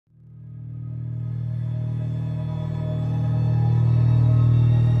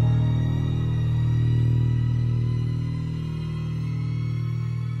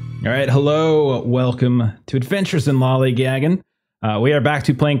All right, hello, welcome to Adventures in Lollygagging. We are back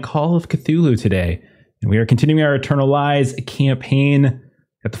to playing Call of Cthulhu today, and we are continuing our Eternal Lies campaign.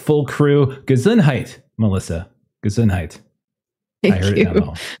 Got the full crew. Gesundheit, Melissa. Gesundheit. Thank I heard you. it down the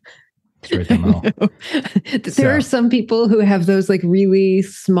hall. It's right down the hall. There are some people who have those like really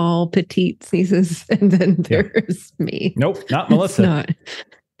small, petite sneezes, and then there's me. Nope, not Melissa.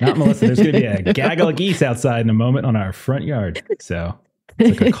 Not Melissa. There's going to be a gaggle of geese outside in a moment on our front yard. So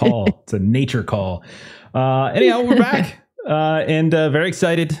it's like a call. It's a nature call. Anyhow, we're back and very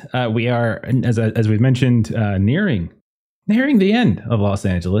excited. We are, as we've mentioned, nearing the end of Los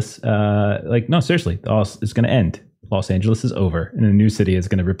Angeles. No, seriously, it's going to end. Los Angeles is over, and a new city is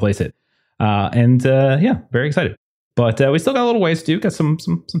going to replace it. Yeah, very excited. But we still got a little ways to do. Got some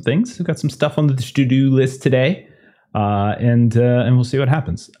things. We've got some stuff on the to-do list today. And we'll see what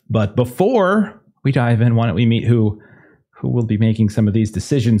happens. But before we dive in, why don't we meet who will be making some of these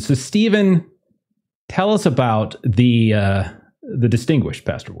decisions? So, Stephen, tell us about the distinguished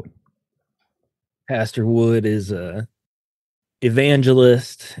Pastor Wood. Pastor Wood is a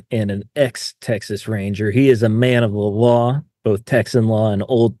evangelist and an ex-Texas Ranger. He is a man of the law, both Texan law and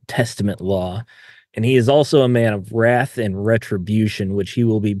Old Testament law. And he is also a man of wrath and retribution, which he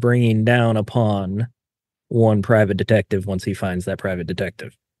will be bringing down upon one private detective once he finds that private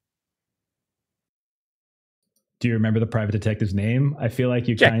detective. Do you remember the private detective's name? I feel like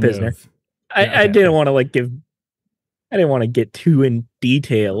you Jack kind Pisner. of. I didn't want to I didn't want to get too in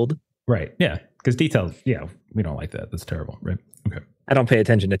detailed. Right. Yeah. Because details. Yeah. We don't like that. That's terrible. Right. Okay. I don't pay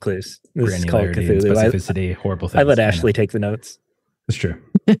attention to clues. This is called Granularity, Cthulhu. specificity, horrible things. I let Ashley take the notes. That's true.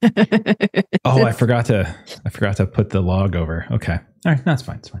 Oh, I forgot to put the log over. Okay. All right. That's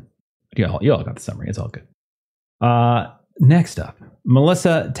fine. It's fine. You all got the summary. It's all good. Next up,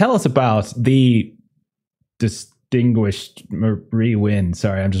 Melissa, tell us about the distinguished Marie Wynn.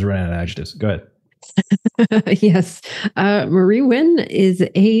 Sorry, I'm just running out of adjectives. Go ahead. Yes. Marie Wynn is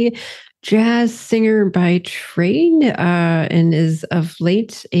a jazz singer by trade and is of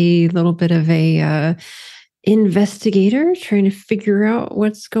late a little bit of a investigator, trying to figure out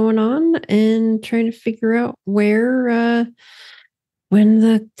what's going on and trying to figure out where when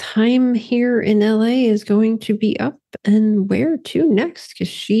the time here in LA is going to be up and where to next, because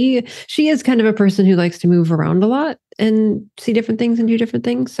she is kind of a person who likes to move around a lot and see different things and do different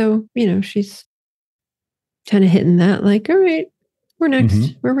things. So, she's kind of hitting that like, all right, we're next.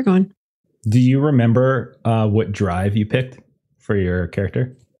 Mm-hmm. Where we're going. Do you remember what drive you picked for your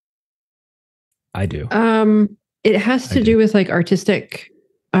character? I do. It has to do with like artistic,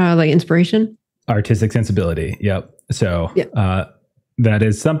 like inspiration. Artistic sensibility. Yep. So, yeah. That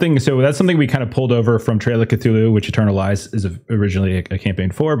is something. So that's something we kind of pulled over from Trail of Cthulhu, which Eternal Lies is originally a campaign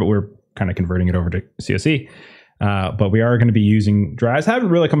for, but we're kind of converting it over to COC. But we are going to be using drives. Haven't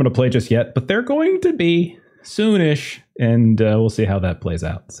really come into play just yet, but they're going to be soonish, and we'll see how that plays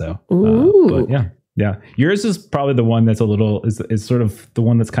out. So, but yeah. Yours is probably the one that's a little is sort of the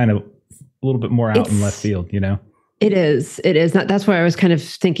one that's kind of a little bit more out in left field. It is. That's why I was kind of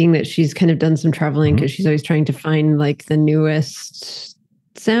thinking that she's kind of done some traveling because she's always trying to find like the newest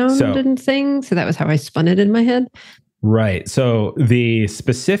sound and thing. So that was how I spun it in my head. Right. So the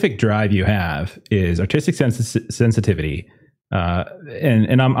specific drive you have is artistic sensitivity.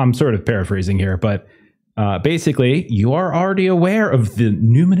 And I'm sort of paraphrasing here, but basically you are already aware of the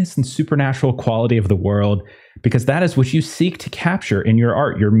numinous and supernatural quality of the world because that is what you seek to capture in your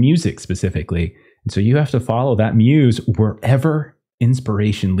art, your music specifically. And so you have to follow that muse wherever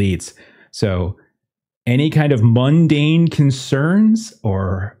inspiration leads. So any kind of mundane concerns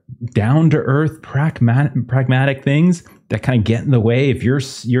or down-to-earth pragmatic things that kind of get in the way of your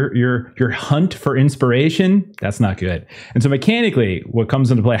hunt for inspiration, that's not good. And so mechanically, what comes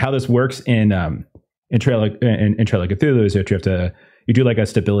into play, how this works in Trail of Cthulhu is that you do like a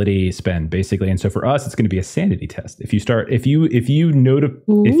stability spend basically. And so for us, it's going to be a sanity test. If you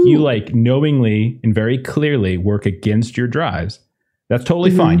like knowingly and very clearly work against your drives, that's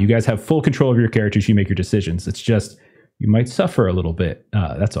totally fine. You guys have full control of your characters. You make your decisions. It's just, you might suffer a little bit.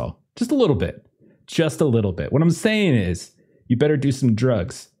 That's all. Just a little bit. What I'm saying is you better do some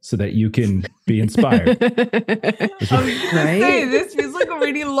drugs so that you can be inspired. Right? This feels like a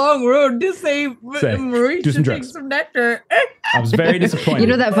really long road to say Marie should take some nectar. I was very disappointed. You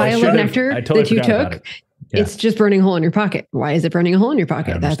know that vial of nectar that you took? Yeah. It's just burning a hole in your pocket. Why is it burning a hole in your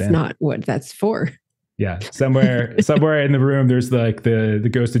pocket? That's understand. not what that's for. Yeah, somewhere in the room, there's like the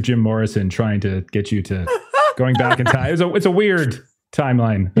ghost of Jim Morrison trying to get you to going back in time. It's a weird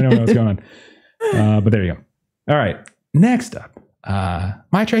timeline. I don't know what's going on. But there you go. All right, next up,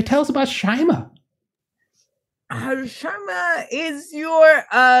 Maitre, tell us about Shima. Sharma is your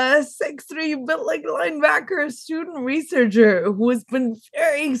 6'3" built-like linebacker student researcher who has been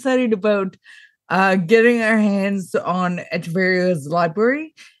very excited about getting our hands on Etcheveria's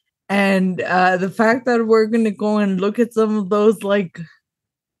library. And the fact that we're going to go and look at some of those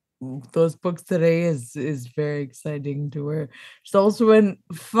books today is very exciting to her. She's also been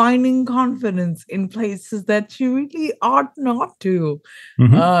finding confidence in places that she really ought not to.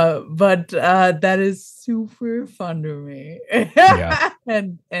 But that is super fun to me. Yeah.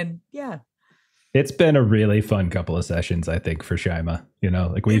 and yeah. It's been a really fun couple of sessions, I think, for Shaima. You know,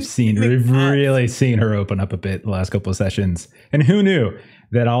 like we've really seen her open up a bit the last couple of sessions. And who knew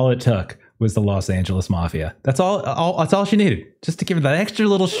that all it took was the Los Angeles Mafia. That's all she needed, just to give her that extra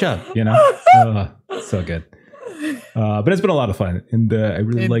little shove, you know? So good. But it's been a lot of fun, and I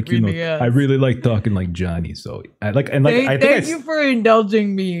really like, I really like talking like Johnny. So I like, and like, thank you for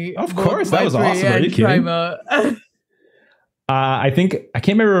indulging me. Of course, that was awesome. Are you kidding? I think I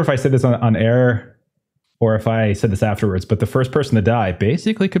can't remember if I said this on air or if I said this afterwards, but the first person to die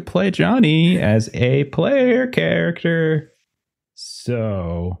basically could play Johnny as a player character.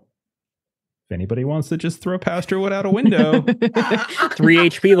 So if anybody wants to just throw Pastor Wood out a window, 3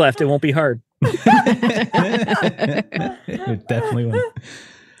 HP left. It won't be hard. It definitely won't.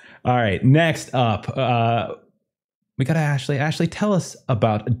 All right. Next up, we got Ashley. Ashley, tell us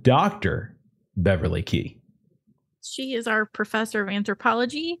about Dr. Beverly Key. She is our professor of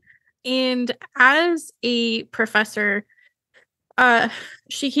anthropology. And as a professor,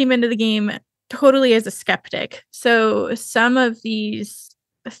 she came into the game totally as a skeptic. So some of these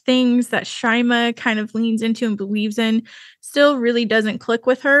things that Shaima kind of leans into and believes in still really doesn't click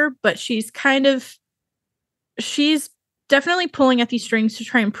with her, but she's definitely pulling at these strings to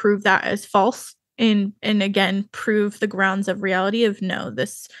try and prove that as false and again prove the grounds of reality of no,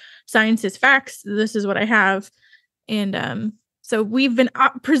 this science is facts, this is what I have. And so we've been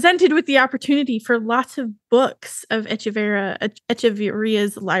presented with the opportunity for lots of books of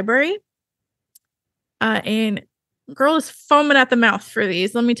Etcheveria's library. And girl is foaming at the mouth for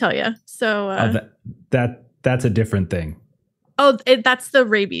these, let me tell you. So that's a different thing. Oh, that's the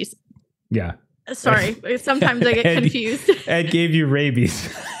rabies. Yeah. Sorry, sometimes I get confused. Ed gave you rabies.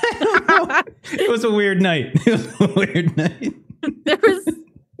 It was a weird night. There was,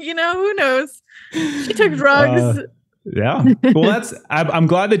 who knows? She took drugs. Yeah. Well, I'm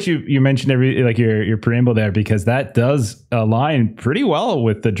glad that you mentioned your preamble there, because that does align pretty well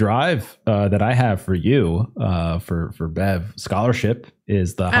with the drive that I have for you for Bev. Scholarship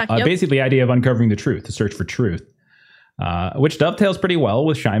is basically the idea of uncovering the truth, the search for truth, which dovetails pretty well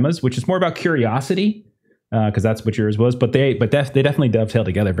with Shaima's, which is more about curiosity, because that's what yours was. But they definitely dovetail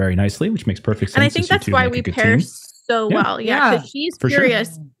together very nicely, which makes perfect sense. And I think that's why we pair so well. Yeah, because he's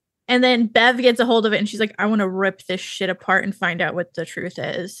curious. Sure. And then Bev gets a hold of it and she's like, I want to rip this shit apart and find out what the truth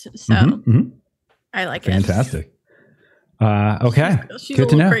is. So I like it. Fantastic. Okay. She's a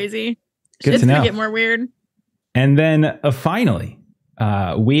little crazy. It's going to get more weird. And then finally,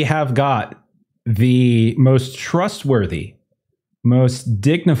 we have got the most trustworthy, most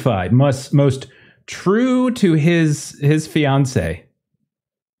dignified, most true to his fiance,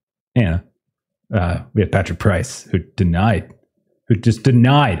 Anna. We have Patrick Price, who just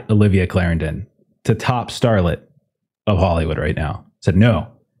denied Olivia Clarendon to top starlet of Hollywood right now. Said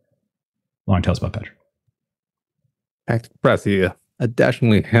no. Lauren, tell us about Patrick. Patrick Price, a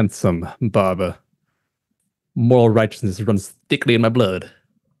dashingly handsome barber. Moral righteousness runs thickly in my blood.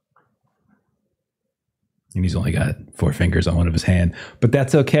 And he's only got 4 fingers on one of his hands, but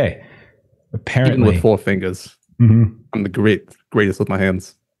that's okay. Apparently, even with 4 fingers, I'm the greatest with my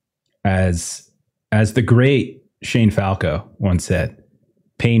hands. As the great Shane Falco once said,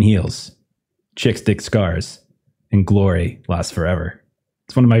 pain heals, chicks dig scars, and glory lasts forever.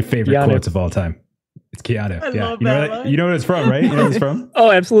 It's one of my favorite quotes of all time. It's Keanu. You know what it's from, right? You know what it's from? Oh,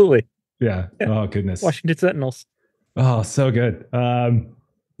 absolutely. Yeah. Oh, goodness. Washington Sentinels. Oh, so good.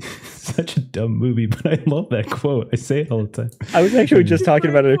 Such a dumb movie, but I love that quote. I say it all the time. I was actually just talking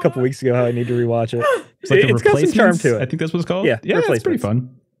about it a couple weeks ago, how I need to rewatch it. It's got some charm to it. I think that's what it's called. Yeah, it's pretty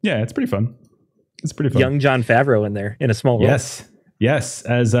fun. Yeah, it's pretty fun. It's pretty fun. Young Jon Favreau in there in a small role. Yes.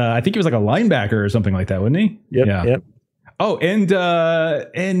 As I think he was like a linebacker or something like that, wasn't he? Yep. Oh, and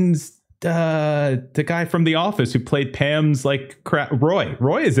the guy from The Office who played Pam's Roy.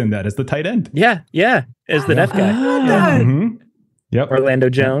 Roy is in that as the tight end. Yeah, as the deaf guy. Yep. Orlando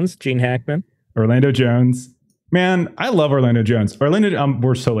Jones, Gene Hackman. Orlando Jones. Man, I love Orlando Jones.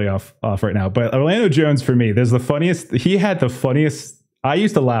 We're solely off right now, but Orlando Jones for me, there's the funniest. He had the funniest. I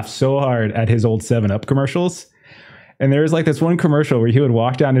used to laugh so hard at his old 7-Up commercials. And there was like this one commercial where he would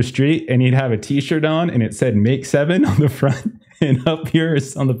walk down the street and he'd have a t-shirt on and it said "Make 7" on the front and "Up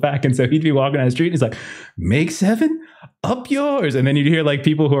yours" on the back. And so he'd be walking down the street and he's like, "Make 7? Up yours." And then you'd hear like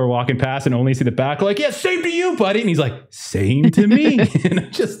people who are walking past and only see the back like, "Yeah, same to you, buddy." And he's like, "Same to me." And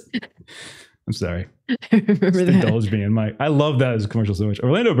I'm sorry. I remember Just that. indulge me in I love that as a commercial so much.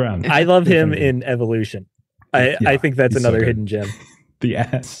 Orlando Brown. I love him Funny. in Evolution. I think that's he's so another good. hidden gem. The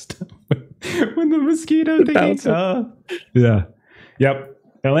ass when the mosquito thingy. Yeah. Yep.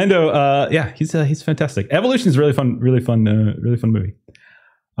 Orlando. Yeah, he's fantastic. Evolution is really fun movie.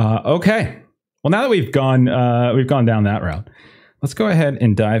 Okay. Well, now that we've gone down that route, let's go ahead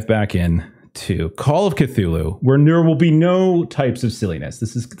and dive back in to Call of Cthulhu, where there will be no types of silliness.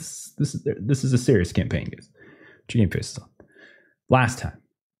 This is a serious campaign, guys. Put your game faces on. Last time,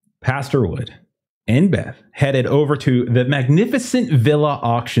 Pastor Wood and Bev headed over to the magnificent Villa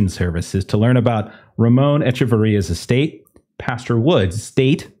auction services to learn about Ramon Echevarria's estate. Pastor Wood's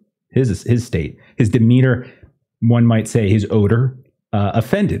estate, his state, his demeanor, one might say his odor,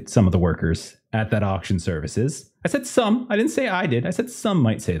 offended some of the workers at that auction services. I said some. I didn't say I did. I said some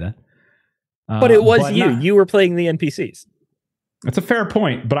might say that. But it was you. You were playing the NPCs. That's a fair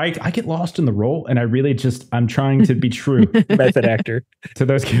point, but I get lost in the role, and I really I'm trying to be true Method actor. to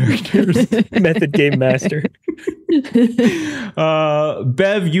those characters. Method game master.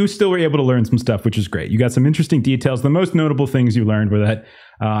 Bev, you still were able to learn some stuff, which is great. You got some interesting details. The most notable things you learned were that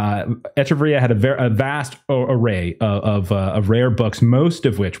Echevarria had a vast array of rare books, most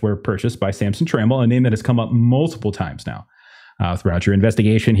of which were purchased by Samson Trammell, a name that has come up multiple times now throughout your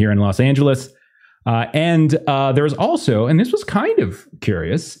investigation here in Los Angeles. And there was also, and this was kind of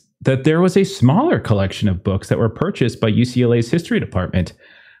curious, that there was a smaller collection of books that were purchased by UCLA's history department,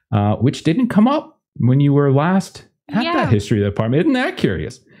 which didn't come up when you were last at that history department. Isn't that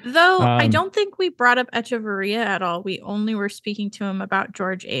curious? Though I don't think we brought up Echevarria at all. We only were speaking to him about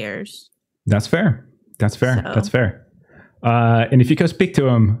George Ayers. That's fair. That's fair. So. That's fair. And if you go speak to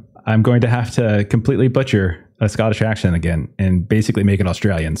him, I'm going to have to completely butcher a Scottish accent again and basically make it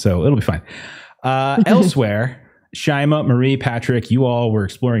Australian. So it'll be fine. Elsewhere, Shima, Marie, Patrick, you all were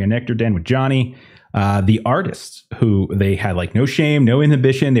exploring a nectar den with Johnny. The artists, who they had like no shame, no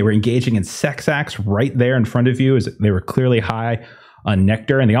inhibition. They were engaging in sex acts right there in front of you as they were clearly high on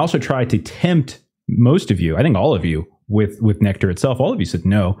nectar. And they also tried to tempt most of you, I think all of you, with nectar itself. All of you said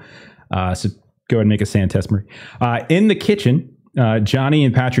no. So go ahead and make a sand test, Marie. In the kitchen, Johnny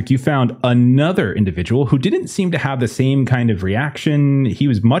and Patrick, you found another individual who didn't seem to have the same kind of reaction. He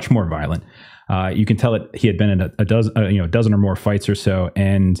was much more violent. You can tell that he had been in a dozen or more fights or so,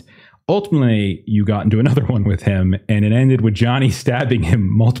 and ultimately you got into another one with him, and it ended with Johnny stabbing him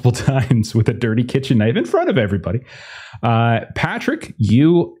multiple times with a dirty kitchen knife in front of everybody. Patrick,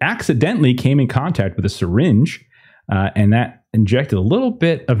 you accidentally came in contact with a syringe, and that injected a little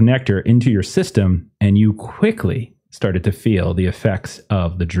bit of nectar into your system, and you quickly started to feel the effects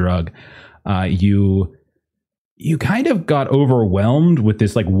of the drug. You kind of got overwhelmed with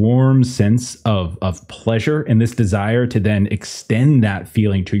this like warm sense of pleasure and this desire to then extend that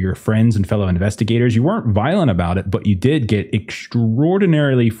feeling to your friends and fellow investigators. You weren't violent about it, but you did get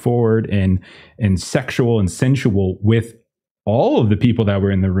extraordinarily forward and sexual and sensual with all of the people that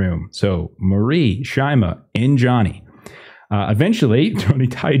were in the room. So Marie, Shima, and Johnny. Eventually, Tony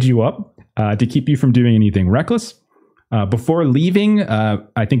tied you up to keep you from doing anything reckless. Before leaving,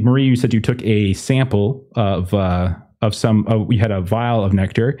 I think, Marie, you said you took a sample of some, we had a vial of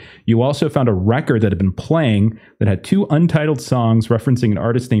nectar. You also found a record that had been playing that had 2 untitled songs referencing an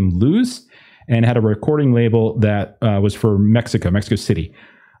artist named Luz, and had a recording label that was for Mexico City.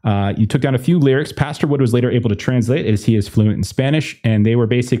 You took down a few lyrics. Pastor Wood was later able to translate, as he is fluent in Spanish, and they were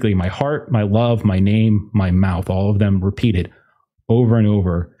basically my heart, my love, my name, my mouth, all of them repeated over and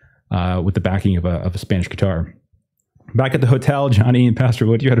over with the backing of a Spanish guitar. Back at the hotel, Johnny and Pastor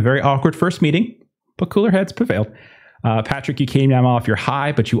Wood, you had a very awkward first meeting, but cooler heads prevailed. Patrick, you came down off your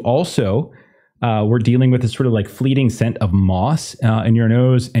high, but you also were dealing with this sort of like fleeting scent of moss in your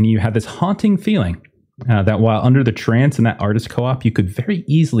nose, and you had this haunting feeling that while under the trance in that artist co-op, you could very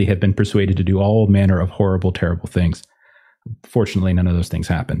easily have been persuaded to do all manner of horrible, terrible things. Fortunately, none of those things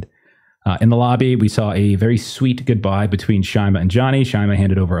happened. In the lobby, we saw a very sweet goodbye between Shima and Johnny. Shima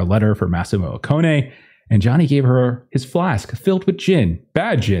handed over a letter for Massimo Okone, and Johnny gave her his flask filled with gin,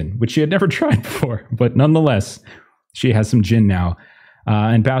 bad gin, which she had never tried before. But nonetheless, she has some gin now.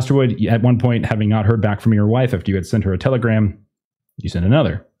 And Pastor Wood, at one point, having not heard back from your wife after you had sent her a telegram, you sent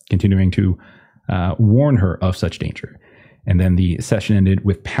another, continuing to warn her of such danger. And then the session ended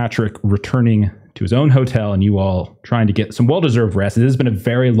with Patrick returning to his own hotel and you all trying to get some well-deserved rest. It has been a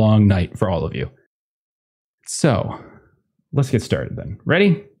very long night for all of you. So, let's get started then.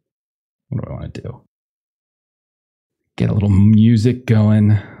 Ready? What do I want to do? Get a little music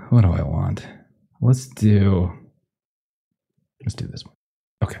going. What do I want? Let's do this one.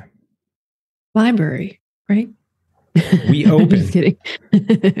 Okay. Library, right? We open. Just kidding.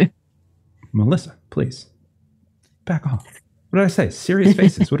 Melissa, please. Back off. What did I say? Serious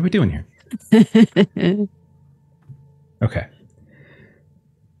faces. What are we doing here? Okay.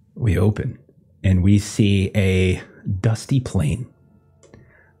 We open and we see a dusty plain.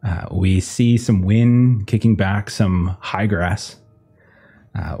 We see some wind kicking back some high grass.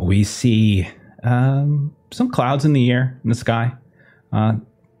 We see some clouds in the air, in the sky.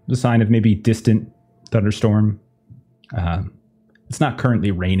 The sign of maybe distant thunderstorm. It's not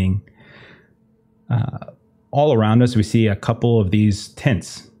currently raining. All around us, we see a couple of these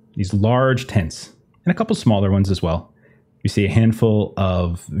tents, these large tents, and a couple smaller ones as well. We see a handful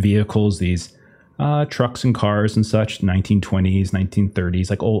of vehicles, these trucks and cars and such, 1920s, 1930s,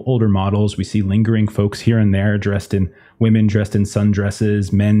 like older models. We see lingering folks here and there, women dressed in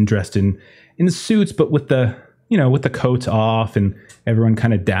sundresses, men dressed in suits, but with the coats off, and everyone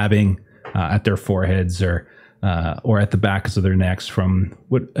kind of dabbing at their foreheads or at the backs of their necks from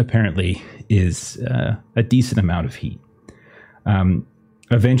what apparently is a decent amount of heat.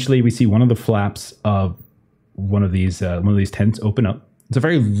 Eventually, we see one of the flaps of one of these tents open up. It's a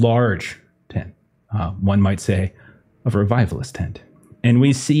very large tent. One might say a revivalist tent. And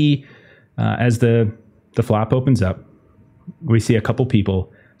we see, as the flap opens up, we see a couple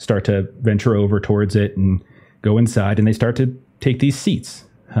people start to venture over towards it and go inside, and they start to take these seats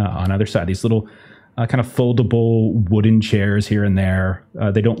on either side, these little kind of foldable wooden chairs here and there.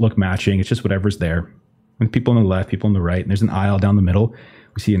 They don't look matching. It's just whatever's there. And people on the left, people on the right, and there's an aisle down the middle.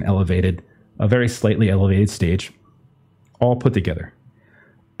 We see a very slightly elevated stage, all put together.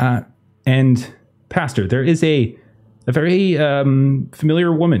 And Pastor, there is a very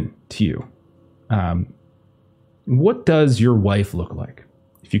familiar woman to you. What does your wife look like?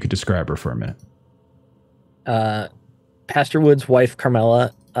 If you could describe her for a minute. Pastor Wood's wife,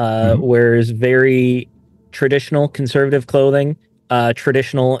 Carmela, wears very traditional conservative clothing,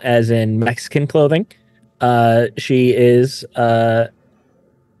 traditional as in Mexican clothing. She is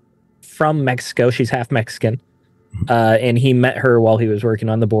from Mexico. She's half Mexican. And he met her while he was working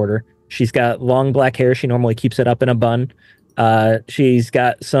on the border. She's got long black hair. She normally keeps it up in a bun. She's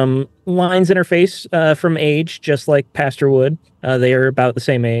got some lines in her face from age, just like Pastor Wood. They are about the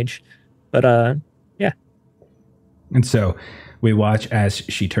same age. But yeah. And so we watch as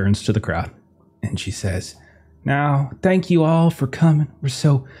she turns to the crowd and she says, "Now, thank you all for coming. We're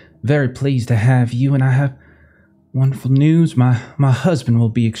so very pleased to have you, and I have wonderful news. My husband will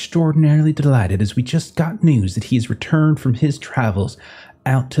be extraordinarily delighted, as we just got news that he has returned from his travels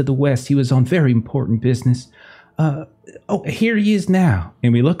out to the west. He was on very important business. Here he is now."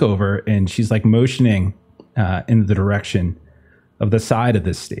 And we look over, and she's like motioning in the direction of the side of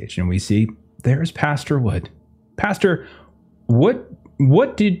this stage, and we see there's Pastor Wood. Pastor, what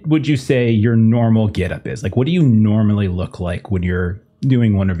would you say your normal getup is? Like, what do you normally look like when you're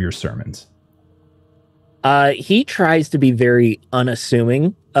doing one of your sermons? He tries to be very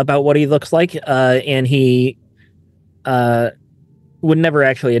unassuming about what he looks like, and he would never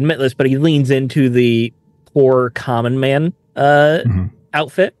actually admit this, but he leans into the poor common man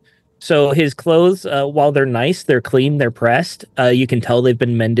outfit. So his clothes, while they're nice, they're clean, they're pressed. You can tell they've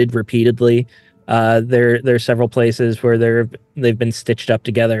been mended repeatedly. There are several places where they've been stitched up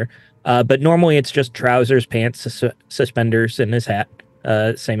together. But normally it's just trousers, pants, suspenders, and his hat,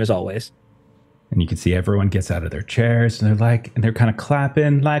 same as always. And you can see everyone gets out of their chairs, and they're kind of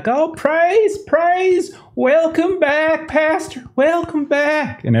clapping, like, "Oh, praise, welcome back, Pastor, welcome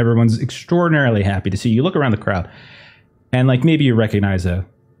back." And everyone's extraordinarily happy to see you. You look around the crowd, and like maybe you recognize a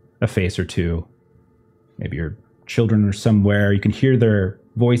face or two. Maybe your children are somewhere. You can hear their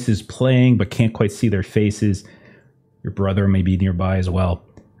voices playing, but can't quite see their faces. Your brother may be nearby as well.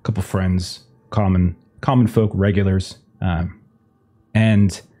 A couple friends, common folk, regulars,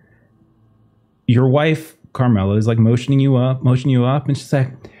 and your wife, Carmela, is like motioning you up, and she's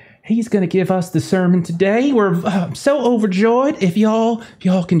like, "He's going to give us the sermon today. We're so overjoyed. If y'all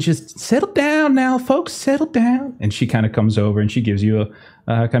can just settle down now, folks, settle down." And she kind of comes over and she gives you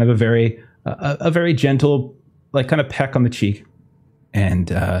a kind of a very gentle, like, kind of peck on the cheek, and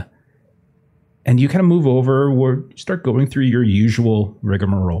you kind of move over, or you start going through your usual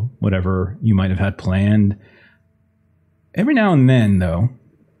rigmarole, whatever you might have had planned. Every now and then, though,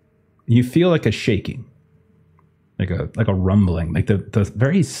 you feel like a shaking, like a rumbling, like the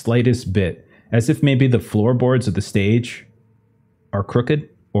very slightest bit, as if maybe the floorboards of the stage are crooked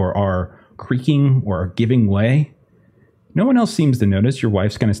or are creaking or are giving way. No one else seems to notice. Your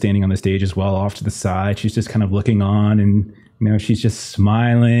wife's kind of standing on the stage as well, off to the side. She's just kind of looking on, and she's just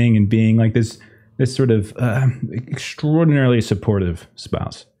smiling and being like this sort of extraordinarily supportive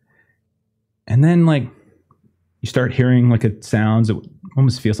spouse. And then, like, you start hearing like a sounds that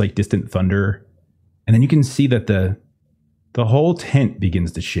almost feels like distant thunder, and then you can see that the whole tent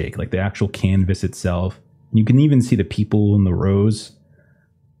begins to shake, like the actual canvas itself. And you can even see the people in the rows;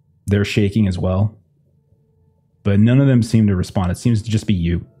 they're shaking as well. But none of them seem to respond. It seems to just be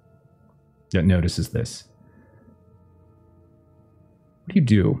you that notices this. What do you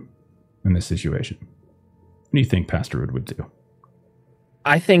do in this situation? What do you think Pastor Wood would do?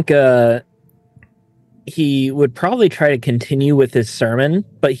 I think he would probably try to continue with his sermon,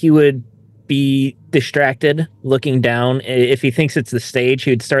 but he would be distracted looking down. If he thinks it's the stage, he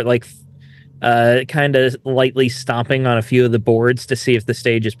would start like kind of lightly stomping on a few of the boards to see if the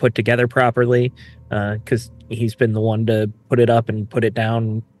stage is put together properly, because he's been the one to put it up and put it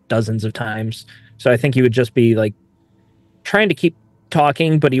down dozens of times. So I think he would just be like trying to keep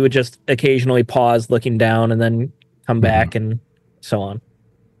talking, but he would just occasionally pause looking down and then come back and so on.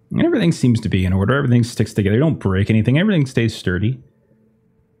 And everything seems to be in order. Everything sticks together. You don't break anything. Everything stays sturdy.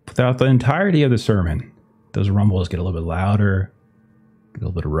 Throughout the entirety of the sermon, those rumbles get a little bit louder, a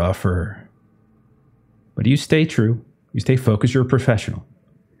little bit rougher. But you stay true. You stay focused. You're a professional.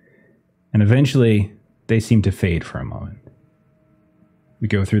 And eventually, they seem to fade for a moment. We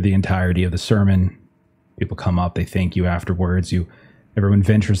go through the entirety of the sermon. People come up. They thank you afterwards. Everyone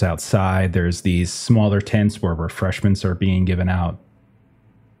ventures outside. There's these smaller tents where refreshments are being given out.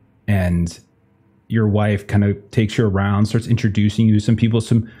 And your wife kind of takes you around, starts introducing you to some people,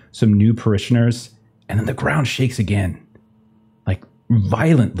 some new parishioners. And then the ground shakes again. Like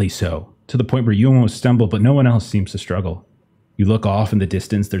violently so. To the point where you almost stumble, but no one else seems to struggle. You look off in the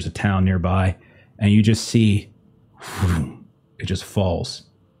distance. There's a town nearby. And you just see, it just falls.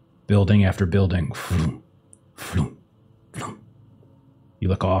 Building after building. You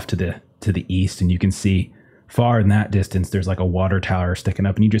look off to the east, and you can see far in that distance, there's like a water tower sticking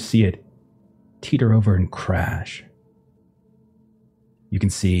up, and you just see it teeter over and crash. You can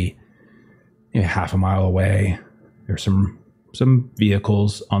see half a mile away, there's some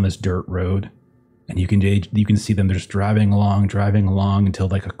vehicles on this dirt road. And you can see them just driving along until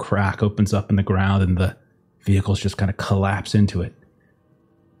like a crack opens up in the ground and the vehicles just kind of collapse into it.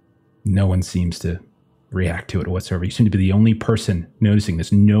 No one seems to react to it whatsoever. You seem to be the only person noticing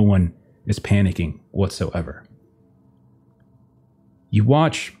this. No one is panicking whatsoever. You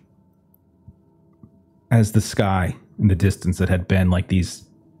watch as the sky in the distance that had been like these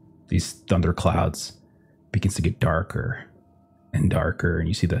thunderclouds begins to get darker and darker, and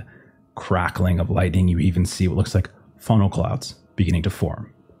you see the crackling of lightning. You even see what looks like funnel clouds beginning to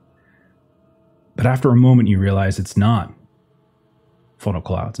form. But after a moment, you realize it's not funnel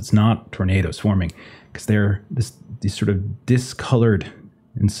clouds. It's not tornadoes forming, because they're these sort of discolored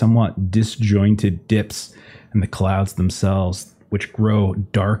and somewhat disjointed dips in the clouds themselves, which grow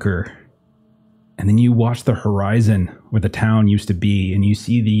darker. And then you watch the horizon where the town used to be, and you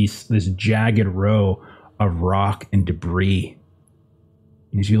see this jagged row of rock and debris.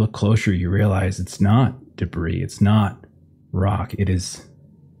 And as you look closer, you realize it's not debris. It's not rock. It is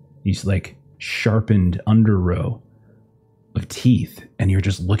these like sharpened under row of teeth. And you're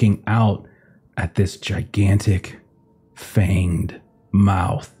just looking out at this gigantic fanged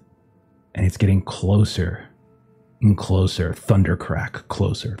mouth. And it's getting closer and closer. Thunder crack,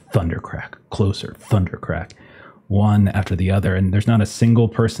 closer, thunder crack, closer, thunder crack. One after the other. And there's not a single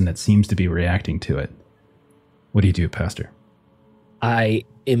person that seems to be reacting to it. What do you do, Pastor? I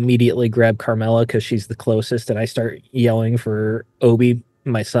immediately grab Carmela because she's the closest, and I start yelling for Obi,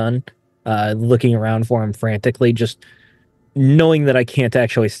 my son, looking around for him frantically, just knowing that I can't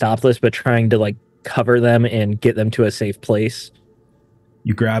actually stop this, but trying to like cover them and get them to a safe place.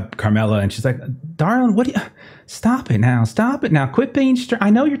 You grab Carmela, and she's like, "Darling, what do you... Stop it now. Quit being...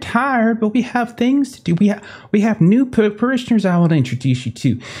 I know you're tired, but we have things to do. We have new parishioners I want to introduce you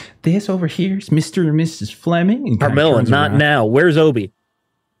to. This over here is Mr. and Mrs. Fleming." And Carmela, not around. Now. Where's Obi?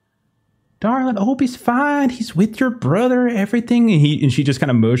 "Darling, Obi's fine. He's with your brother, everything." And she just kind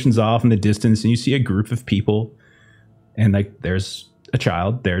of motions off in the distance, and you see a group of people. And like, there's a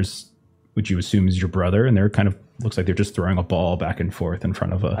child. There's what you assume is your brother, and they're kind of... looks like they're just throwing a ball back and forth in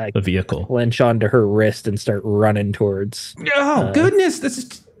front of a vehicle. Clench onto her wrist and start running towards... Oh, goodness.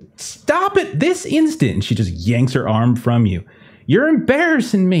 Stop it this instant. And she just yanks her arm from you. "You're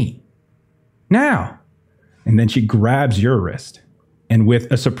embarrassing me. Now." And then she grabs your wrist and with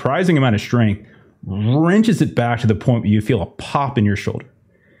a surprising amount of strength, wrenches it back to the point where you feel a pop in your shoulder.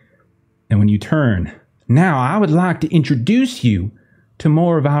 And when you turn, Now, I would like to introduce you to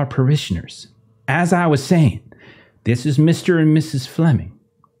more of our parishioners. As I was saying, this is Mr. and Mrs. Fleming.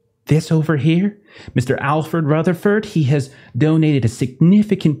 This over here, Mr. Alfred Rutherford, he has donated a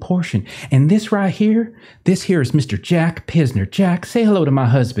significant portion. And this right here, this here is Mr. Jack Pisner. Jack, say hello to my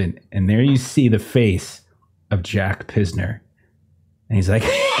husband. And there you see the face of Jack Pisner. And he's like,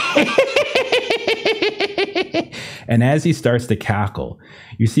 and as he starts to cackle,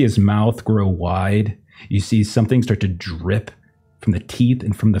 you see his mouth grow wide. You see something start to drip from the teeth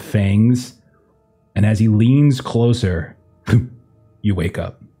and from the fangs. And as he leans closer, you wake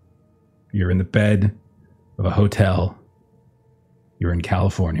up. You're in the bed of a hotel. You're in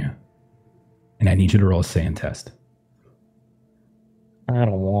California. And I need you to roll a sand test. I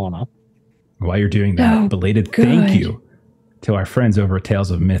don't wanna. While you're doing that, Oh, belated good. thank you to our friends over at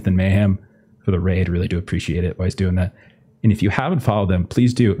Tales of Myth and Mayhem for the raid. Really do appreciate it while he's doing that. And if you haven't followed them,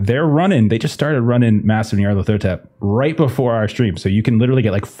 please do. They just started running Massive Nyarlathotep right before our stream. So you can literally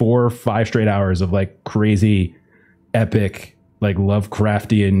get like 4 or 5 straight hours of like crazy, epic, like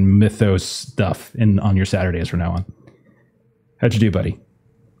Lovecraftian mythos stuff on your Saturdays from now on. How'd you do, buddy?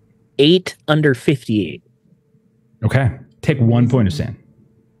 8 under 58. Okay. Take 1 point of sand.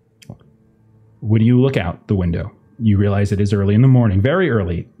 When you look out the window, you realize it is early in the morning, very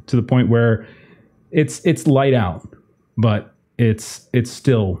early, to the point where it's light out, but it's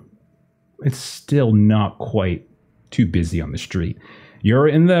still not quite too busy on the street. You're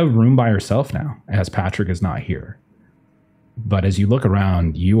in the room by yourself now, as Patrick is not here. But as you look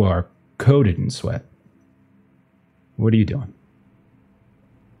around, you are coated in sweat. What are you doing?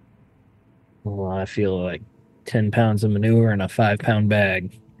 Well, I feel like 10 pounds of manure in a 5-pound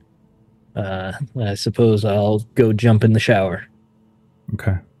bag. I suppose I'll go jump in the shower.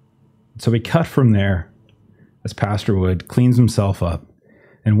 Okay. So we cut from there as Pastor Wood cleans himself up.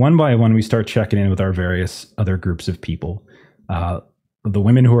 And one by one, we start checking in with our various other groups of people. The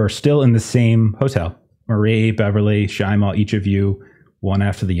women who are still in the same hotel. Marie, Beverly, Shaimal, each of you, one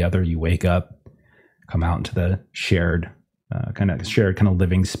after the other, you wake up, come out into the shared kind of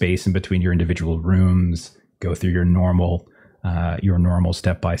living space in between your individual rooms, go through your normal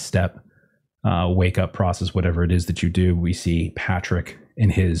step-by-step wake up process, whatever it is that you do. We see Patrick in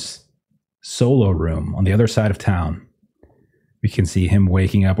his solo room on the other side of town. We can see him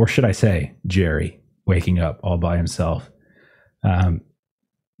waking up, or should I say, Jerry waking up all by himself.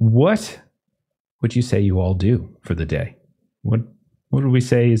 What would you say you all do for the day? What would we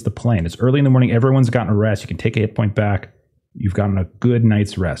say is the plan? It's early in the morning. Everyone's gotten a rest. You can take a hit point back. You've gotten a good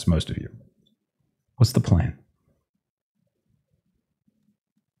night's rest, most of you. What's the plan?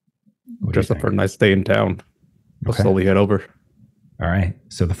 Dress up for a nice day in town. We'll Okay. slowly head over. All right.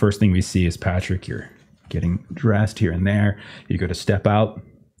 So the first thing we see is Patrick. You're getting dressed here and there. You go to step out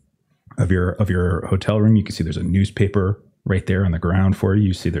of your hotel room. You can see there's a newspaper right there on the ground for you.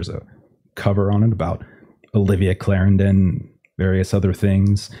 You see there's a cover on it about Olivia Clarendon, various other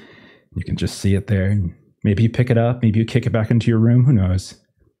things. You can just see it there. Maybe you pick it up. Maybe you kick it back into your room. Who knows?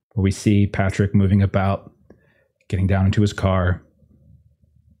 But we see Patrick moving about, getting down into his car,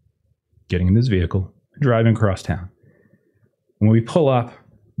 getting in his vehicle, driving across town. When we pull up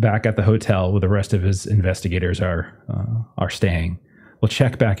back at the hotel where the rest of his investigators are staying, we'll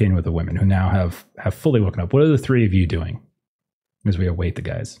check back in with the women who now have fully woken up. What are the three of you doing as we await the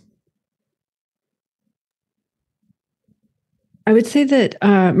guys? I would say that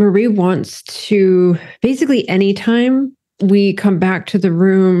Marie wants to basically anytime we come back to the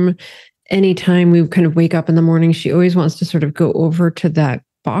room, anytime we kind of wake up in the morning, she always wants to sort of go over to that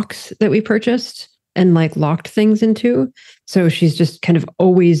box that we purchased and like locked things into. So she's just kind of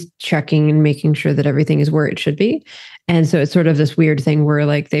always checking and making sure that everything is where it should be. And so it's sort of this weird thing where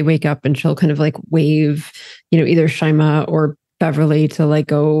like they wake up and she'll kind of like wave, either Shima or Beverly to like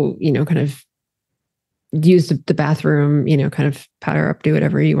go, kind of use the bathroom, kind of pat her up, do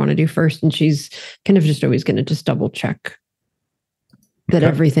whatever you want to do first. And she's kind of just always going to just double check that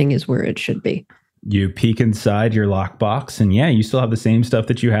everything is where it should be. You peek inside your lockbox, and yeah, you still have the same stuff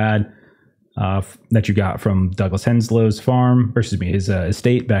that you had, that you got from Douglas Henslow's farm, his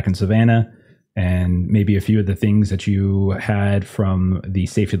estate back in Savannah, and maybe a few of the things that you had from the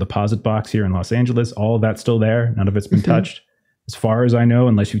safety deposit box here in Los Angeles. All of that's still there. None of it's been touched. As far as I know,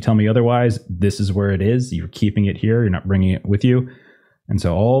 unless you tell me otherwise, this is where it is. You're keeping it here. You're not bringing it with you. And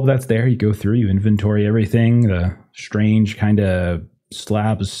so all of that's there. You go through, you inventory everything, the strange kind of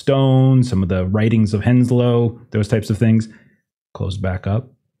slab of stone, some of the writings of Henslow, those types of things. Close back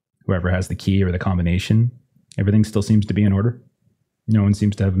up. Whoever has the key or the combination, everything still seems to be in order. No one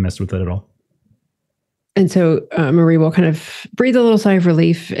seems to have messed with it at all. And so Marie will kind of breathe a little sigh of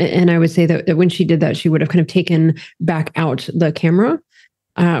relief. And I would say that when she did that, she would have kind of taken back out the camera.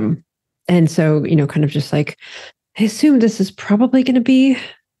 And so, kind of just like, I assume this is probably going to be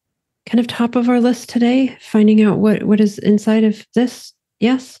kind of top of our list today, finding out what is inside of this.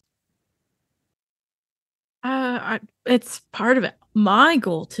 Yes? It's part of it. My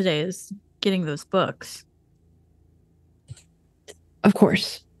goal today is getting those books. Of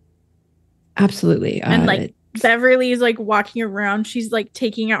course. Absolutely. And like Beverly is like walking around. She's like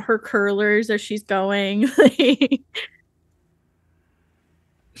taking out her curlers as she's going.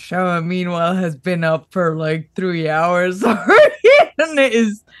 Shawa, meanwhile, has been up for like 3 hours already and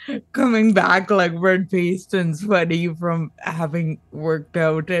is coming back like red-faced and sweaty from having worked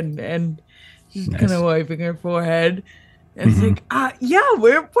out, and she's kind of wiping her forehead. And it's like, yeah,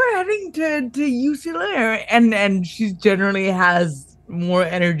 we're heading to UCLA, and she generally has more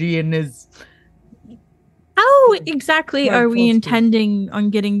energy and is. How exactly are we intending on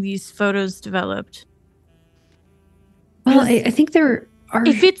getting these photos developed? Well, I think there are.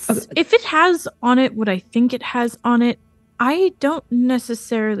 If it has on it what I think it has on it, I don't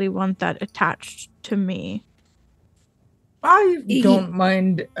necessarily want that attached to me. I don't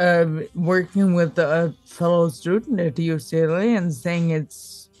mind working with a fellow student at UCLA and saying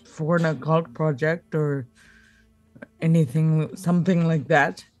it's for an occult project or something like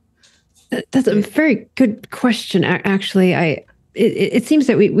that. That's a very good question. Actually, it seems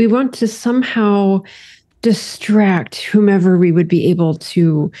that we want to somehow distract whomever we would be able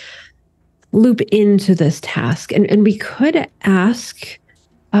to loop into this task, and we could ask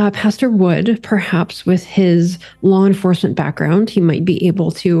Pastor Wood, perhaps with his law enforcement background, he might be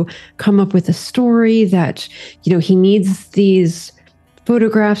able to come up with a story that, he needs these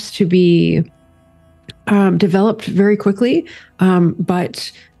photographs to be developed very quickly,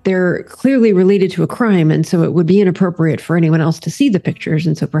 but they're clearly related to a crime. And so it would be inappropriate for anyone else to see the pictures.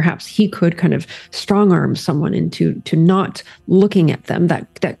 And so perhaps he could kind of strong arm someone into not looking at them.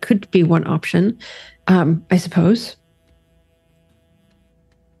 That could be one option, I suppose.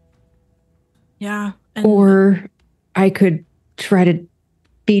 Yeah. Or I could try to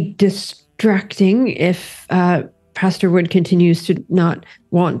be distracting if Pastor Wood continues to not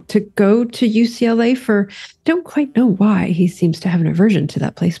want to go to UCLA don't quite know why. He seems to have an aversion to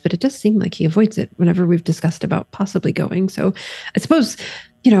that place, but it does seem like he avoids it whenever we've discussed about possibly going. So I suppose,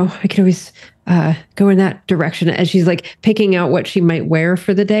 I could always go in that direction as she's like picking out what she might wear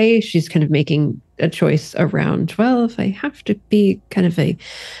for the day. She's kind of making a choice around, well, if I have to be kind of a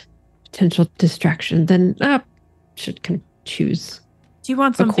potential distraction, then should kind of choose. Do you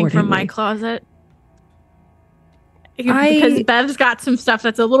want something from my closet? Because Bev's got some stuff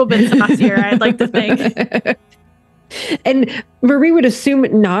that's a little bit saucier, I'd like to think. And Marie would assume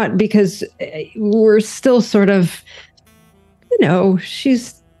not, because we're still sort of,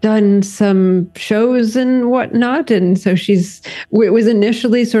 she's done some shows and whatnot. And so was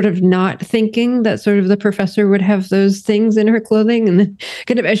initially sort of not thinking that sort of the professor would have those things in her clothing. And then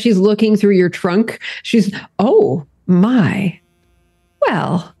kind of as she's looking through your trunk, she's, oh my,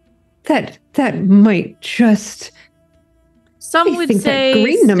 well, that might just... Some would say that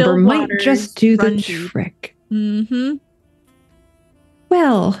green number might just do the trick. Mm-hmm.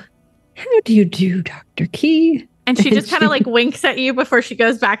 Well, how do you do, Dr. Key? And she just kind of like winks at you before she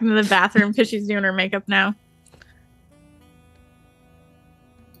goes back into the bathroom because she's doing her makeup now.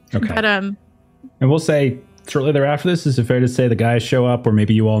 Okay. But and we'll say shortly thereafter this, is it fair to say the guys show up, or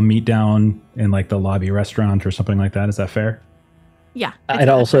maybe you all meet down in like the lobby restaurant or something like that? Is that fair? Yeah. I'd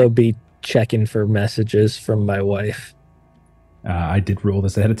also be checking for messages from my wife. I did rule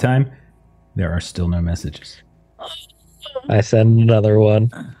this ahead of time. There are still no messages. I send another one.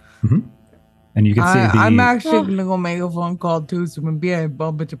 Mm-hmm. And you can see I'm actually going to go make a phone call too, so maybe I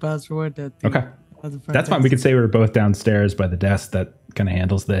bump into Pastor Wood. Okay. That's fine. We could say we're both downstairs by the desk that kind of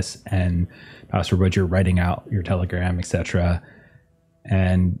handles this, and Pastor Wood, you're writing out your telegram, etc.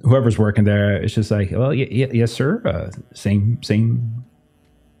 And whoever's working there, it's just like, well, yes, sir. Same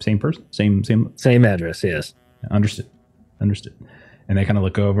person, same address. Yes. Understood. And they kind of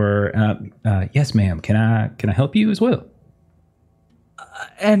look over. Yes, ma'am. Can I help you as well?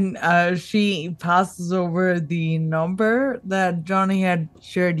 And she passes over the number that Johnny had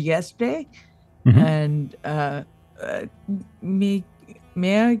shared yesterday. Mm-hmm. And may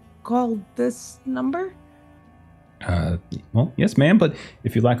I call this number? Well, yes, ma'am. But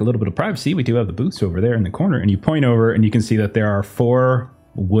if you'd like a little bit of privacy, we do have the booths over there in the corner. And you point over, and you can see that there are 4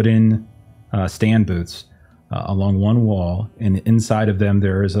 wooden stand booths along one wall, and inside of them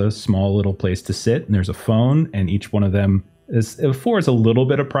there is a small little place to sit, and there's a phone, and each one of them It affords a little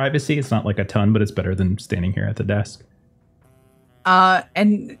bit of privacy. It's not like a ton, but it's better than standing here at the desk.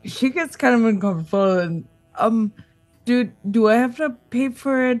 And she gets kind of uncomfortable. And, do I have to pay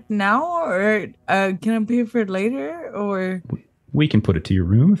for it now, or can I pay for it later, or? We can put it to your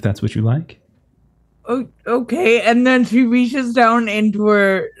room if that's what you like. Oh, okay. And then she reaches down into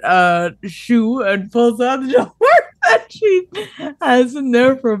her shoe and pulls out the door that she has in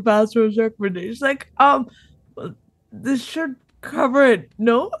there for a password recommendation. She's like, this should cover it,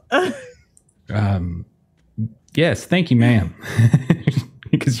 no? Yes, thank you, ma'am.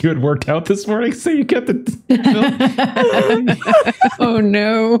 Because you had worked out this morning, so you kept it. Oh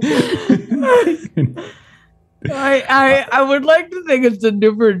no. I would like to think it's a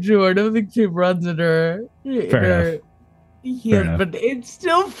different shoe. I don't think she runs in her heels, but it's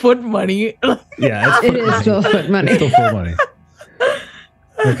still foot money. Yeah, it is still foot money. It's still foot money.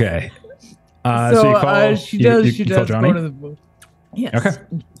 Okay. So you call, she does call Johnny? go to the booth. Yes. Okay.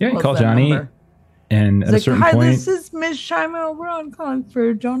 Yeah, you What's call that Johnny, number? and at It's a certain hi, point, this is Miss Shima over on calling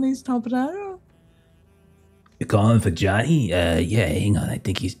for Johnny's Top Potato. You're calling for Johnny? Yeah, hang on. I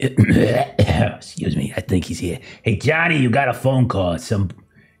think he's... Excuse me. I think he's here. Hey, Johnny, you got a phone call. It's some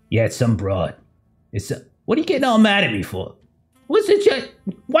broad. What are you getting all mad at me for? What's it?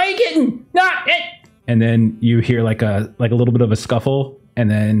 Why are you getting... and then you hear like a little bit of a scuffle, and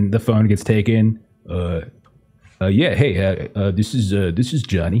then the phone gets taken. Yeah, hey, this is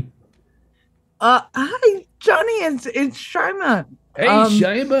Johnny. Hi, Johnny. It's Shima. Hey,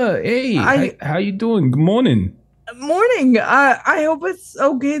 Shaiba. Hey, how you doing? Good morning. Morning. I hope it's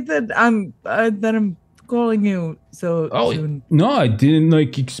okay that I'm calling you so soon. No, I didn't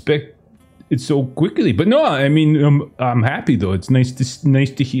expect it so quickly. But no, I mean, I'm happy though. It's nice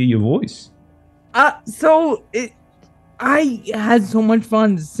to hear your voice. I had so much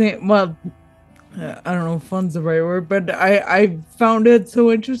fun saying. Well, I don't know if fun's the right word, but I found it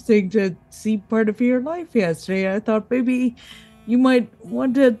so interesting to see part of your life yesterday. I thought maybe you might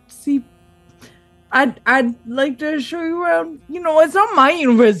want to see. I'd like to show you around. It's not my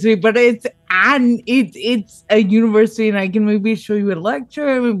university, but it's a university, and I can maybe show you a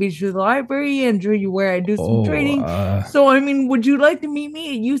lecture, maybe show you the library, and show you where I do some training. So, I mean, would you like to meet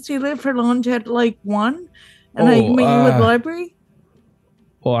me at UCLA for lunch at 1? And I can meet you at the library?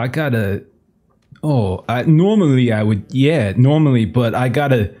 Oh, I gotta. Normally I would, but I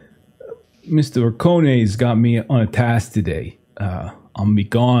gotta. Mr. Okone's got me on a task today. I'm be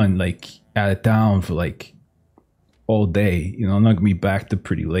gone out of town for all day. I'm not gonna be back to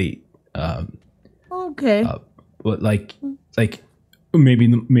pretty late. Okay. But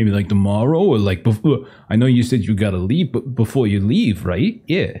maybe tomorrow or before. I know you said you gotta leave, but before you leave, right?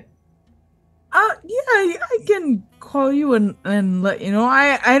 Yeah. Yeah, I can call you and let you know.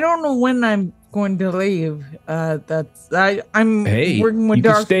 I don't know when I'm going to leave. I'm working with you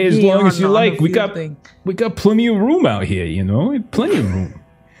can stay as long as you like. We got plenty of room out here, plenty of room.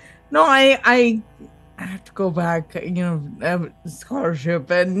 No, I have to go back, have a scholarship,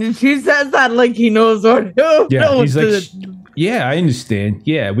 and she says that like he knows what to do. Yeah, he's like, yeah, I understand.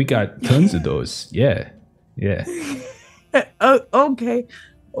 Yeah, we got tons of those. Yeah.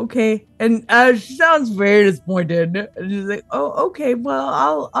 Okay. And she sounds very disappointed. And she's like, "Oh, okay.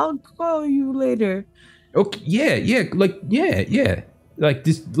 Well, I'll call you later." Okay. Yeah.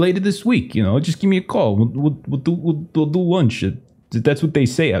 This later this week. Just give me a call. We'll do lunch. That's what they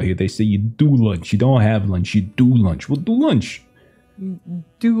say out here. They say you do lunch. You don't have lunch. You do lunch. We'll do lunch.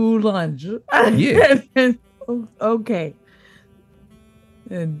 Do lunch. Yeah. Okay.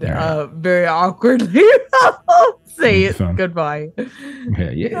 And very awkwardly, I'll say it. Goodbye.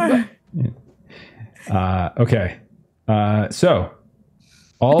 Yeah. Okay. So,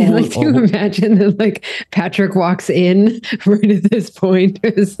 I like to imagine that Patrick walks in right at this point.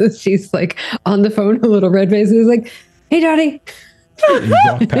 She's on the phone, a little red face, and is like, "Hey, Johnny." You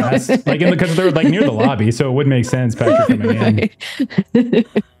walk past, because they're near the lobby, so it would make sense. Patrick coming in.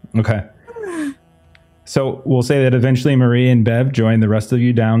 Okay. So we'll say that eventually Marie and Bev join the rest of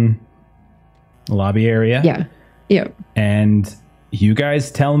you down the lobby area. Yeah. Yep. And you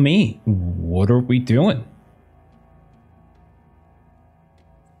guys tell me, what are we doing?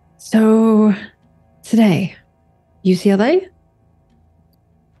 So today, UCLA?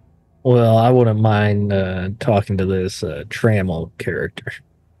 Well, I wouldn't mind talking to this Trammel character.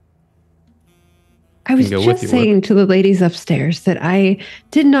 I was just saying to the ladies upstairs that I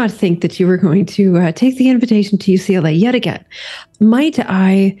did not think that you were going to take the invitation to UCLA yet again. Might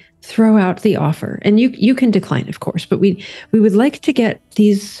I throw out the offer? And you can decline, of course, but we would like to get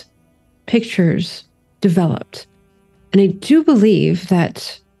these pictures developed. And I do believe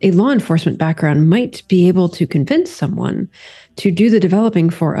that a law enforcement background might be able to convince someone to do the developing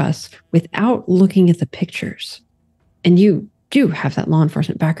for us without looking at the pictures. And you do have that law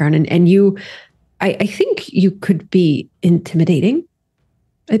enforcement background, and you, I think you could be intimidating.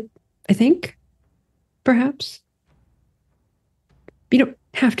 I think, perhaps. You don't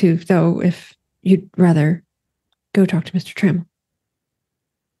have to, though, if you'd rather go talk to Mr. Trammell.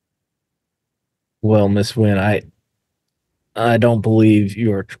 Well, Miss Wynn, I don't believe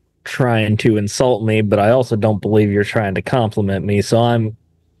you're trying to insult me, but I also don't believe you're trying to compliment me, so I'm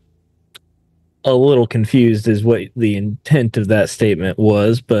a little confused as what the intent of that statement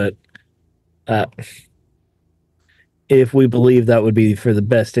was, but if we believe that would be for the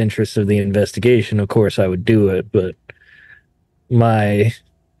best interest of the investigation, of course I would do it, but my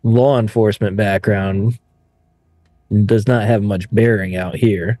law enforcement background does not have much bearing out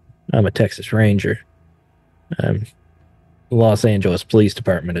here. I'm a Texas Ranger. Los Angeles Police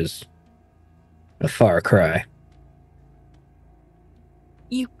Department is a far cry.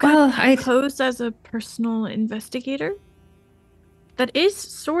 You could pose as a personal investigator. That is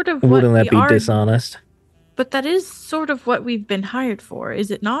sort of what Wouldn't that we be are, dishonest? but that is sort of what we've been hired for, is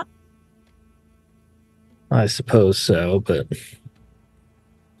it not? I suppose so, but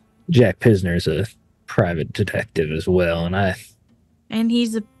Jack Pisner's a private detective as well, And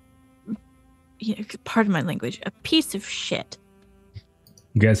he's pardon my language, a piece of shit.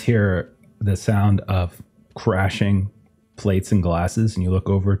 You guys hear the sound of crashing plates and glasses, and you look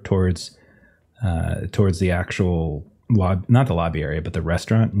over towards the actual not the lobby area, but the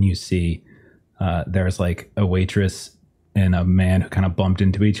restaurant, and you see there's like a waitress and a man who kind of bumped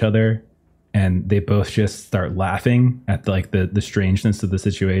into each other, and they both just start laughing at the strangeness of the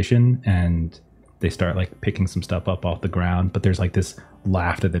situation, and they start like picking some stuff up off the ground. But there's like this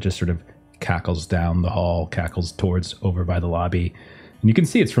laughter that just sort of cackles down the hall, cackles towards over by the lobby, and you can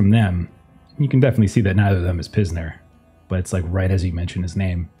see it's from them. You can definitely see that neither of them is Pisner, but it's like right as you mention his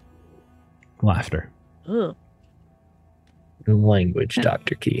name, laughter. Ugh. language,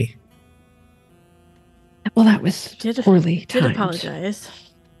 Dr. Key. Well, that was poorly timed. Did apologize.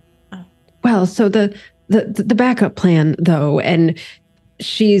 Oh. Well, so the backup plan, though, and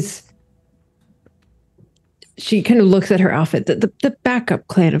she kind of looks at her outfit. The backup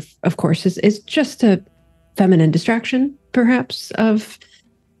plan, of course, is just a feminine distraction, perhaps, of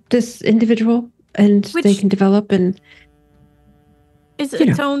this individual, and they can develop and is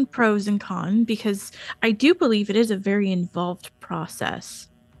its own pros and cons, because I do believe it is a very involved process.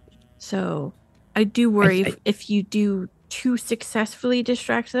 So I do worry if you do too successfully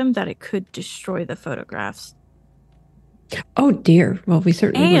distract them, that it could destroy the photographs. Oh dear. Well, we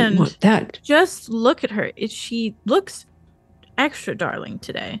certainly wouldn't want that. Just look at her. She looks extra darling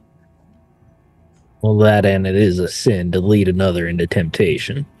today. Well, that and it is a sin to lead another into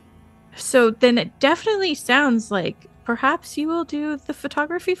temptation. So then it definitely sounds like perhaps you will do the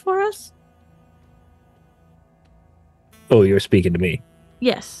photography for us? Oh, you're speaking to me?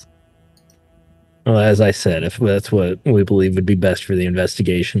 Yes. Well, as I said, if that's what we believe would be best for the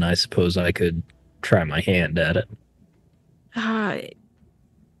investigation, I suppose I could try my hand at it.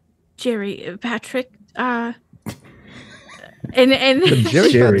 Jerry, Patrick, and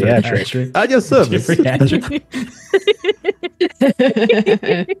Geriatric. At your service.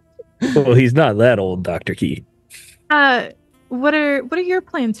 Well, he's not that old, Dr. Key. What are your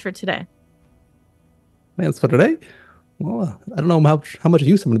plans for today? Plans for today? Well, I don't know how much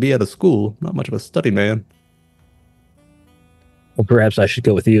use I'm going to be out of school. Not much of a study man. Well, perhaps I should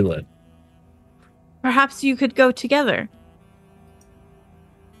go with you, then. Perhaps you could go together.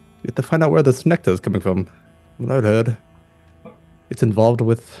 You have to find out where this nectar is coming from. What I've heard, it's involved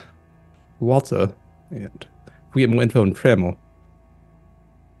with Walter, and we get more info on Trammell.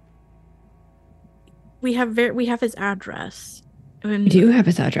 We have his address. We do have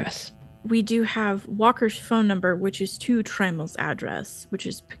his address. We do have Walker's phone number, which is to Trammell's address, which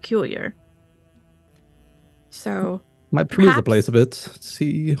is peculiar. So might peruse the place a bit,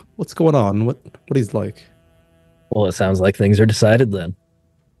 see what's going on, what he's like. Well, it sounds like things are decided then.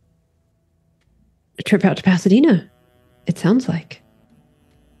 A trip out to Pasadena, it sounds like.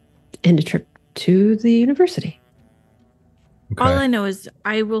 And a trip to the university. Okay. All I know is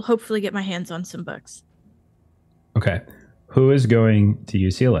I will hopefully get my hands on some books. Okay. Who is going to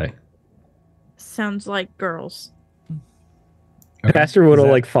UCLA? Sounds like girls. Okay. Pastor Wood will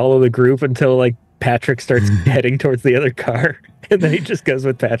like follow the group until like Patrick starts heading towards the other car, and then he just goes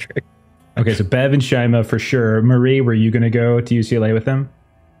with Patrick. Okay, so Bev and Shima for sure. Marie, were you going to go to UCLA with them?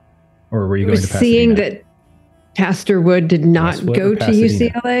 Or were you going to Pasadena? Seeing that Pastor Wood did not Westwood go or to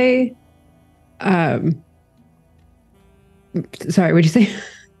Pasadena? UCLA. Sorry, what'd you say?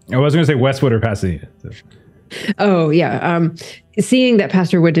 I was going to say Westwood or Pasadena. So. Oh, yeah. Seeing that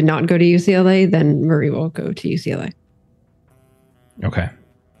Pastor Wood did not go to UCLA, then Marie will go to UCLA. Okay.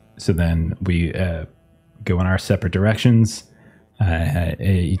 So then we go in our separate directions.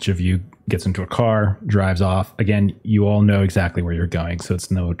 Each of you gets into a car, drives off. Again, you all know exactly where you're going, so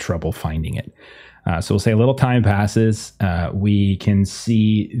it's no trouble finding it. So we'll say a little time passes. We can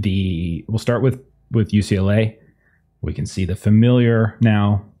see we'll start with UCLA. We can see the familiar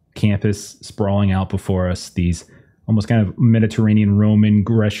now campus sprawling out before us. These almost kind of Mediterranean Roman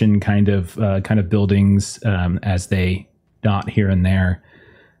Grecian kind of buildings as they dot here and there.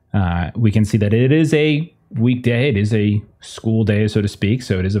 We can see that it is a weekday. It is a school day, so to speak.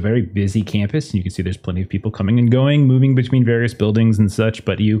 So it is a very busy campus. You can see there's plenty of people coming and going, moving between various buildings and such,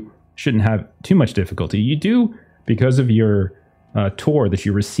 but you shouldn't have too much difficulty. You do, because of your tour that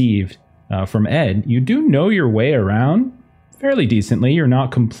you received from Ed, you do know your way around fairly decently. You're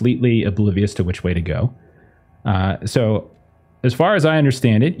not completely oblivious to which way to go. So as far as I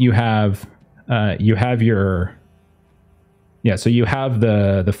understand it, you have the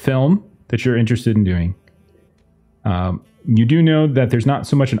film that you're interested in doing. You do know that there's not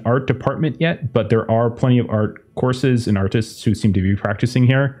so much an art department yet, but there are plenty of art courses and artists who seem to be practicing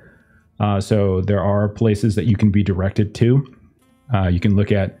here. So there are places that you can be directed to. You can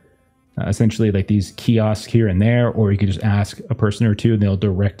look at essentially like these kiosks here and there, or you can just ask a person or two and they'll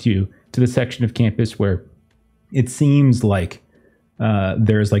direct you to the section of campus where it seems like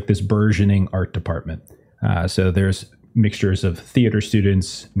there's like this burgeoning art department. So there's mixtures of theater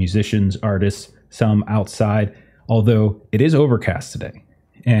students, musicians, artists, some outside, although it is overcast today.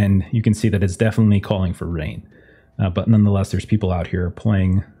 And you can see that it's definitely calling for rain. But nonetheless, there's people out here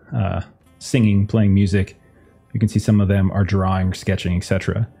playing, singing, playing music. You can see some of them are drawing, sketching,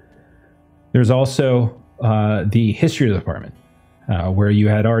 etc. There's also the history department, where you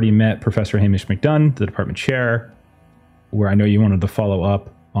had already met Professor Hamish McDunn, the department chair, where I know you wanted to follow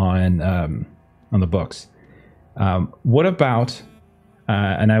up on the books. What about,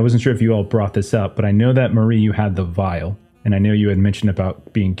 and I wasn't sure if you all brought this up, but I know that Marie, you had the vial, and I know you had mentioned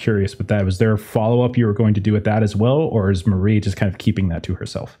about being curious with that. Was there a follow-up you were going to do with that as well, or is Marie just kind of keeping that to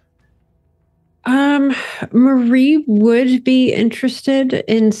herself? Marie would be interested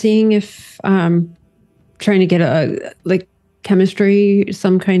in seeing if trying to get a like chemistry,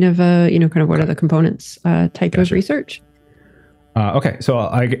 some kind of kind of what are the components type of research. Okay, so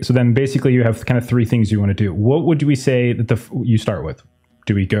then basically you have kind of three things you want to do. What would we say that you start with?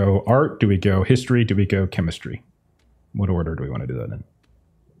 Do we go art? Do we go history? Do we go chemistry? What order do we want to do that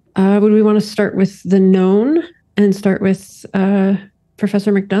in? Would we want to start with the known and start with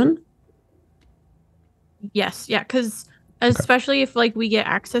Professor McDunn? Yes, yeah, because especially if like we get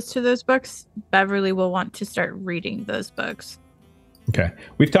access to those books, Beverly will want to start reading those books. Okay,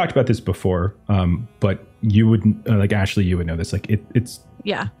 we've talked about this before, but you would like Ashley, you would know this. Like it's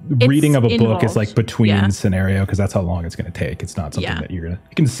reading of a book is like between scenario because that's how long it's going to take. It's not something that you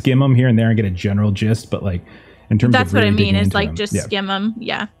can skim them here and there and get a general gist, but like in terms that's of really what I mean is like them, just skim them.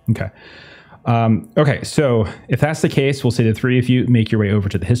 Yeah. Okay. Okay, so if that's the case, we'll say the three of you make your way over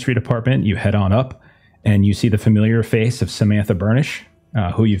to the history department. You head on up. And you see the familiar face of Samantha Burnish,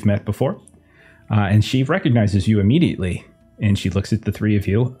 who you've met before. And she recognizes you immediately. And she looks at the three of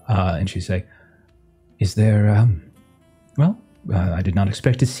you and she say, is there, I did not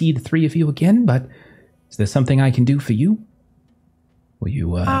expect to see the three of you again, but is there something I can do for you? Were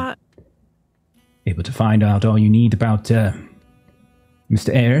you able to find out all you need about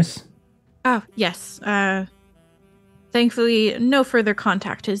Mr. Ayers? Oh, yes. Thankfully, no further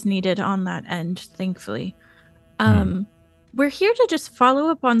contact is needed on that end, thankfully. We're here to just follow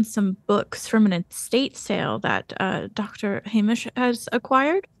up on some books from an estate sale that Dr. Hamish has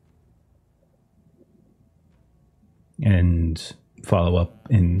acquired. And follow up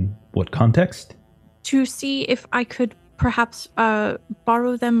in what context? To see if I could perhaps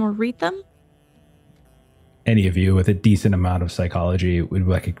borrow them or read them. Any of you with a decent amount of psychology would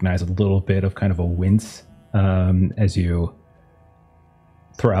recognize a little bit of kind of a wince as you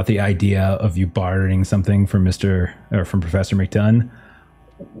throw out the idea of you borrowing something from from Professor McDunn.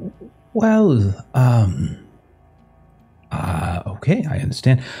 Well, okay, I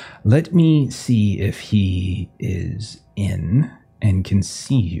understand. Let me see if he is in and can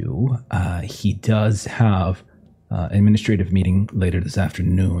see you. He does have an administrative meeting later this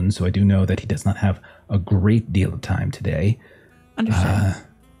afternoon, so I do know that he does not have a great deal of time today. Understood.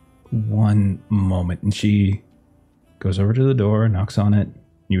 One moment, and she goes over to the door, knocks on it.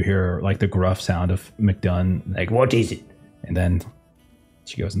 You hear like the gruff sound of McDunn, like, what is it? And then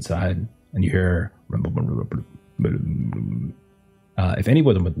she goes inside, and you hear If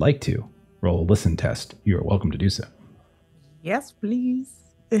anyone would like to roll a listen test, you are welcome to do so. Yes, please.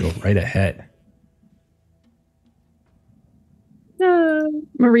 Go right ahead.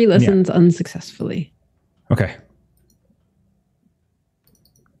 Marie listens unsuccessfully. Okay.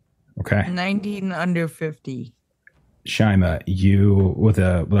 19 under 50. Shaima, you with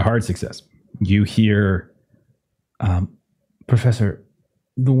a hard success. You hear, Professor,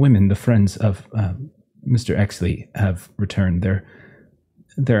 the women, the friends of Mr. Exley have returned.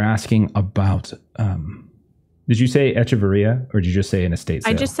 They're asking about. Did you say Echeverria, or did you just say an estate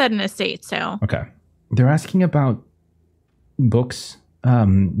sale? I just said an estate sale. Okay. They're asking about books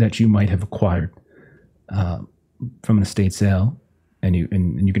that you might have acquired from an estate sale, and you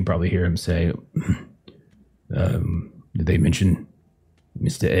can probably hear him say, "Did they mention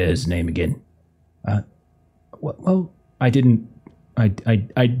Mr. Ayer's name again?" Well, I didn't. I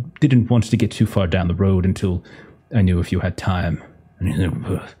didn't want to get too far down the road until I knew if you had time.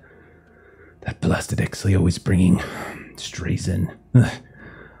 And that blasted Exley always bringing strays in.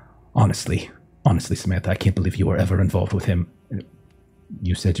 Honestly, Samantha, I can't believe you were ever involved with him.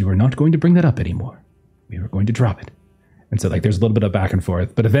 You said you were not going to bring that up anymore. We were going to drop it. And so, there's a little bit of back and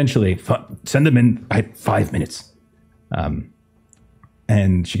forth, but eventually, send them in. I had 5 minutes.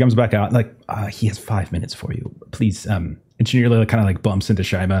 And she comes back out, he has 5 minutes for you. Please, and she nearly kind of bumps into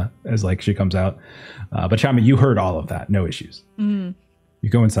Shaima as she comes out. But Shaima, you heard all of that. No issues. Mm. You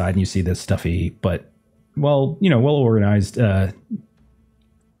go inside and you see this stuffy, but well-organized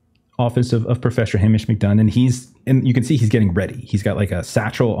office of Professor Hamish McDunn. And you can see he's getting ready. He's got a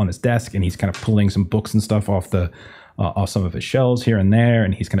satchel on his desk, and he's kind of pulling some books and stuff off some of his shelves here and there.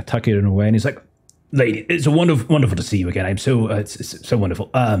 And he's kind of tucking it away. And he's like, "Lady, it's wonderful to see you again. I'm so it's so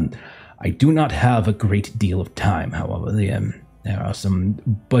wonderful. I do not have a great deal of time, however. There are some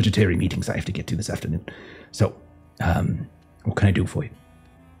budgetary meetings I have to get to this afternoon. So, what can I do for you?"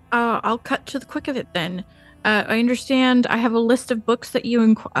 I'll cut to the quick of it then. I understand I have a list of books that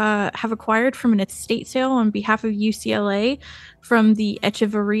you have acquired from an estate sale on behalf of UCLA from the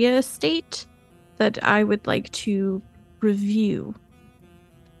Echeverria estate that I would like to review.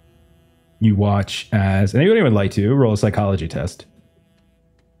 You watch as anybody would like to roll a psychology test.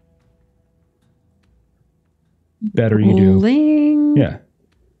 Better you do. Bling. Yeah.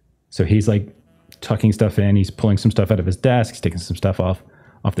 So he's tucking stuff in. He's pulling some stuff out of his desk. He's taking some stuff off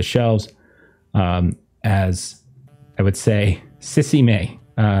the shelves. As I would say, Sissy May,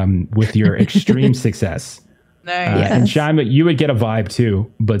 with your extreme success. Nice. And Shaima, you would get a vibe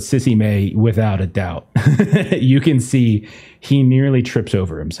too, but Sissy May, without a doubt. You can see he nearly trips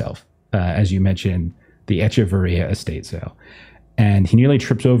over himself, as you mentioned, the Echeverria estate sale. And he nearly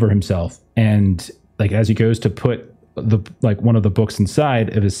trips over himself. And as he goes to put one of the books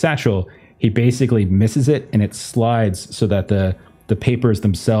inside of his satchel, he basically misses it, and it slides so that the papers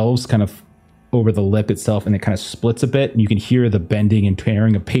themselves kind of over the lip itself, and it kind of splits a bit, and you can hear the bending and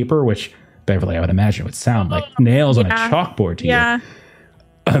tearing of paper, which Beverly, I would imagine, would sound like nails on a chalkboard to you. I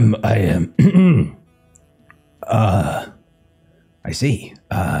am. I see.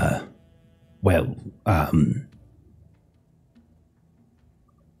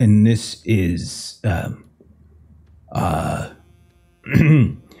 And this is.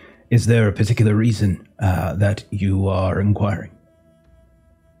 Is there a particular reason that you are inquiring?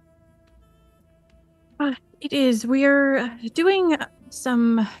 It is. We're doing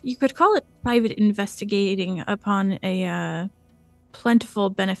some, you could call it private investigating upon a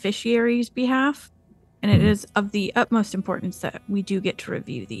plentiful beneficiary's behalf. And it is of the utmost importance that we do get to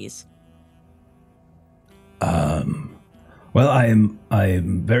review these. Well, I am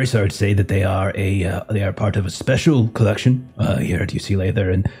very sorry to say that they are part of a special collection here at UCLA. They're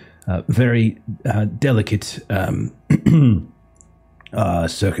in very delicate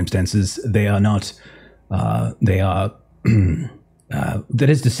circumstances. They are not. They are. That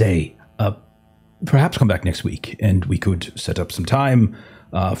is to say, perhaps come back next week, and we could set up some time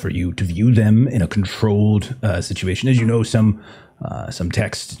for you to view them in a controlled situation. As you know, some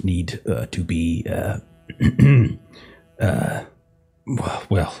texts need to be.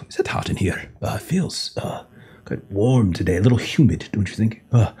 Well, is it hot in here? It feels quite warm today, a little humid, don't you think?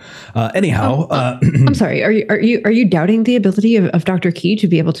 Anyhow, I'm sorry. Are you doubting the ability of Dr. Key to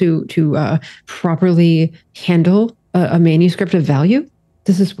be able to properly handle a manuscript of value?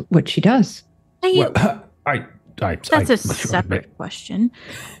 This is what she does. That's a separate question.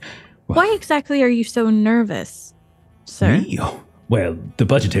 Why exactly are you so nervous, sir? Me? Well, the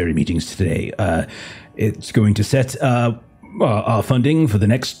budgetary meetings today. It's going to set our funding for the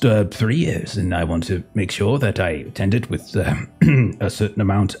next 3 years, and I want to make sure that I attend it with a certain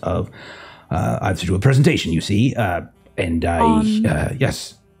amount of. I have to do a presentation, you see, and On-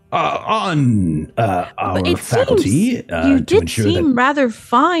 yes, on our It faculty seems to you did ensure seem that. rather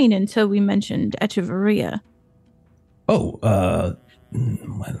fine until we mentioned Echeverria. Oh, well,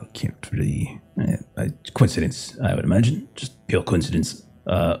 can't really. Coincidence, I would imagine. Just pure coincidence,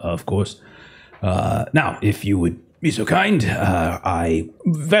 of course. Now, if you would be so kind, I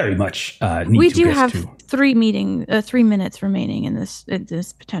very much need We to do get have to. 3 minutes remaining in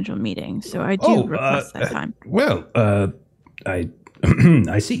this potential meeting, so I do request that time. Well, I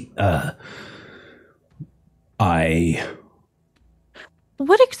I see.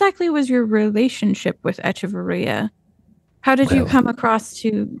 What exactly was your relationship with Echeverria? How did you Well- come across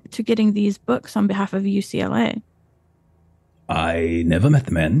to getting these books on behalf of UCLA? I never met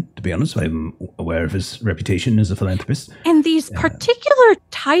the man, to be honest. I'm aware of his reputation as a philanthropist. And these particular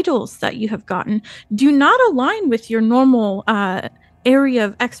titles that you have gotten do not align with your normal area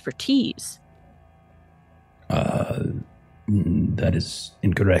of expertise. That is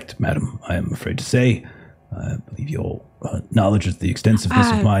incorrect, madam. I am afraid to say. I believe your knowledge of the extensiveness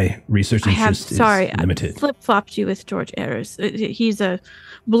of my research interest is limited. I flip-flopped you with George Ayres. He's a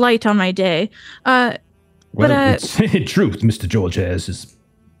blight on my day. It's in truth, Mr. George Ayres is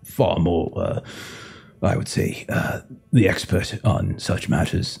far more, I would say, the expert on such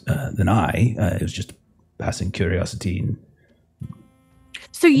matters than I. It was just passing curiosity.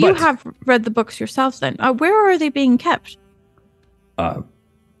 So you have read the books yourself then. Where are they being kept?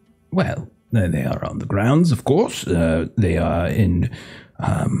 Well, they are on the grounds, of course. They are in,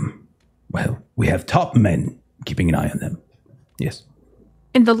 we have top men keeping an eye on them. Yes.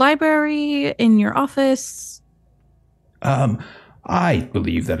 In the library, in your office? I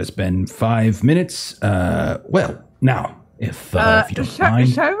believe that has been 5 minutes. Now, if you don't mind.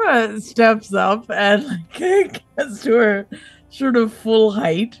 Shaima steps up and gets to her sort of full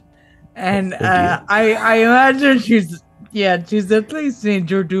height. And I imagine she's at least an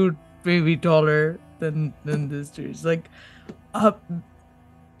inch or two, maybe taller than this dude. She's like,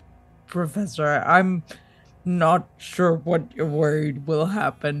 Professor, I'm not sure what you're worried will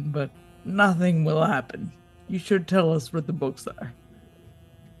happen, but nothing will happen. You should tell us what the books are.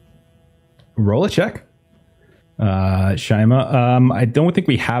 Roll a check. Shaima, I don't think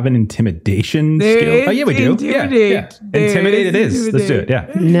we have an intimidation skill. Oh, yeah, we do. Intimidate. Yeah. Intimidate it is. Let's do it. Yeah.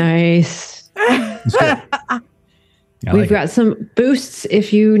 Nice. Let's do it. I We've like got some boosts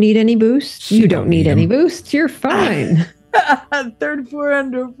if you need any boosts. You don't need any boosts. You're fine. Third floor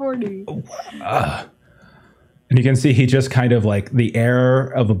under 40. And you can see he just kind of like the air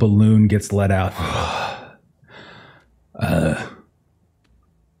of a balloon gets let out.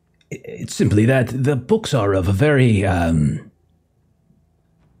 It's simply that the books are of a very, they're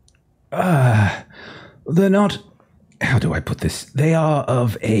not, how do I put this? They are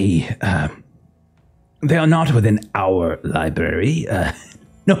of a, they are not within our library.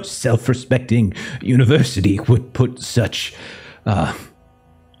 No self-respecting university would put such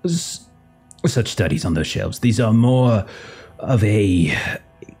studies on those shelves. These are more of a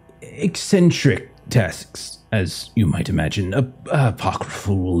eccentric tasks, as you might imagine,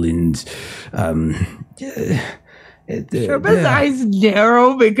 apocryphal and Sherba's eyes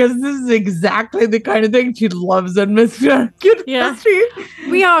narrow because this is exactly the kind of thing she loves in Miss University. Yeah.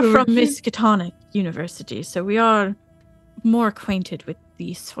 We are from Miskatonic University, so we are more acquainted with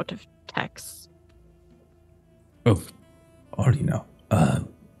these sort of texts. Oh, already know. I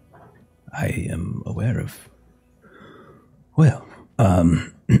am aware of. Well,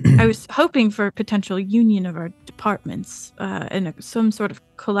 I was hoping for a potential union of our departments in some sort of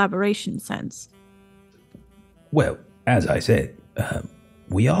collaboration sense. Well, as I said,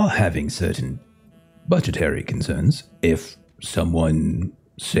 we are having certain budgetary concerns. If someone,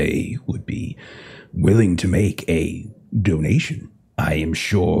 say, would be willing to make a donation, I am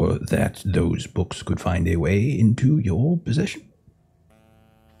sure that those books could find a way into your possession.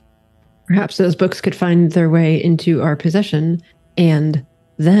 Perhaps those books could find their way into our possession, and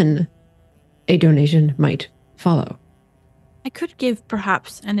then a donation might follow. I could give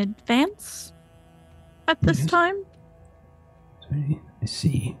perhaps an advance at this time. I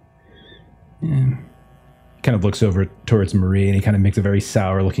see. He kind of looks over towards Marie and he kind of makes a very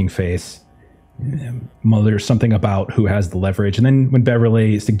sour looking face. Mutters something about who has the leverage. And then when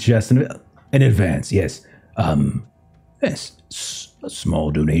Beverly suggests An advance, yes. Yes, a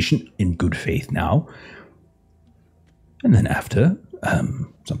small donation in good faith now. And then after,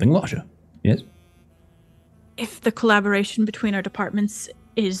 something larger, yes? If the collaboration between our departments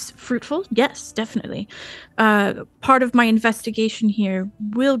is fruitful, yes, definitely. Part of my investigation here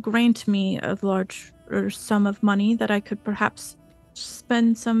will grant me a large sum of money that I could perhaps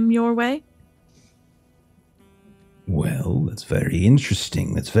spend some your way. Well, that's very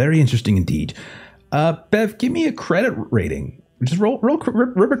interesting. That's very interesting indeed. Bev, give me a credit rating. Just roll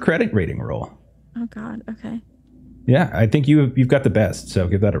a credit rating roll. Oh God. Okay. Yeah, I think you've got the best, so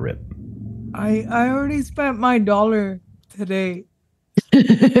give that a rip. I already spent my $1 today.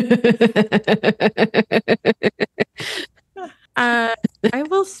 I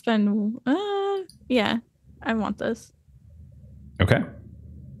will spend. Yeah, I want this. Okay.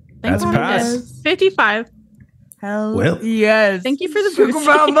 Thank That's you. pass. Yes. 55. Hell Well, yes. Thank you for the Talk boost.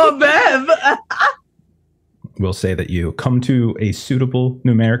 about my Bev. We'll say that you come to a suitable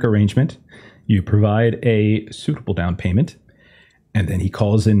numeric arrangement. You provide a suitable down payment. And then he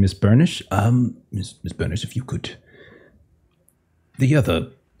calls in Miss Burnish. Miss Burnish, if you could. The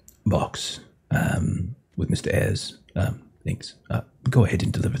other box with Mr. Ayres. Thanks. Go ahead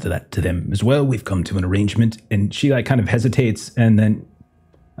and deliver that to them as well. We've come to an arrangement. And she kind of hesitates and then,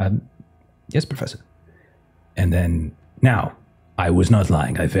 yes, Professor. And then, now, I was not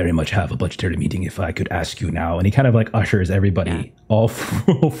lying. I very much have a budgetary meeting if I could ask you now. And he kind of ushers everybody, all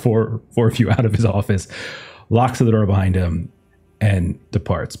four of you out of his office, locks the door behind him, and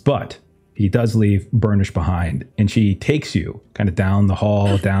departs. But he does leave Burnish behind, and she takes you kind of down the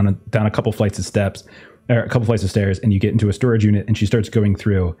hall, down a couple flights of steps, or a couple flights of stairs, and you get into a storage unit, and she starts going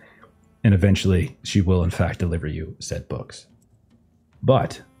through, and eventually she will, in fact, deliver you said books.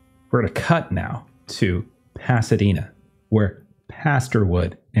 But we're going to cut now to Pasadena, where Pastor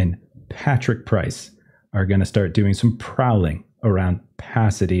Wood and Patrick Price are going to start doing some prowling around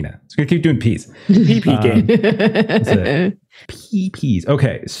Pasadena. It's going to keep doing P's. PP game. That's it. PPs.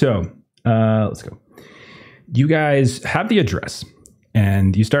 Okay, so let's go. You guys have the address,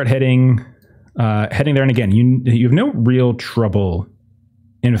 and you start heading there. And again, you have no real trouble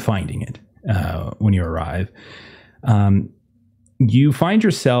in finding it when you arrive. You find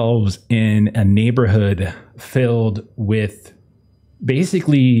yourselves in a neighborhood filled with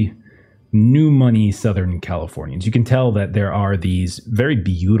basically new money Southern Californians. You can tell that there are these very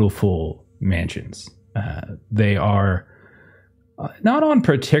beautiful mansions. They are not on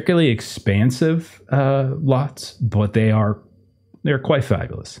particularly expansive lots, but they're quite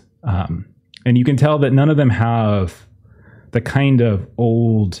fabulous. And you can tell that none of them have the kind of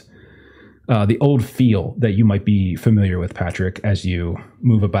the old feel that you might be familiar with, Patrick, as you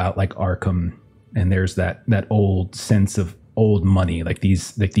move about like Arkham. And there's that old sense of old money, like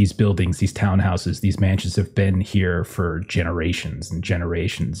these buildings, these townhouses, these mansions have been here for generations and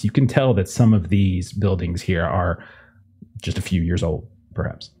generations. You can tell that some of these buildings here are just a few years old,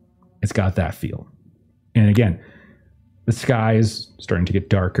 perhaps. It's got that feel. And again, the sky is starting to get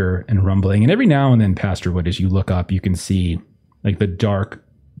darker and rumbling. And every now and then, Pastor Wood, as you look up, you can see like the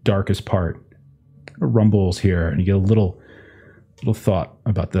darkest part rumbles here, and you get a little thought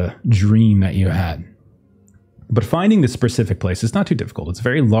about the dream that you had. But finding this specific place is not too difficult. It's a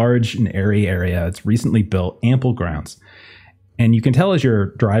very large and airy area. It's recently built, ample grounds. And you can tell as you're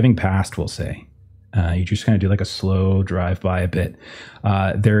driving past, we'll say, you just kind of do like a slow drive by a bit.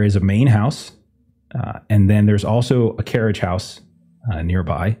 There is a main house, and then there's also a carriage house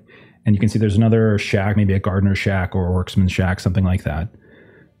nearby. And you can see there's another shack, maybe a gardener shack or a workman's shack, something like that.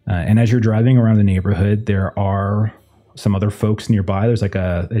 And as you're driving around the neighborhood, there are some other folks nearby. There's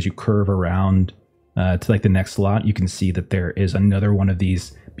as you curve around to like the next lot, you can see that there is another one of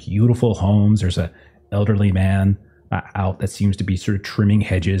these beautiful homes. There's a elderly man out that seems to be sort of trimming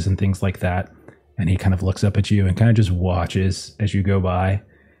hedges and things like that. And he kind of looks up at you and kind of just watches as you go by.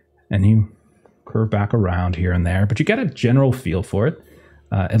 And you curve back around here and there, but you get a general feel for it.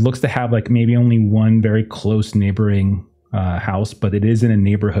 It looks to have like maybe only one very close neighboring house, but it is in a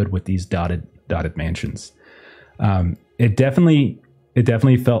neighborhood with these dotted mansions. It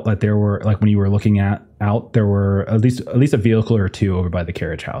definitely felt like there were, like when you were looking out, there were at least a vehicle or two over by the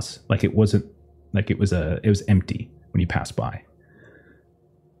carriage house. Like it wasn't like it was empty when you passed by.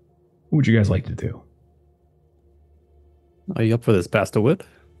 What would you guys like to do? Are you up for this, Pastor Wood?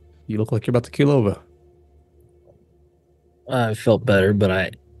 You look like you're about to keel over. I felt better, but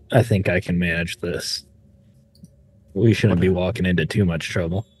I think I can manage this. We shouldn't be walking into too much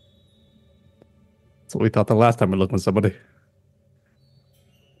trouble. That's what we thought the last time we looked at somebody.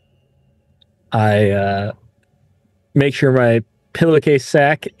 I make sure my pillowcase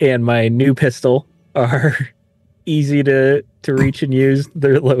sack and my new pistol are easy to reach and use.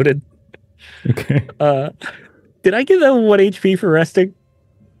 They're loaded. Okay. Did I give them 1 HP for resting?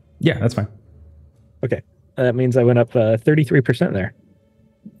 Yeah, that's fine. Okay. That means I went up 33% there.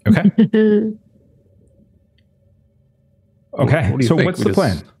 Okay. Okay. What do you So think? what's We the just-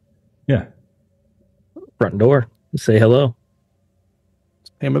 plan? Yeah. Front door. Say hello.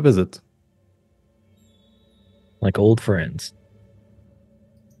 Pay him a visit. like old friends.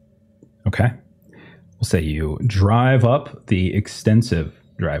 Okay. We'll say you drive up the extensive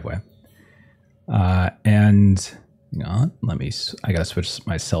driveway. And hang on, I gotta switch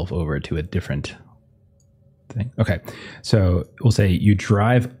myself over to a different thing. Okay. So we'll say you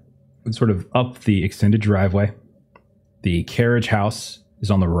drive sort of up the extended driveway. The carriage house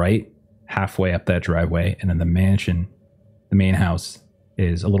is on the right, halfway up that driveway. And then the mansion, the main house,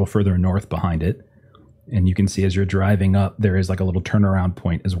 is a little further north behind it. And you can see as you're driving up, there is like a little turnaround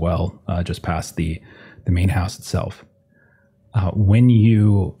point as well, just past the main house itself. When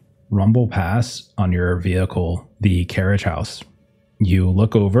you rumble past on your vehicle the carriage house, you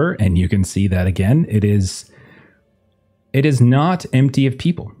look over and you can see that again, it is not empty of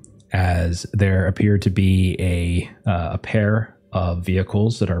people, as there appear to be a pair of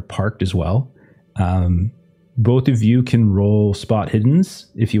vehicles that are parked as well. Both of you can roll spot hiddens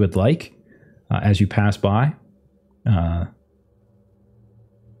if you would like, as you pass by, to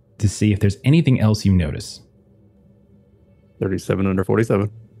see if there's anything else you notice. 37 under 47.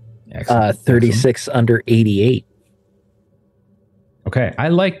 Excellent. 36 under 88. Okay, I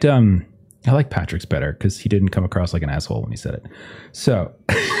like Patrick's better because he didn't come across like an asshole when he said it. So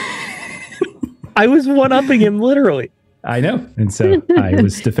I was one-upping him, literally. I know, and so I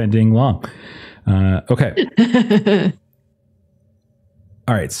was defending Long. Okay.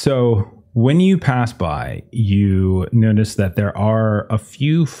 All right, so when you pass by, you notice that there are a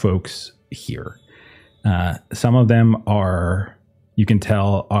few folks here. Some of them are, you can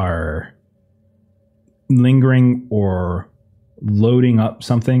tell, are lingering or loading up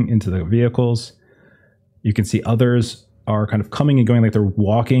something into the vehicles. You can see others are kind of coming and going, like they're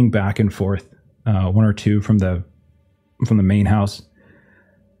walking back and forth, one or two from the main house.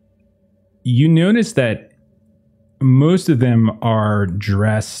 You notice that most of them are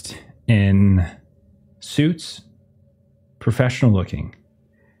dressed in suits, professional looking.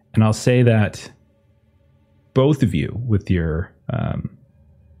 And I'll say that both of you with your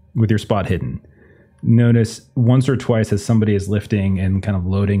spot hidden notice once or twice as somebody is lifting and kind of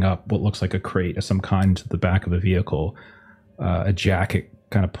loading up what looks like a crate of some kind to the back of a vehicle, a jacket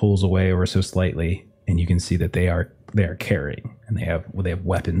kind of pulls away ever so slightly, and you can see that they are carrying, and they have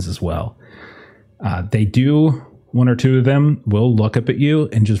weapons as well. They do. One or two of them will look up at you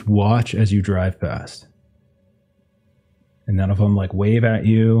and just watch as you drive past. And none of them like wave at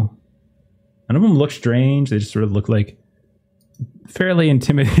you. None of them look strange. They just sort of look like fairly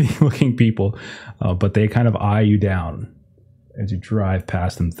intimidating looking people. But they kind of eye you down as you drive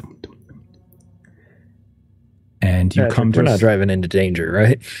past them. And you come to... We're not driving into danger,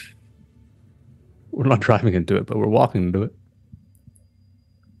 right? We're not driving into it, but we're walking into it.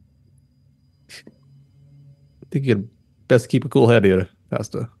 I think you best keep a cool head here,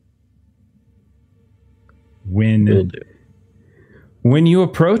 Pasta. When you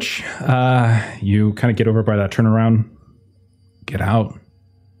approach, you kind of get over by that turnaround, get out,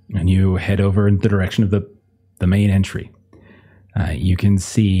 and you head over in the direction of the main entry. You can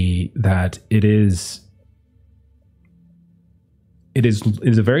see that it is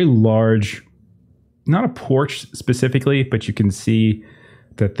a very large, not a porch specifically, but you can see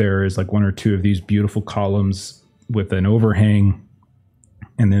that there is like one or two of these beautiful columns with an overhang,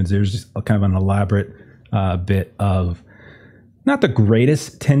 and then there's just a kind of an elaborate bit of not the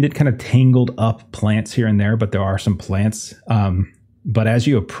greatest tended, kind of tangled up plants here and there, but there are some plants. But as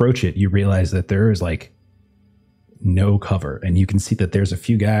you approach it, you realize that there is like no cover, and you can see that there's a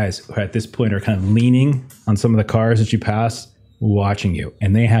few guys who at this point are kind of leaning on some of the cars that you pass, watching you,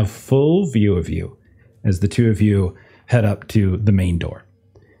 and they have full view of you as the two of you head up to the main door.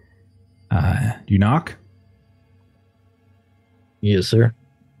 You knock? Yes, sir.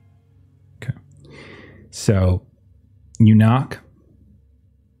 Okay. So you knock.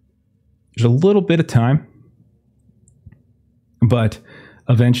 There's a little bit of time, but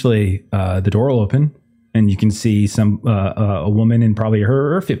eventually the door will open, and you can see a woman in probably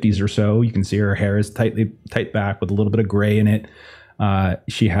her 50s or so. You can see her hair is tight back with a little bit of gray in it.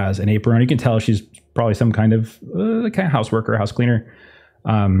 She has an apron on. You can tell she's probably some kind of house worker, house cleaner.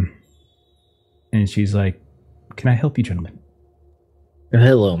 And she's like, "Can I help you, gentlemen?"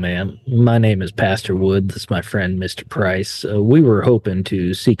 Hello, ma'am. My name is Pastor Wood. This is my friend, Mr. Price. We were hoping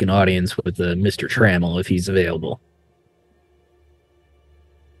to seek an audience with Mr. Trammell if he's available.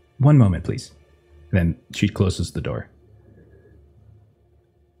 One moment, please. Then she closes the door.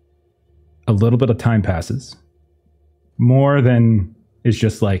 A little bit of time passes. More than is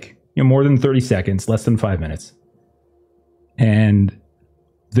just like, more than 30 seconds, less than 5 minutes. And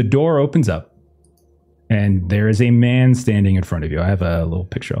the door opens up. And there is a man standing in front of you. I have a little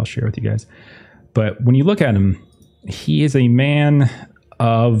picture I'll share with you guys. But when you look at him, He is a man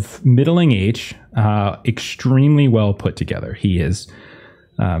of middling age, extremely well put together. He is.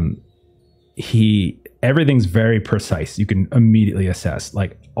 Everything's very precise. You can immediately assess,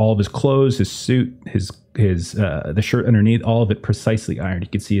 like, all of his clothes, his suit, his the shirt underneath, all of it precisely ironed. You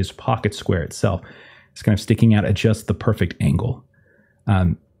can see his pocket square itself. It's kind of sticking out at just the perfect angle,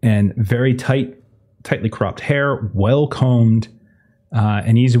 and very tightly cropped hair, well combed,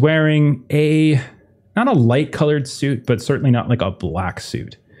 and he's wearing not a light colored suit, but certainly not like a black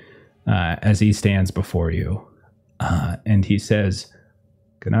suit, as he stands before you, and he says,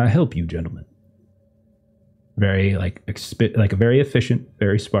 "Can I help you, gentlemen?" Very like very efficient,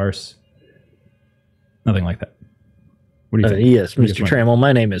 very sparse. Nothing like that. What do you think? Yes, Mr. Trammell,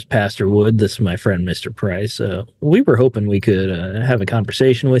 my name is Pastor Wood. This is my friend, Mr. Price. We were hoping we could have a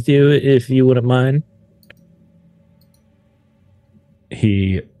conversation with you, if you wouldn't mind.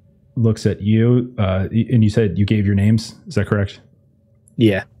 He looks at you, and you said you gave your names. Is that correct?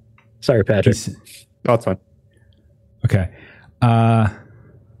 Yeah. Sorry, Patrick. Oh, it's fine. Okay.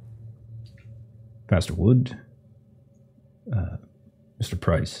 Pastor Wood, Mr.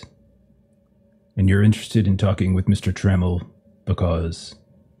 Price, and you're interested in talking with Mr. Trammell because...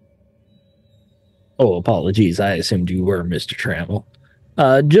 Oh, apologies. I assumed you were Mr. Trammell.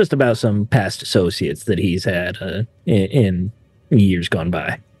 Just about some past associates that he's had in years gone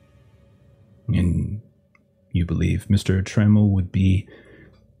by. And you believe Mr. Trammell would be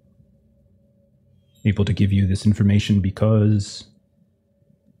able to give you this information because...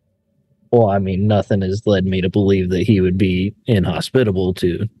 Well, I mean, nothing has led me to believe that he would be inhospitable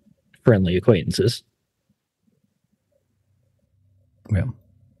to friendly acquaintances. Well,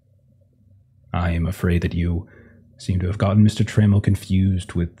 I am afraid that you seem to have gotten Mr. Trammell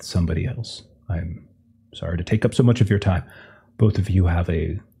confused with somebody else. I'm sorry to take up so much of your time. Both of you have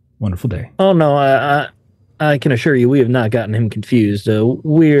a wonderful day. Oh, no, I can assure you we have not gotten him confused.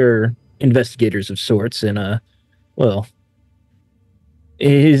 We're investigators of sorts, and, well...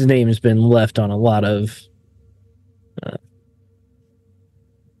 his name's been left on a lot of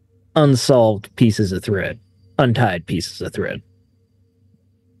unsolved pieces of thread, untied pieces of thread.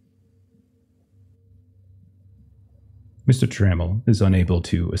 Mr. Trammell is unable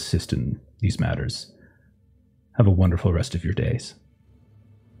to assist in these matters. Have a wonderful rest of your days.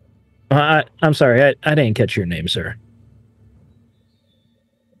 I'm sorry, I didn't catch your name, sir.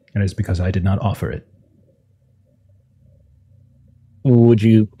 And it's because I did not offer it. Would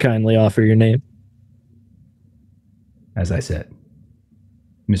you kindly offer your name? As I said,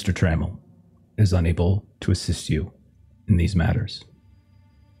 Mr. Trammell is unable to assist you in these matters.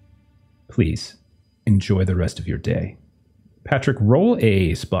 Please enjoy the rest of your day. Patrick, roll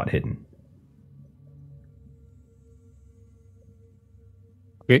a spot hidden.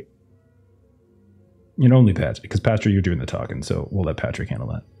 Okay. You know, only Patrick, because Patrick, you're doing the talking, so we'll let Patrick handle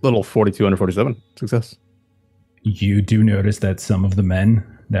that. Little 42 under 47. Success. You do notice that some of the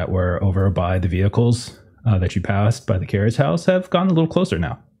men that were over by the vehicles that you passed by the carriage house have gone a little closer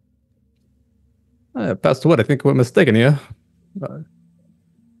now. Pastor Wood, I think we're mistaken here.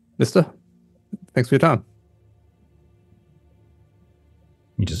 Mister, thanks for your time.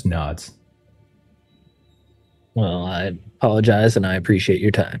 He just nods. Well, I apologize, and I appreciate your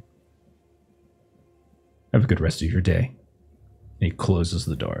time. Have a good rest of your day. And he closes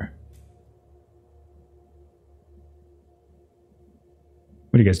the door.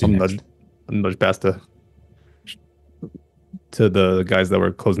 What do you guys do next? Nudge past to the guys that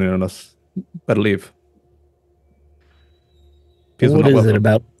were closing in on us. Better leave. What is it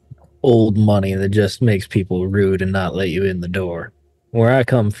about old money that just makes people rude and not let you in the door? Where I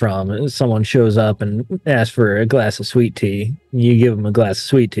come from, someone shows up and asks for a glass of sweet tea. You give them a glass of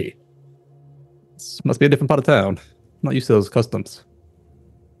sweet tea. This must be a different part of town. Not used to those customs.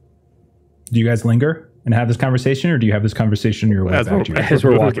 Do you guys linger and have this conversation, or do you have this conversation on your way back to your as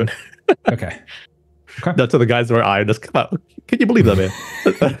we're walking? Okay. That's to the guys that were eyeing us. Come on. Can you believe that, man?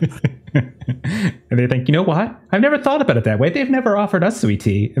 And they think, you know what? I've never thought about it that way. They've never offered us sweet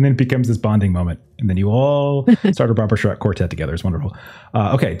tea. And then it becomes this bonding moment. And then you all start a barbershop quartet together. It's wonderful.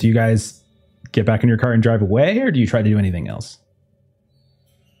 Okay. Do you guys get back in your car and drive away, or do you try to do anything else?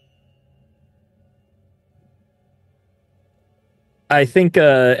 I think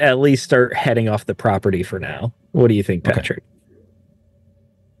at least start heading off the property for now. What do you think, Patrick? Okay.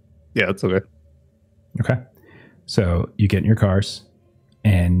 Yeah, that's okay. Okay. So you get in your cars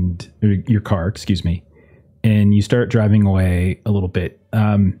and your car, excuse me, and you start driving away a little bit.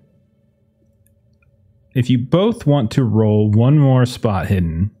 If you both want to roll one more spot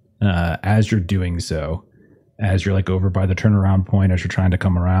hidden as you're doing so, as you're like over by the turnaround point, as you're trying to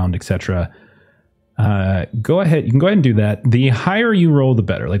come around, etc., Go ahead. You can go ahead and do that. The higher you roll, the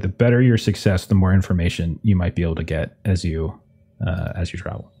better. Like the better your success, the more information you might be able to get as you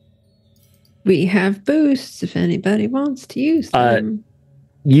travel. We have boosts if anybody wants to use them.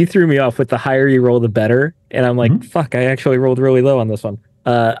 You threw me off with the higher you roll, the better. And I'm like, fuck, I actually rolled really low on this one.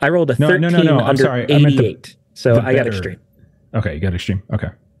 I rolled a 13 No. I'm under sorry. 88. So I got better. extreme. Okay, you got extreme. Okay.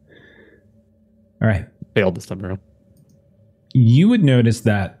 All right. Failed this time around. You would notice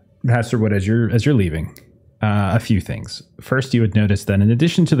that, Pastor Wood, as you're leaving, a few things. First, you would notice that in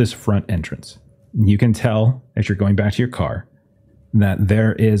addition to this front entrance, you can tell as you're going back to your car that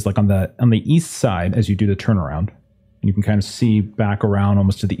there is, like on the east side, as you do the turnaround, and you can kind of see back around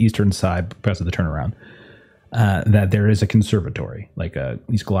almost to the eastern side because of the turnaround, that there is a conservatory, like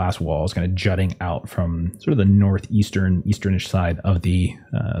these glass walls kind of jutting out from sort of the easternish side of the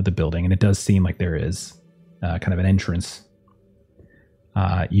building, and it does seem like there is kind of an entrance.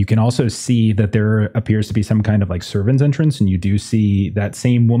 You can also see that there appears to be some kind of like servant's entrance, and you do see that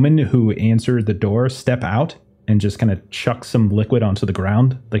same woman who answered the door step out and just kind of chuck some liquid onto the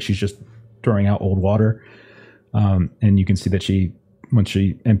ground, like she's just throwing out old water. And you can see that once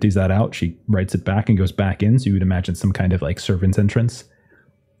she empties that out, she writes it back and goes back in. So you would imagine some kind of like servant's entrance.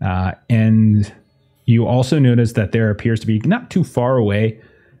 And you also notice that there appears to be not too far away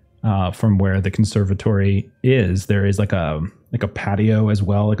from where the conservatory is. There is like a patio as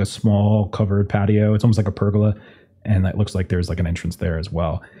well, like a small covered patio. It's almost like a pergola. And it looks like there's like an entrance there as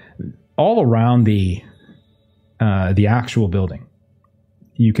well. All around the actual building,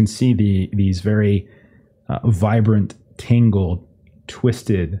 you can see these very vibrant, tangled,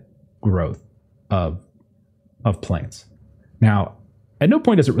 twisted growth of plants. Now, at no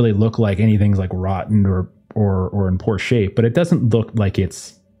point does it really look like anything's like rotten or in poor shape, but it doesn't look like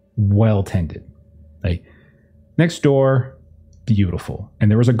it's well tended. Like next door, beautiful, and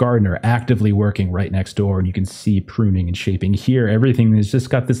there was a gardener actively working right next door, and you can see pruning and shaping. Here, everything has just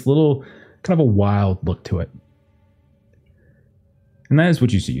got this little kind of a wild look to it. And that is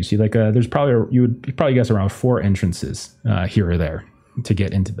what you see. You see like there's probably, you would probably guess around 4 entrances here or there to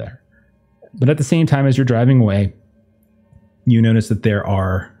get into there. But at the same time, as you're driving away, you notice that there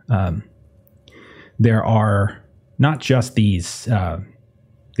are not just these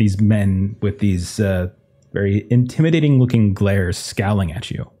men with these very intimidating looking glares scowling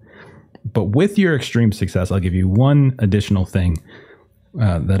at you, but with your extreme success, I'll give you one additional thing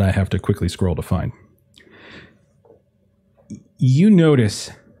that I have to quickly scroll to find. You notice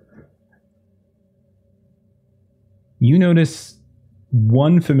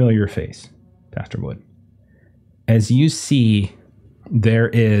one familiar face, Pastor Wood. As you see, there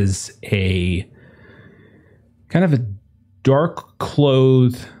is a kind of a dark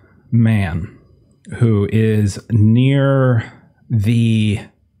clothed man who is near the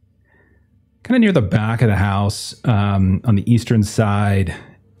back of the house on the eastern side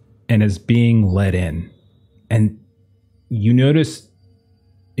and is being led in. And you notice,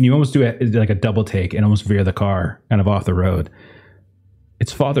 and you almost do like a double take and almost veer the car kind of off the road.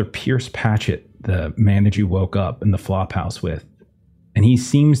 It's Father Pierce Patchett, the man that you woke up in the flop house with. And he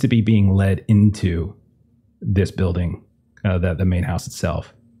seems to be being led into this building, the main house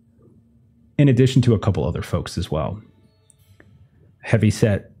itself, in addition to a couple other folks as well.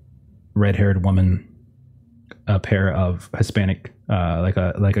 Heavy-set, red-haired woman, a pair of Hispanic, like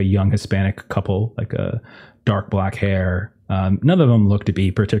a young Hispanic couple, like a dark black hair. None of them look to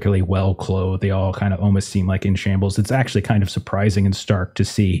be particularly well clothed. They all kind of almost seem like in shambles. It's actually kind of surprising and stark to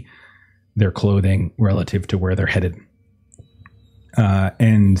see their clothing relative to where they're headed.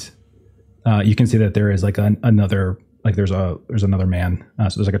 And you can see that there is like another man. So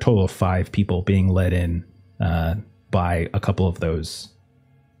there's like a total of 5 people being led in by a couple of those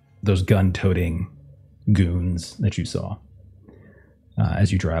gun-toting goons that you saw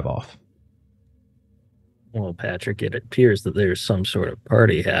as you drive off. Well, Patrick, it appears that there's some sort of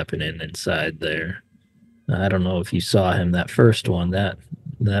party happening inside there. I don't know if you saw him that first one. That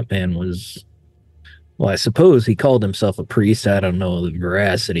man was, well, I suppose he called himself a priest. I don't know the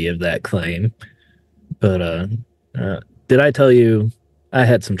veracity of that claim. But did I tell you I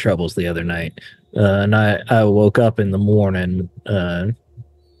had some troubles the other night? And I woke up in the morning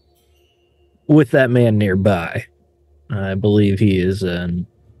with that man nearby. I believe he is an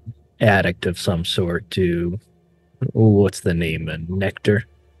addict of some sort to, what's the name, nectar?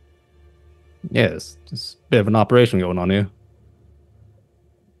 Yes, just a bit of an operation going on here.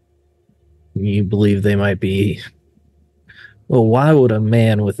 You believe they might be... Well, why would a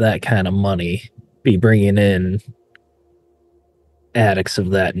man with that kind of money be bringing in addicts of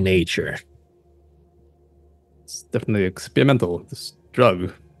that nature? It's definitely experimental. This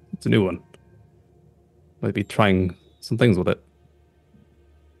drug, it's a new one. Might be trying some things with it.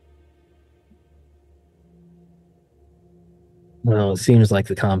 Well, it seems like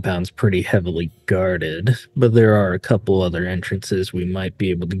the compound's pretty heavily guarded, but there are a couple other entrances we might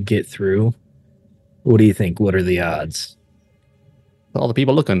be able to get through. What do you think? What are the odds? All the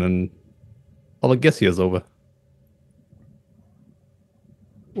people looking and all the guests is over.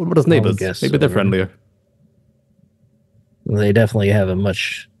 What about his neighbors? guests Maybe they're over. friendlier. They definitely have a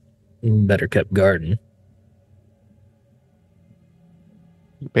much better kept garden.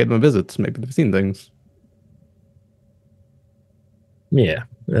 You paid them visits. Maybe they've seen things. Yeah,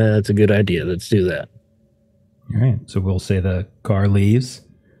 that's a good idea. Let's do that. All right. So we'll say the car leaves.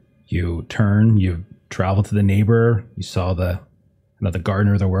 You turn. You travel to the neighbor. You saw the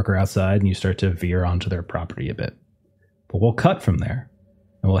gardener, the worker outside, and you start to veer onto their property a bit. But we'll cut from there,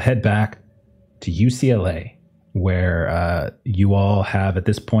 and we'll head back to UCLA, where you all have at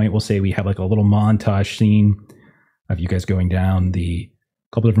this point. We'll say we have like a little montage scene of you guys going down the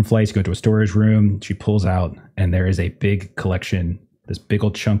couple different flights. You go to a storage room. She pulls out, and there is a big collection. This big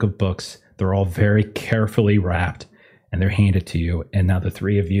old chunk of books. They're all very carefully wrapped, and they're handed to you. And now the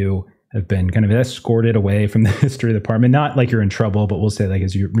three of you have been kind of escorted away from the history department. Not like you're in trouble, but we'll say like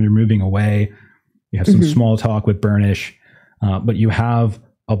as you're moving away, you have some small talk with Burnish, but you have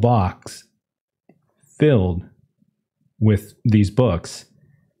a box filled with these books.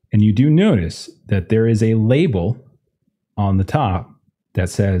 And you do notice that there is a label on the top that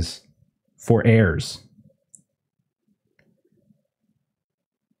says "For heirs."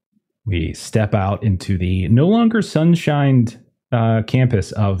 We step out into the no longer sunshined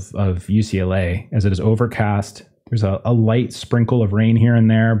campus of UCLA, as it is overcast. There's a light sprinkle of rain here and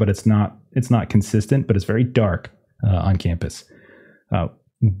there, but it's not consistent. But it's very dark on campus.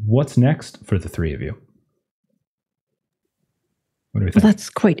 What's next for the three of you? What do we think? Well, that's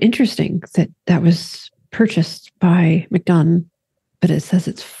quite interesting that was purchased by McDonald, but it says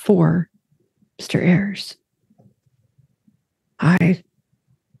it's for Mr. Ayers.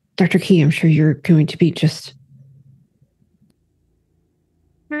 Dr. Key, I'm sure you're going to be just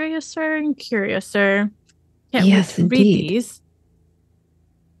Curiouser and curiouser. Can't Yes, wait to read indeed. these.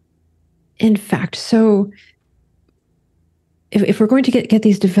 In fact, so if we're going to get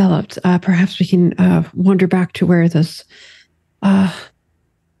these developed, perhaps we can wander back to where those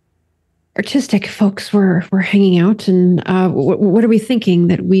artistic folks were hanging out. And what are we thinking?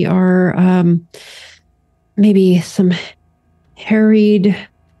 That we are maybe some harried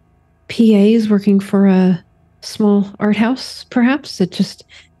PAs working for a small art house, perhaps, that just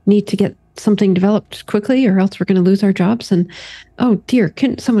need to get something developed quickly, or else we're going to lose our jobs. And oh dear,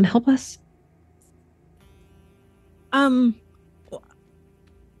 can someone help us?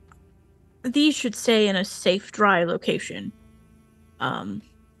 These should stay in a safe, dry location. Oh,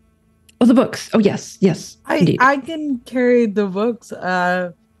 the books. Oh, yes, indeed. I can carry the books.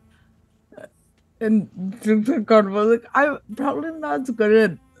 And like, I'm probably not so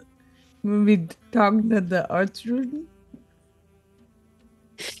good at maybe talking to the art student.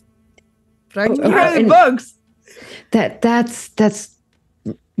 But I can carry the books. That's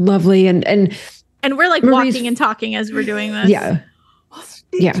lovely, and we're like Marie's- walking and talking as we're doing this. yeah.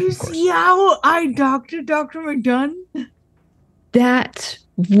 Did you see how I doctored Dr. McDunn? That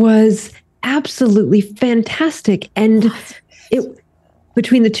was absolutely fantastic. And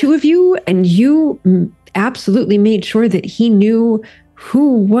between the two of you, and you absolutely made sure that he knew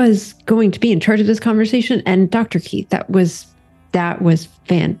who was going to be in charge of this conversation. And Dr. Keith, that was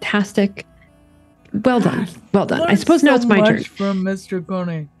fantastic. Well done. Well done. I suppose now it's my turn. From Mr.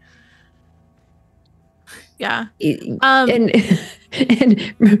 Coney. Yeah.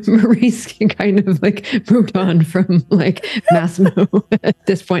 And Maurice kind of like moved on from like Massimo at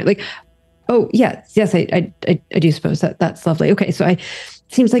this point. Like, oh yes, I do suppose that's lovely. Okay, so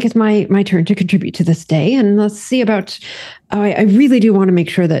seems like it's my turn to contribute to this day, and let's see about. I really do want to make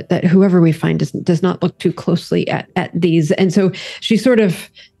sure that whoever we find does not look too closely at these. And so she sort of,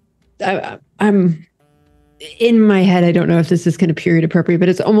 I'm in my head. I don't know if this is kind of period appropriate, but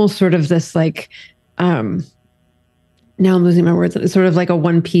it's almost sort of this like. Now I'm losing my words. It's sort of like a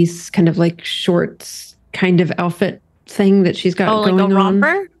one piece kind of like shorts kind of outfit thing that she's got going like a romper?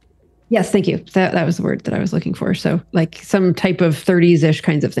 on. Yes, thank you. That was the word that I was looking for. So like some type of 30s-ish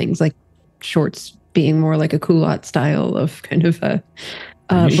kinds of things, like shorts being more like a culotte style of kind of a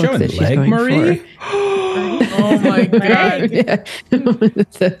Are you look showing that she's leg, going Marie? for. Oh my god.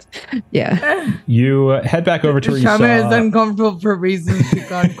 Yeah. You head back over to where you saw. Shama is uncomfortable for reasons she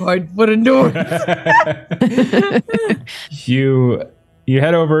can't quite put into words. You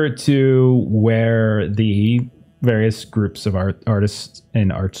head over to where the various groups of artists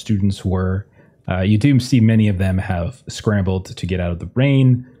and art students were. You do see many of them have scrambled to get out of the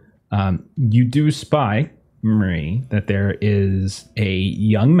rain. You do spy, Marie, that there is a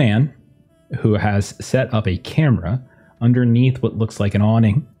young man who has set up a camera underneath what looks like an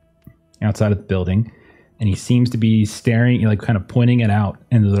awning outside of the building. And he seems to be staring, like kind of pointing it out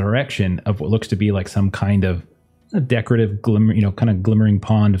in the direction of what looks to be like some kind of a decorative glimmer, kind of glimmering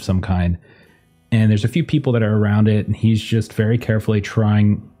pond of some kind. And there's a few people that are around it, and he's just very carefully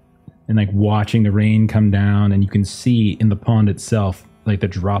trying and like watching the rain come down. And you can see in the pond itself, like the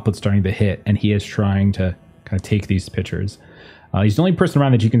droplets starting to hit, and he is trying to kind of take these pictures. He's the only person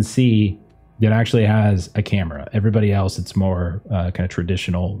around that you can see that actually has a camera. Everybody else, it's more kind of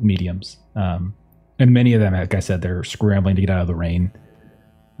traditional mediums. And many of them, like I said, they're scrambling to get out of the rain.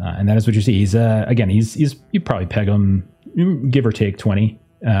 And that is what you see. He's, again, he's you probably peg him, give or take 20.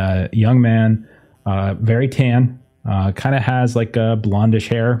 Young man, very tan, kind of has like a blondish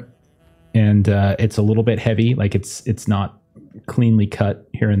hair. And it's a little bit heavy, like it's not cleanly cut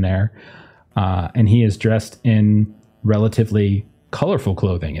here and there. And he is dressed in relatively colorful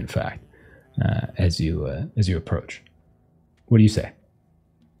clothing, in fact, as you approach. What do you say?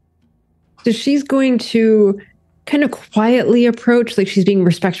 So she's going to kind of quietly approach, like she's being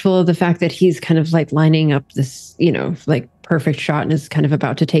respectful of the fact that he's kind of like lining up this, like perfect shot and is kind of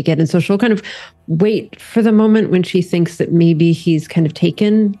about to take it. And so she'll kind of wait for the moment when she thinks that maybe he's kind of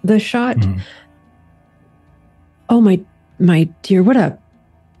taken the shot. Mm-hmm. Oh, my dear, what a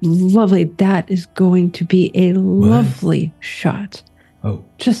lovely, that is going to be a lovely shot. Oh.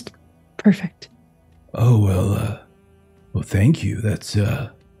 Just perfect. Oh, well, thank you.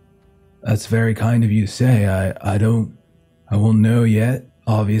 That's very kind of you to say. I won't know yet,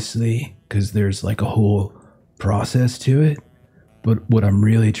 obviously, because there's like a whole process to it. But what I'm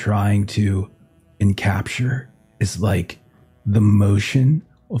really trying to encapture is like the motion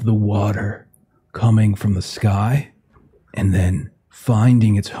of the water coming from the sky and then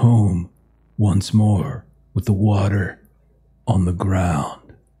finding its home once more with the water on the ground.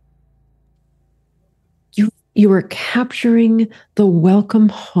 You were capturing the welcome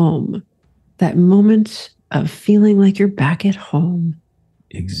home. That moment of feeling like you're back at home.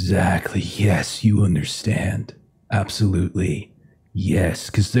 Exactly. Yes, you understand. Absolutely. Yes,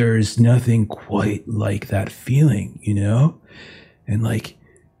 because there is nothing quite like that feeling, And like,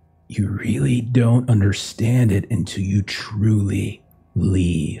 you really don't understand it until you truly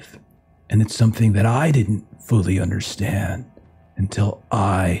leave. And it's something that I didn't fully understand until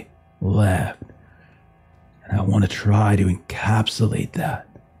I left. And I want to try to encapsulate that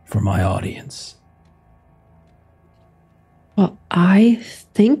for my audience. Well, I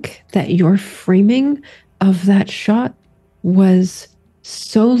think that your framing of that shot was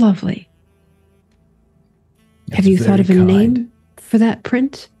so lovely. That's Have you thought of a kind. name for that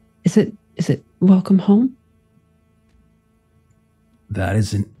print? Is it Welcome Home? That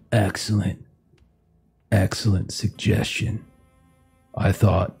is an excellent suggestion. I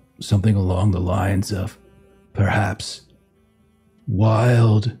thought something along the lines of perhaps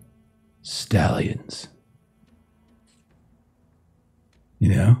Wild Stallions.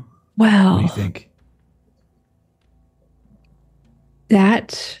 Well, what do you think?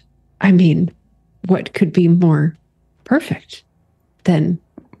 What could be more perfect than...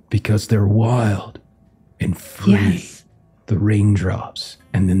 Because they're wild and free. Yes. The raindrops,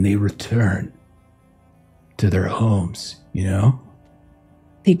 and then they return to their homes,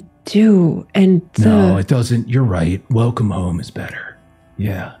 They do, and No, it doesn't. You're right. Welcome home is better.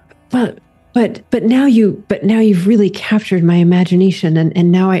 Yeah. But now you've really captured my imagination,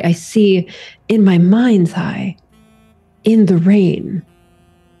 and now I see in my mind's eye, in the rain,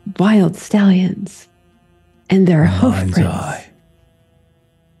 wild stallions and their hoof Mind's prints. eye.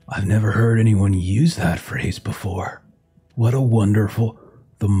 I've never heard anyone use that phrase before. What a wonderful,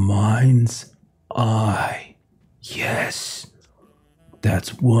 the mind's eye. Yes,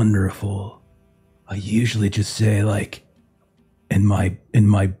 that's wonderful. I usually just say like, in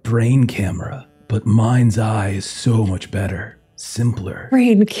my brain camera, but mind's eye is so much better, simpler.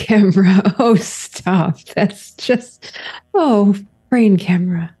 Brain camera. Oh, stop. That's just, brain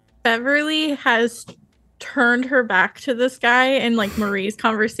camera. Beverly has turned her back to this guy and like Marie's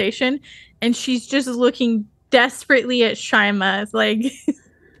conversation, and she's just looking desperately at Shima, like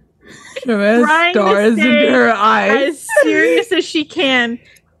Shima stars into her eyes, as serious as she can,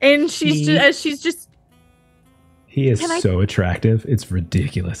 and she's just. He is so attractive. It's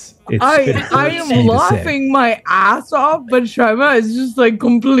ridiculous. I am laughing my ass off, but Shima is just like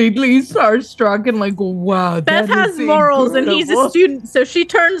completely starstruck and like, wow. Beth has morals and he's a student, so she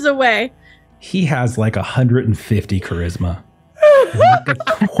turns away. He has like 150 charisma. Like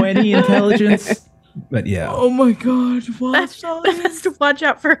a any intelligence. But yeah. Oh my god. Beth has to watch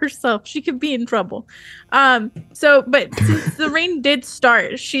out for herself. She could be in trouble. But since the rain did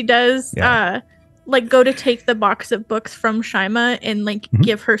start, she does go to take the box of books from Shima and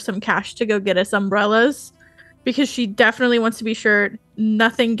give her some cash to go get us umbrellas, because she definitely wants to be sure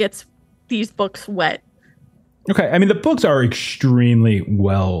nothing gets these books wet. Okay, I mean the books are extremely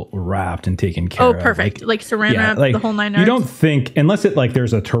well wrapped and taken care of. Oh, perfect! Like saran wrap, the whole 9 yards. You don't think, unless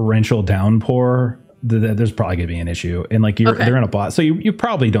there's a torrential downpour, there's probably gonna be an issue, and they're in a bot, so you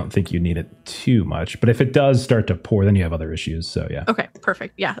probably don't think you need it too much. But if it does start to pour, then you have other issues. So yeah. Okay,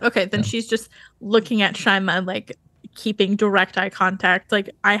 perfect. Yeah. Okay, then she's just looking at Shima, keeping direct eye contact.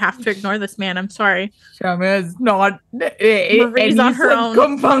 I have to ignore this man. I'm sorry. Shima is not Marie's on her own.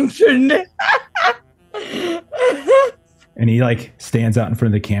 Compunction. And he stands out in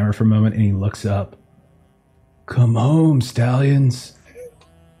front of the camera for a moment, and he looks up. Come home, stallions.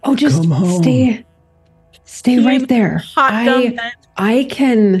 Oh, just come home. Stay right there. I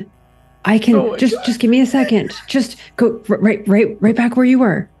can just give me a second. Just go right back where you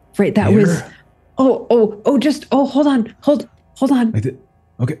were. Right, that Here? was. Hold on.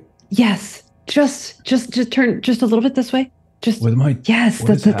 Okay. Yes, just turn just a little bit this way. Just with my. Yes,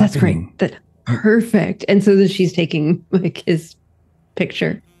 that's great. Perfect. And so then she's taking his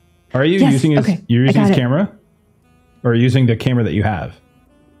picture. Are you using his? Okay, you're using his camera, or using the camera that you have?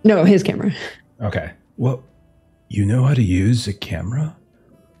 No, his camera. Okay. Well, you know how to use a camera?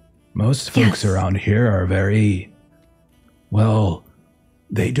 Most folks around here are very, well,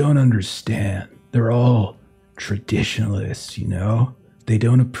 they don't understand. They're all traditionalists, They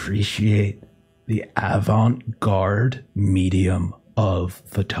don't appreciate the avant-garde medium of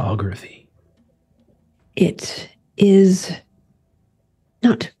photography. It is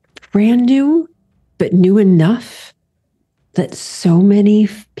not brand new, but new enough that so many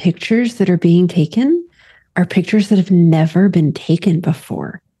pictures that are being taken are pictures that have never been taken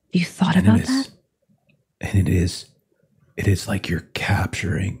before. Have you thought about that? And it is like you're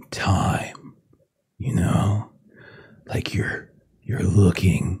capturing time, like you're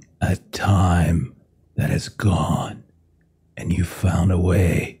looking at time that has gone, and you found a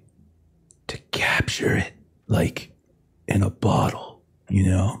way to capture it, in a bottle,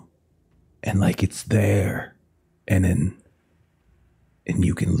 and it's there, and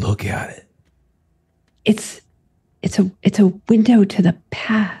you can look at it. It's a window to the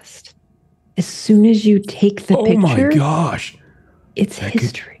past. As soon as you take the picture, oh my gosh, it's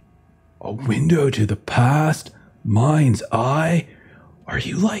history. A window to the past, mind's eye. Are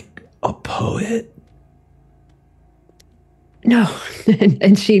you a poet? No.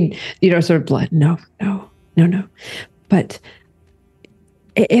 And she, sort of blood. No. But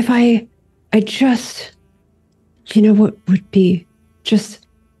if I just, what would be just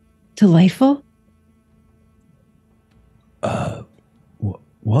delightful?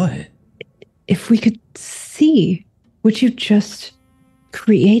 What? If we could see what you just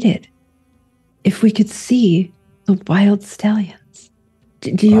created. If we could see the wild stallions.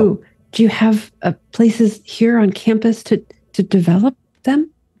 Do you have places here on campus to develop them?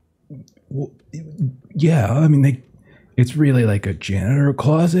 Well, yeah, I mean, it's really like a janitor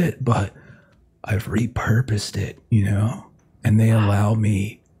closet, but I've repurposed it, and they allow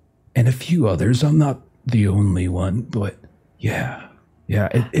me and a few others. I'm not the only one, but yeah,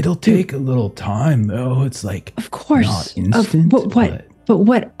 it'll take a little time though. It's of course, not instant. But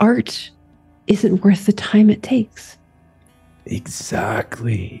what art isn't worth the time it takes?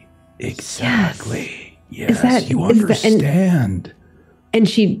 Exactly. Yes, you understand. And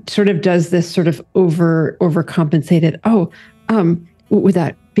she sort of does this sort of overcompensated. Would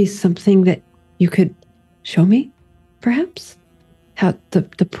that be something that you could show me, perhaps? How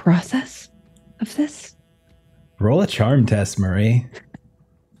the process of this? Roll a charm test, Marie.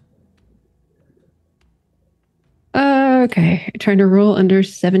 Okay, trying to roll under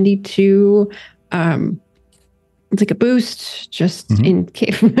 72. It's like a boost, just in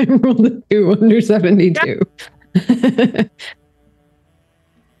case I rolled a 2 under 72.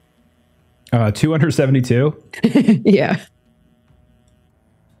 2 under 72? Yeah.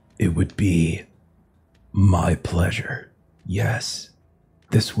 It would be my pleasure. Yes.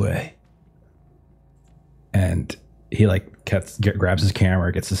 This way. And he grabs his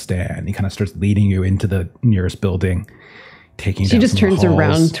camera, gets a stand. He kind of starts leading you into the nearest building. She just turns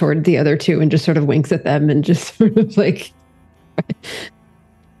around toward the other two and just sort of winks at them and just sort of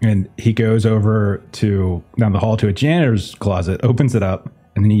And he goes over down the hall to a janitor's closet, opens it up,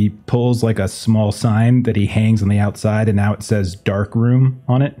 and then he pulls a small sign that he hangs on the outside, and now it says dark room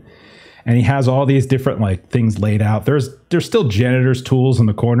on it. And he has all these different like things laid out. There's still janitor's tools in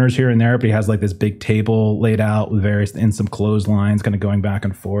the corners here and there, but he has like this big table laid out with various and some clotheslines kind of going back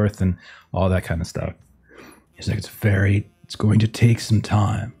and forth and all that kind of stuff. He's like, it's going to take some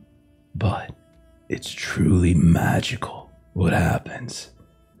time, but it's truly magical what happens.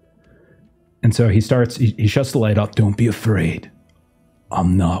 And so he shuts the light off. Don't be afraid.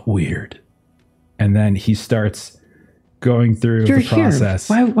 I'm not weird. And then he starts going through the process.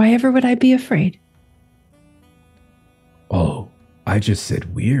 Why ever would I be afraid? Oh, I just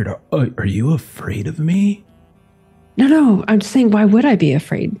said weird. Are you afraid of me? No. I'm just saying, why would I be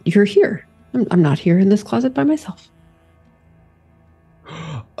afraid? You're here. I'm not here in this closet by myself.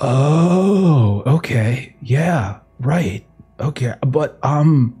 Oh, okay. Yeah, right. Okay, but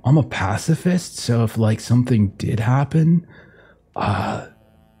I'm a pacifist, so if like something did happen,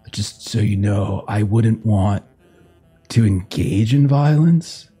 just so you know, I wouldn't want to engage in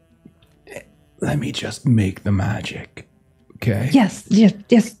violence. Let me just make the magic. Okay? Yes,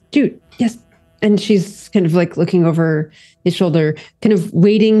 dude, yes. And she's kind of like looking over his shoulder, kind of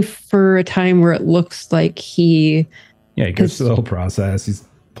waiting for a time where it looks like he... Yeah, he goes through the whole process. He's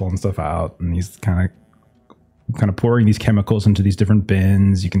pulling stuff out, and he's kind of pouring these chemicals into these different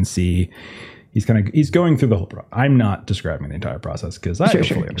bins. You can see he's going through the whole process. I'm not describing the entire process because I don't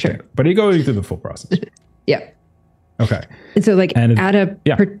fully understand it, but he's going through the full process. Yeah. Okay. And so at a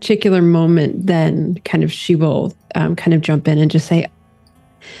particular moment, then kind of she will kind of jump in and just say,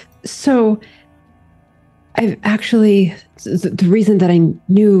 so I've actually, the reason that I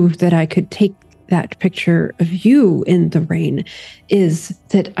knew that I could take that picture of you in the rain is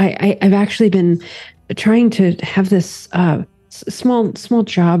that I've actually been trying to have this small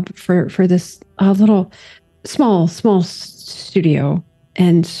job for this little small studio,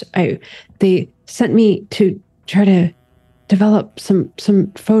 and they sent me to try to develop some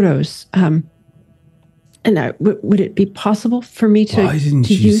photos. And would it be possible for me to? Why didn't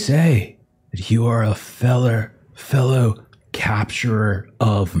you say that you are a fellow capturer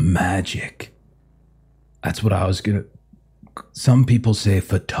of magic? That's what I was gonna. Some people say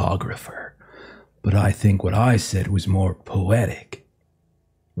photographer, but I think what I said was more poetic,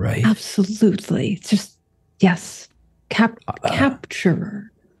 right? Absolutely. Just, yes. Capturer.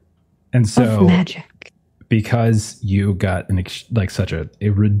 And so, of magic. Because you got such a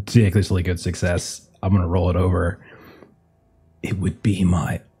ridiculously good success, I'm going to roll it over. It would be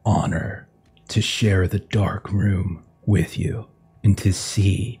my honor to share the dark room with you and to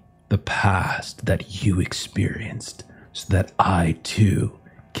see the past that you experienced so that I too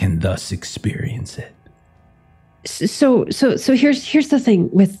can thus experience it. So here's the thing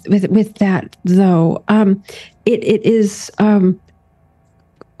with that though. It is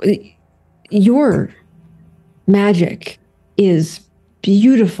your magic is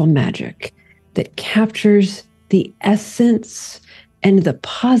beautiful magic that captures the essence and the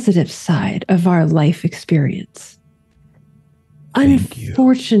positive side of our life experience.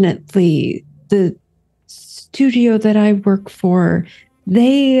 Unfortunately, the studio that I work for,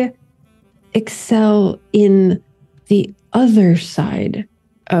 they excel in the other side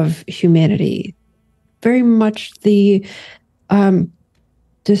of humanity, very much the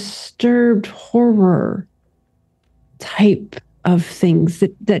disturbed horror type of things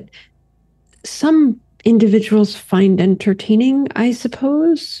that some individuals find entertaining, I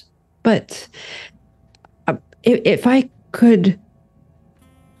suppose. But if I could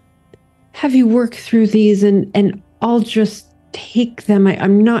have you work through these and I'll just take them,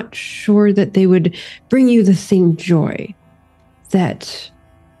 I'm not sure that they would bring you the same joy that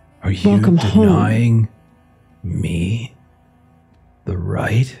Are you welcome denying home. Me the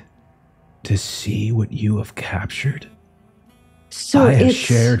right to see what you have captured? So I have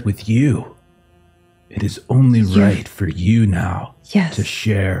shared with you. It is only right for you now to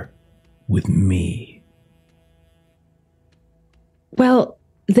share with me. Well,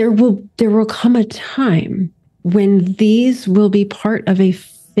 there will come a time when these will be part of a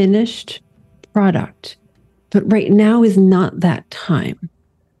finished product. But right now is not that time.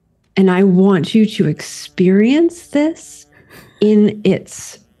 And I want you to experience this in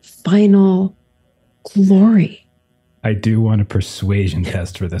its final glory. I do want a persuasion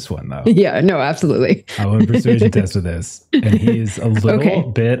test for this one, though. Yeah, no, absolutely. I want a persuasion test for this. And he is a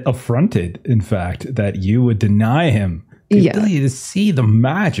little bit affronted, in fact, that you would deny him the ability to see the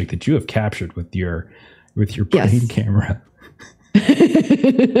magic that you have captured with your brain camera. I'm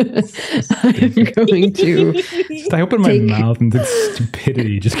going to just I open my mouth and the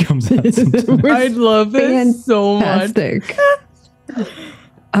stupidity just comes out sometimes. I love it so much.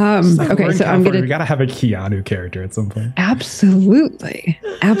 Okay, so I'm gonna. We gotta have a Keanu character at some point. Absolutely.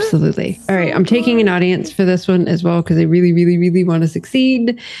 All right, I'm taking an audience for this one as well because I really, really, really want to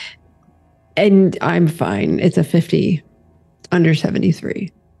succeed. And I'm fine. It's a 50 under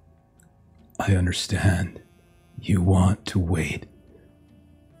 73. I understand. You want to wait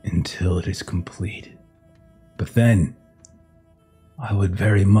until it is complete. But then, I would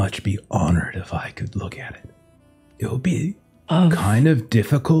very much be honored if I could look at it. It will be kind of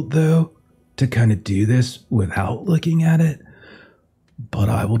difficult, though, to kind of do this without looking at it. But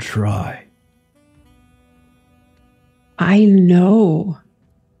I will try. I know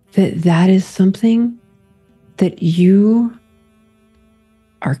that is something that you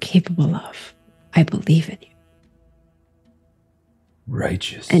are capable of. I believe in you.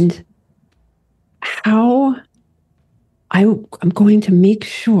 Righteous. And how I'm going to make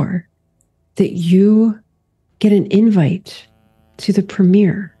sure that you get an invite to the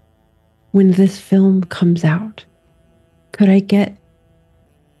premiere when this film comes out. Could I get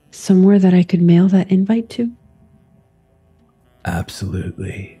somewhere that I could mail that invite to?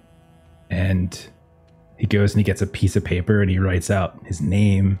 Absolutely. And he goes and he gets a piece of paper and he writes out his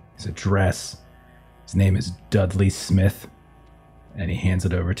name, his address. His name is Dudley Smith. And he hands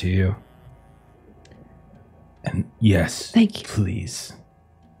it over to you. And yes, thank you. Please.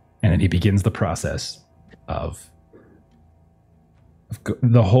 And then he begins the process of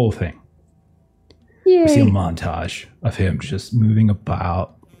the whole thing. Yay. We see a montage of him just moving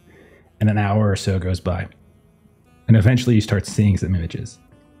about, and an hour or so goes by. And eventually you start seeing some images.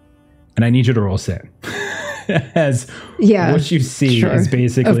 And I need you to roll Sin. As what you see is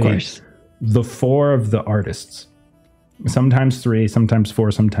basically the four of the artists, sometimes three, sometimes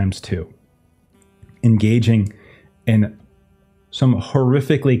four, sometimes two, engaging in some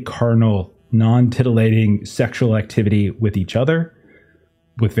horrifically carnal, non-titillating sexual activity with each other,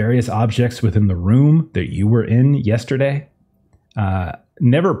 with various objects within the room that you were in yesterday,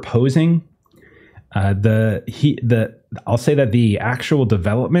 never posing. I'll say that the actual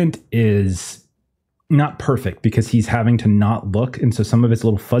development is not perfect because he's having to not look, and so some of it's a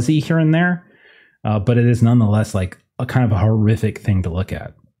little fuzzy here and there, but it is nonetheless like a kind of a horrific thing to look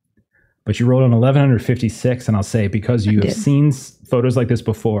at. But you rolled an 1156, and I'll say because you have seen photos like this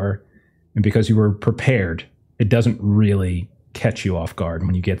before, and because you were prepared, it doesn't really catch you off guard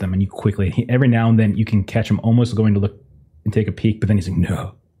when you get them, and you quickly, every now and then you can catch him almost going to look and take a peek, but then he's like,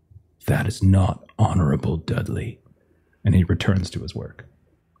 no, that is not honorable, Dudley. And he returns to his work.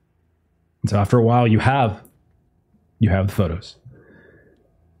 And so after a while, you have the photos.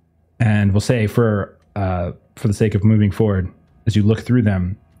 And we'll say for the sake of moving forward, as you look through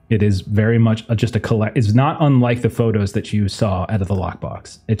them, it is very much just a collect. It's not unlike the photos that you saw out of the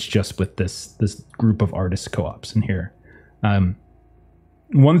lockbox. It's just with this group of artist co-ops in here.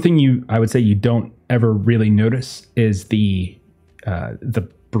 One thing I would say you don't ever really notice is the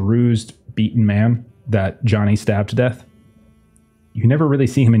bruised, beaten man that Johnny stabbed to death. You never really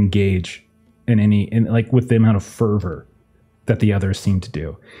see him engage in like with the amount of fervor that the others seem to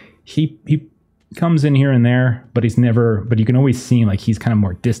do. He comes in here and there, but you can always see him like he's kind of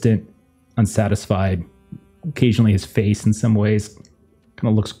more distant, unsatisfied. Occasionally his face in some ways kind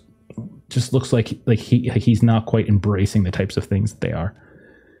of looks like he's not quite embracing the types of things that they are.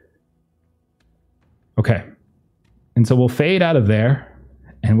 Okay. And so we'll fade out of there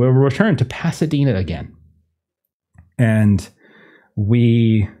and we'll return to Pasadena again. And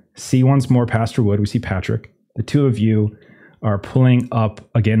we see once more Pastor Wood. We see Patrick. The two of you are pulling up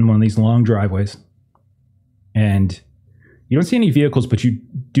again one of these long driveways. And you don't see any vehicles, but you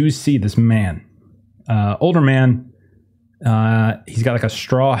do see this man. Older man. He's got like a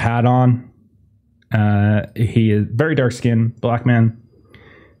straw hat on. He is very dark skinned, black man.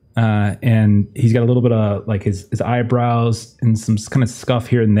 And he's got a little bit of like his eyebrows and some kind of scuff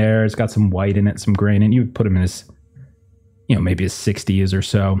here and there. It's got some white in it, some gray in it. You would put him in his, maybe his 60s or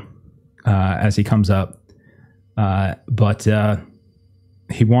so as he comes up. But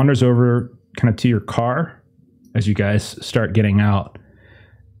he wanders over kind of to your car as you guys start getting out.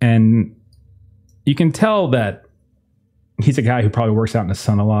 And you can tell that he's a guy who probably works out in the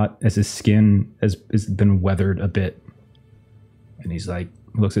sun a lot, as his skin has been weathered a bit. And he's like,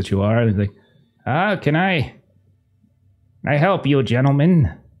 looks at you all, and he's like, can I help you,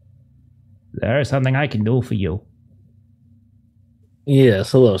 gentlemen? There's something I can do for you.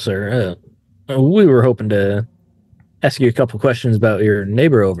 Yes, hello, sir. We were hoping to ask you a couple questions about your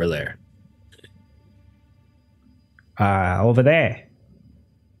neighbor over there. Over there?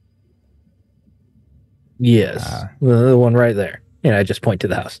 Yes, the one right there. And I just point to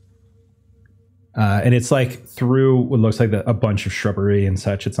the house. And it's like through what looks like a bunch of shrubbery and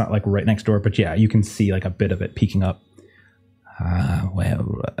such. It's not like right next door, but yeah, you can see like a bit of it peeking up.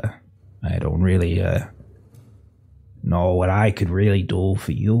 Well, I don't really know what I could really do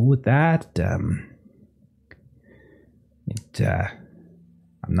for you with that. I'm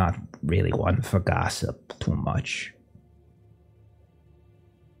not really one for gossip too much.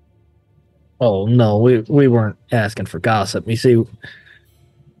 Oh no, we weren't asking for gossip. You see,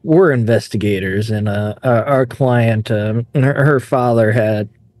 we're investigators, and our client, her father had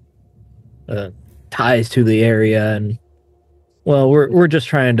ties to the area, and well, we're just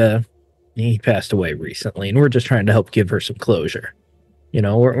trying to. He passed away recently, and we're just trying to help give her some closure. You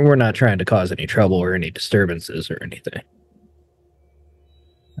know, we're not trying to cause any trouble or any disturbances or anything.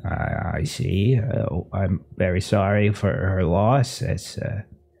 I see. I'm very sorry for her loss. It's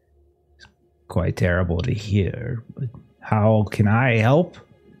quite terrible to hear. But how can I help?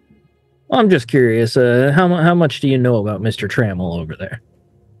 Well, I'm just curious. How much do you know about Mr. Trammell over there?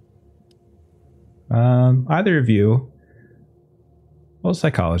 Either of you, well,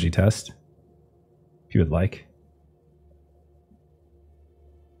 psychology test, if you would like.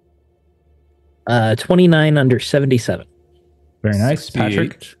 29 under 77. Very nice,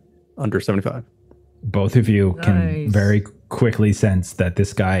 Patrick. 68 under 75. Both of you can Nice. very quickly sense that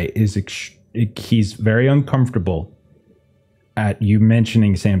this guy is he's very uncomfortable at you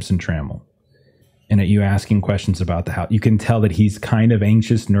mentioning Samson Trammell and at you asking questions about the house. You can tell that he's kind of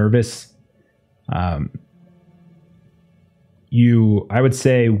anxious, nervous. I would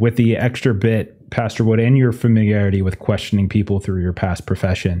say with the extra bit, Pastor Wood, and your familiarity with questioning people through your past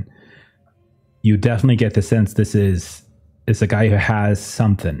profession, you definitely get the sense this is a guy who has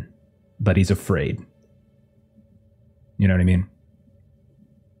something, but he's afraid. You know what I mean?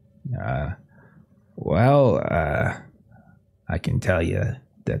 I can tell you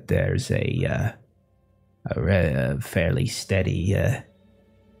that there's a fairly steady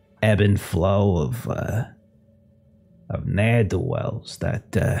ebb and flow of ne'er-do-wells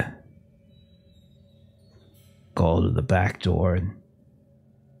that go to the back door, and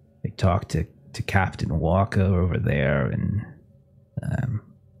they talk to Captain Walker over there, and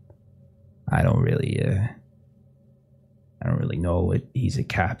I don't really know what he's a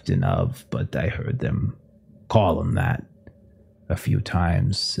captain of, but I heard them call him that a few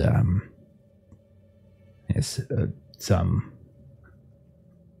times. It's some,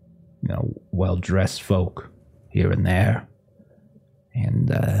 well-dressed folk here and there, and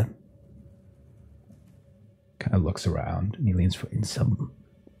kind of looks around, and he leans for in some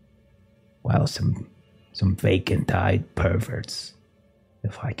vacant-eyed perverts,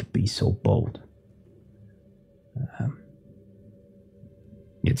 if I could be so bold.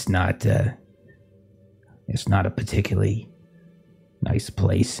 It's not a particularly nice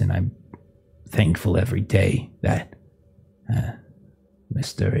place, and I'm thankful every day that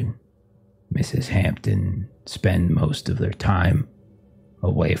Mr. and Mrs. Hampton spend most of their time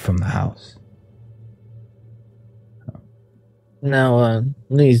away from the house. Now,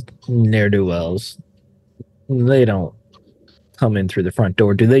 these ne'er-do-wells, they don't come in through the front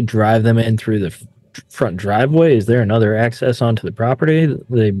door. Do they drive them in through the front driveway? Is there another access onto the property that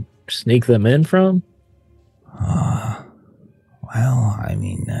they sneak them in from?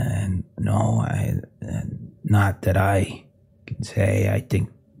 No, not that I can say. I think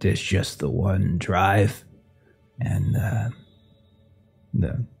there's just the one drive, and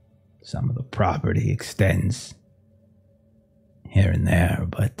some of the property extends here and there,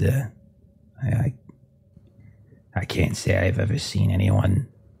 but I can't say I've ever seen anyone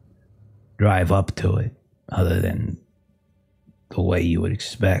drive up to it other than the way you would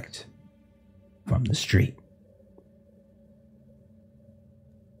expect from the street.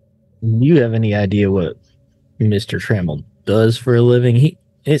 Do you have any idea what Mr. Trammell does for a living?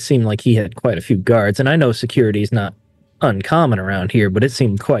 It seemed like he had quite a few guards, and I know security is not uncommon around here, but it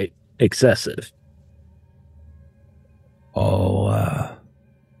seemed quite excessive.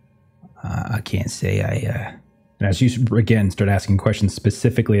 I can't say And as you again start asking questions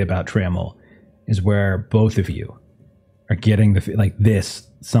specifically about Trammell, is where both of you are getting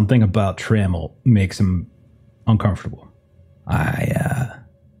something about Trammell makes him uncomfortable. I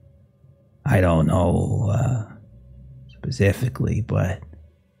don't know specifically, but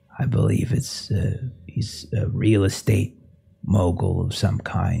I believe he's a real estate mogul of some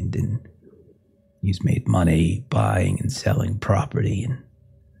kind, and he's made money buying and selling property, and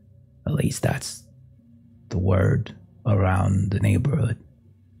at least that's the word around the neighborhood.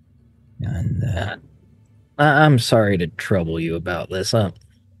 And I'm sorry to trouble you about this. I'm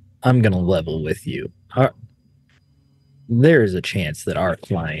gonna level with you. there is a chance that our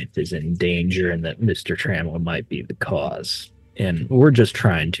client is in danger and that Mr. Tranwell might be the cause. And we're just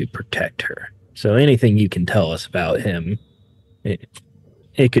trying to protect her. So anything you can tell us about him,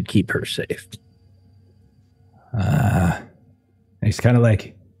 it could keep her safe. He's kind of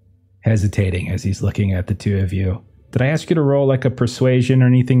like hesitating as he's looking at the two of you. Did I ask you to roll like a persuasion or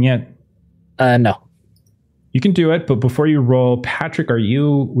anything yet? No. You can do it, but before you roll, Patrick,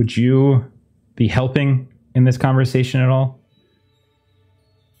 would you be helping in this conversation at all?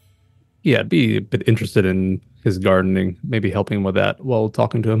 Yeah, I'd be a bit interested in his gardening, maybe helping with that while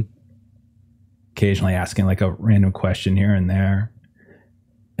talking to him. Occasionally asking like a random question here and there.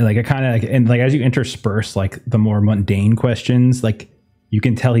 And like I kind of like, and like as you intersperse like the more mundane questions, like you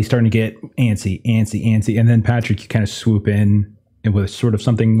can tell he's starting to get antsy. And then Patrick, you kind of swoop in and with sort of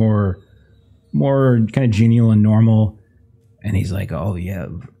something more kind of genial and normal. And he's like, oh yeah,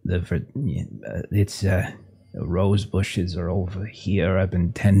 it's the rose bushes are over here. I've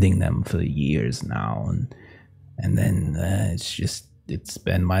been tending them for years now. And then it's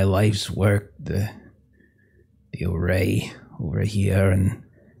been my life's work, the array over here, and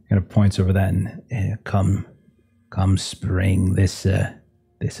kind of points over that, and come spring, this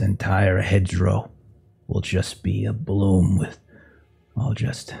entire hedgerow will just be a bloom with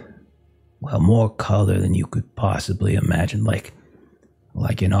more color than you could possibly imagine, like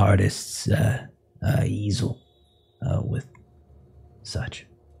an artist's easel with such.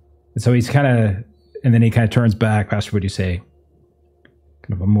 And so he's kind of, and then he kind of turns back. Pastor, would you say,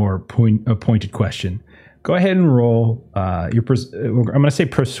 kind of a more pointed question? Go ahead and roll I'm going to say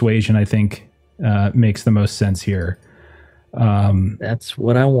persuasion. I think makes the most sense here. That's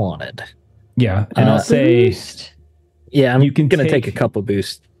what I wanted. Yeah, and I'll say, Boost. Yeah, I'm going to take a couple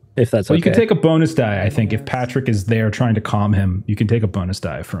boosts if that's okay. You can take a bonus die. I think if Patrick is there trying to calm him, you can take a bonus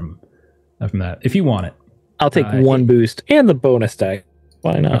die from that if you want it. I'll take one boost and the bonus die.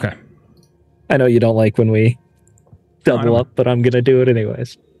 Why not? Okay. I know you don't like when we double up, but I'm going to do it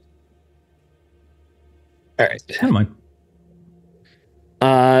anyways. All right. I don't mind.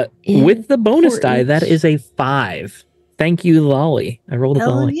 With the bonus die, that is a 5. Thank you, Lolly. I rolled a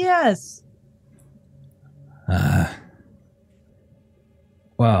Lolly. Yes.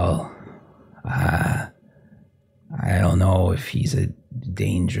 Well, I don't know if he's a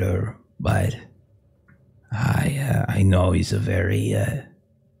danger, but I know he's a very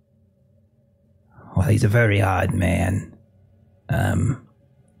he's a very odd man. And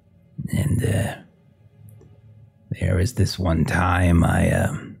there was this one time I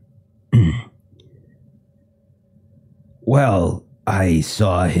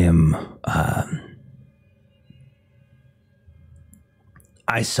saw him.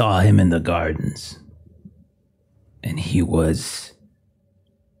 I saw him in the gardens, and he was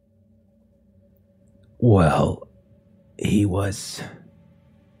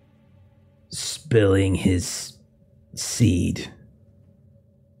spilling his seed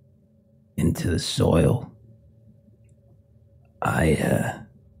into the soil. I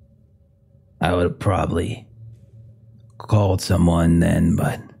would have probably called someone then,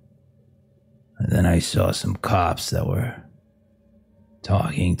 but then I saw some cops that were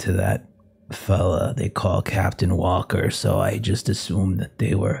talking to that fella they call Captain Walker, so I just assumed that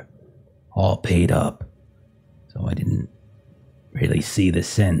they were all paid up. So I didn't really see the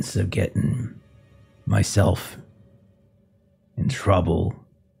sense of getting myself in trouble.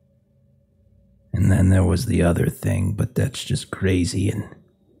 And then there was the other thing, but that's just crazy, and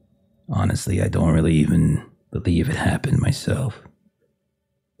honestly, I don't really even believe it happened myself.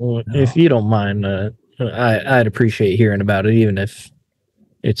 Well, if you don't mind, I'd appreciate hearing about it, even if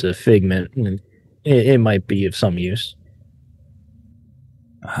it's a figment. It might be of some use.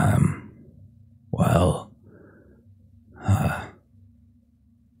 As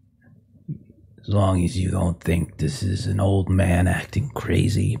long as you don't think this is an old man acting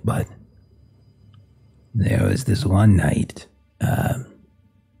crazy, but there was this one night, it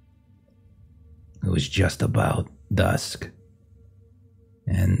was just about dusk,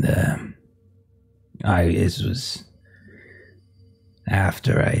 and this was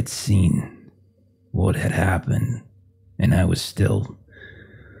after I had seen what had happened, and I was still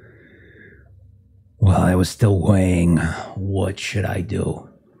weighing what should I do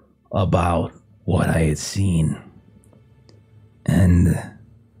about what I had seen. And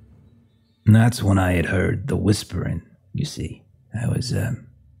that's when I had heard the whispering, you see. I was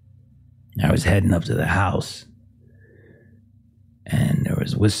heading up to the house, and there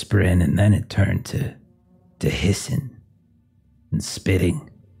was whispering, and then it turned to hissing and spitting.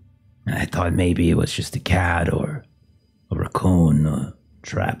 And I thought maybe it was just a cat or a raccoon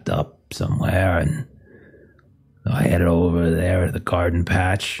trapped up somewhere. And So I headed over there to the garden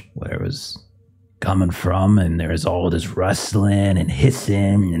patch where it was coming from, and there was all this rustling and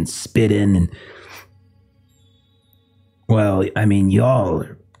hissing and spitting. And well, I mean, y'all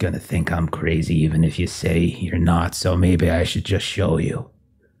are gonna think I'm crazy even if you say you're not, so maybe I should just show you.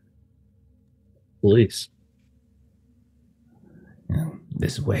 Please. You know,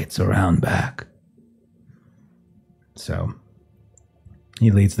 this way it's around back. So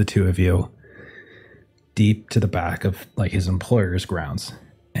he leads the two of you deep to the back of like his employer's grounds,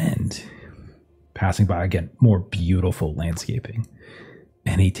 and passing by again more beautiful landscaping,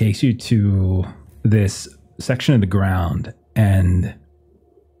 and he takes you to this section of the ground, and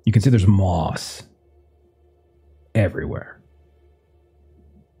you can see there's moss everywhere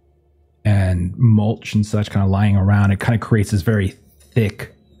and mulch and such kind of lying around. It kind of creates this very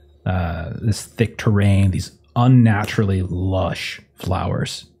thick terrain, these unnaturally lush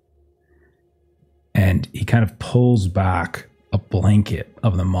flowers. And he kind of pulls back a blanket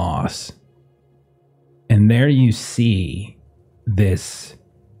of the moss, and there you see this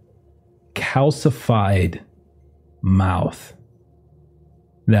calcified mouth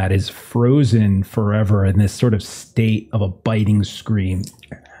that is frozen forever in this sort of state of a biting scream,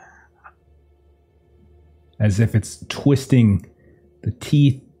 as if it's twisting the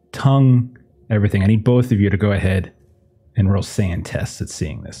teeth, tongue, everything. I need both of you to go ahead and roll sand tests at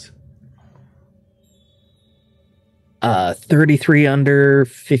seeing this. 33 under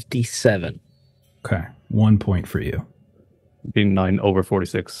 57. Okay, 1 point for you. Being 9 over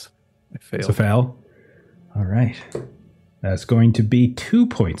 46. I failed. It's a fail. All right. That's going to be 2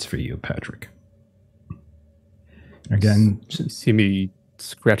 points for you, Patrick. Again, You see me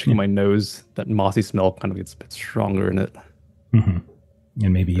scratching my nose. That mossy smell kind of gets a bit stronger in it. mm-hmm.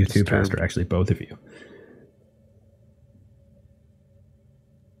 And maybe you too, Disturbed. Pastor, actually both of you.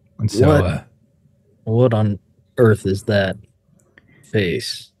 And so, What on earth is that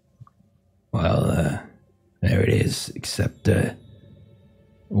face? Well, there it is, except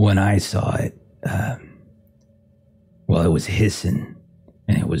when I saw it, well, it was hissing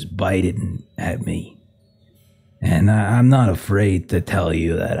and it was biting at me. And I'm not afraid to tell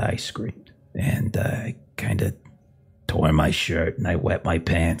you that I screamed. And I kind of tore my shirt and I wet my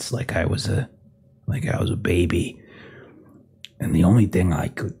pants like I was a baby. And the only thing I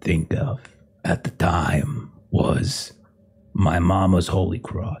could think of at the time was my mama's holy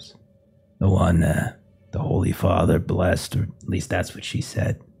cross. The one the Holy Father blessed, or at least that's what she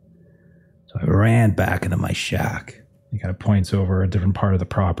said. So I ran back into my shack. he kind of points over a different part of the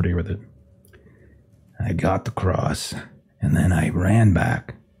property with it. I got the cross, and then I ran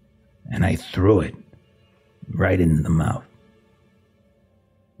back, and I threw it right into the mouth.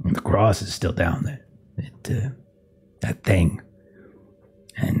 And the cross is still down there. That thing.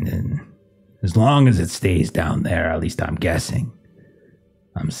 And as long as it stays down there, at least I'm guessing,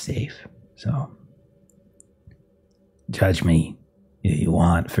 I'm safe. So, judge me if you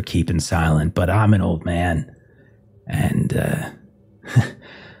want for keeping silent, but I'm an old man, and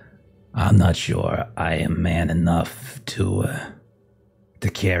I'm not sure I am man enough to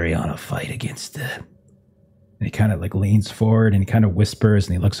carry on a fight against And he kind of like leans forward and he kind of whispers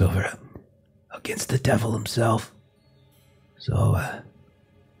and he looks over against the devil himself. So,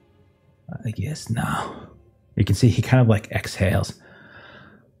 I guess now. You can see he kind of like exhales.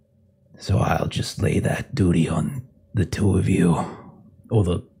 So I'll just lay that duty on the two of you, or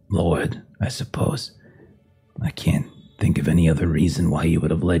the Lord, I suppose. I can't think of any other reason why he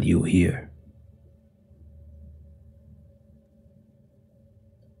would have led you here.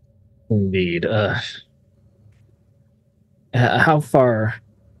 Indeed. How far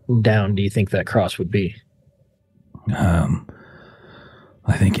down do you think that cross would be?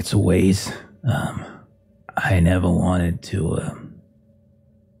 I think it's a ways. I never wanted to,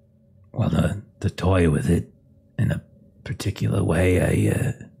 to toy with it in a particular way.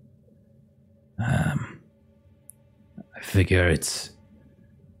 I figure it's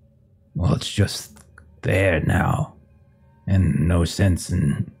just there now, and no sense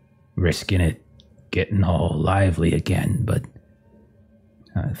in risking it getting all lively again, but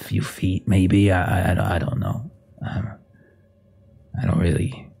a few feet maybe. I don't know. I don't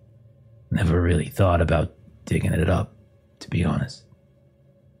really, never really thought about digging it up, to be honest.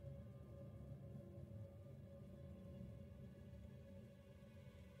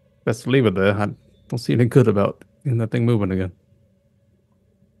 Best leave it there. I don't see anything good about getting that thing moving again.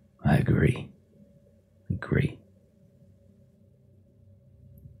 I agree.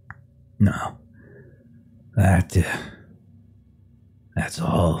 No. That's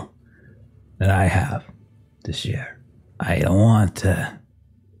all that I have to share. I don't want to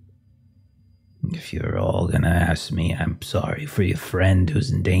If you're all gonna ask me, I'm sorry for your friend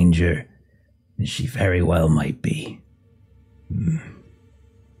who's in danger. And she very well might be.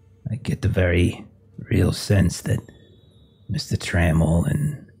 I get the very real sense that Mr. Trammell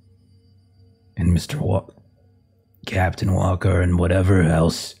and Mr. Captain Walker and whatever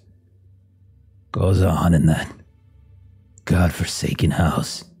else goes on in that godforsaken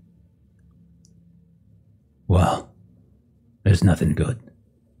house. Well, there's nothing good.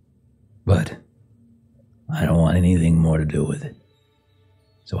 But I don't want anything more to do with it.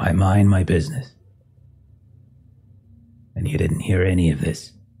 So I mind my business. And you didn't hear any of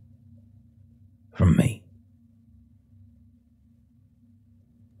this from me.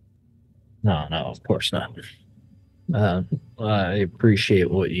 No, of course not. I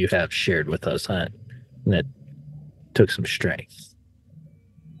appreciate what you have shared with us, huh? That took some strength.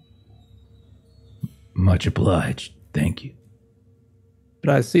 Much obliged. Thank you.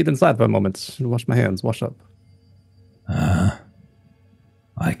 Could I sit inside for a moment and wash my hands, wash up?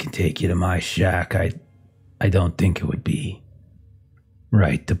 I can take you to my shack. I don't think it would be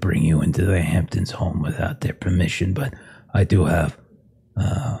right to bring you into the Hamptons' home without their permission, but I do have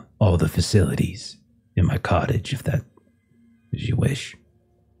all the facilities in my cottage, if that is your wish.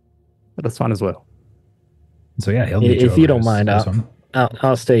 But that's fine as well. So yeah, he'll If you don't mind,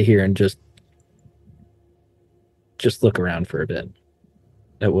 I'll stay here and just look around for a bit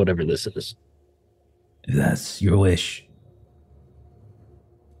at whatever this is. If that's your wish.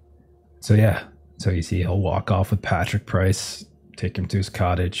 So yeah, so you see he'll walk off with Patrick Price, take him to his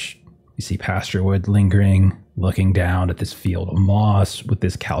cottage. You see Pastor Wood lingering, looking down at this field of moss with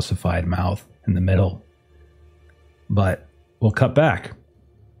this calcified mouth in the middle. But we'll cut back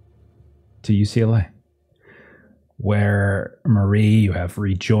to UCLA, where Marie, you have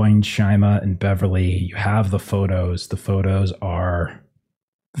rejoined Shima and Beverly. You have the photos. The photos are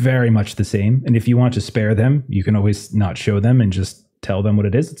very much the same. And if you want to spare them, you can always not show them and just tell them what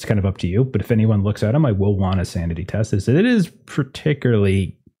it is. It's kind of up to you. But if anyone looks at them, I will want a sanity test. It is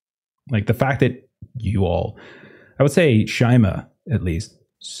particularly like the fact that you all, I would say Shima at least,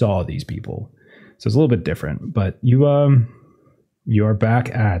 saw these people. So it's a little bit different. But you are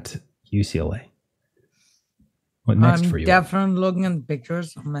back at UCLA. What next for you? I'm definitely looking at the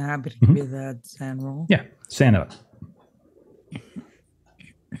pictures. I'm happy to give that sand roll. Yeah, Santa.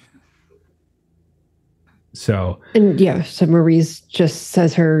 So so Marie's just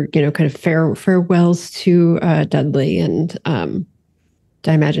says her, kind of farewells to Dudley, and I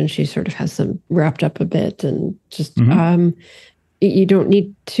imagine she sort of has them wrapped up a bit, and just you don't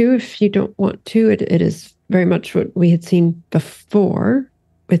need to if you don't want to. It is very much what we had seen before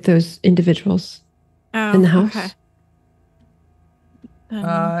with those individuals in the house. Okay.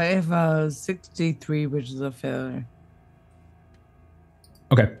 I have 63, which is a failure.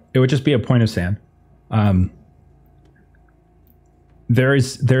 okay, it would just be a point of sand.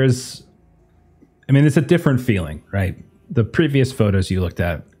 It's a different feeling, right? The previous photos you looked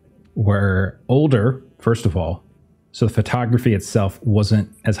at were older, first of all, so the photography itself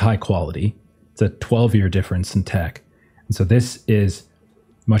wasn't as high quality. It's a 12-year difference in tech. And so this is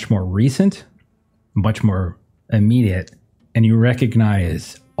much more recent, much more immediate, and you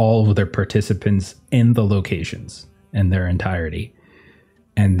recognize all of their participants in the locations in their entirety.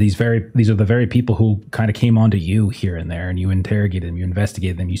 And these are the very people who kind of came onto you here and there, and you interrogated them, you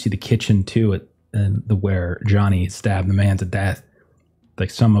investigated them. You see the kitchen too, where Johnny stabbed the man to death. Like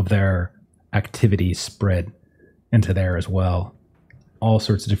some of their activities spread into there as well. All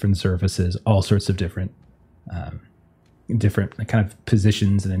sorts of different surfaces, all sorts of different kind of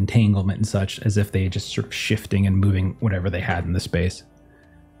positions and entanglement and such, as if they just sort of shifting and moving whatever they had in the space.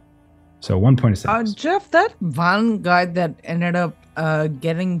 So 1 point of sense. Jeff, that one guy that ended up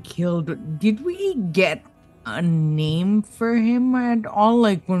getting killed, did we get a name for him at all?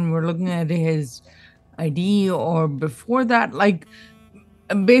 Like when we're looking at his ID or before that? Like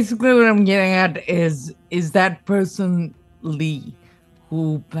basically what I'm getting at is that person Lee,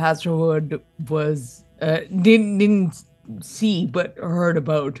 who Pastor Wood was didn't see but heard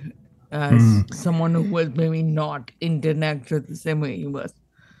about as someone who was maybe not interconnected the same way he was.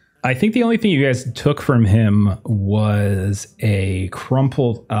 I think the only thing you guys took from him was a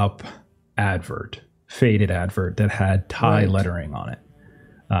crumpled up faded advert that had Thai lettering on it.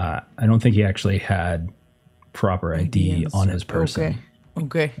 I don't think he actually had proper ID on his person.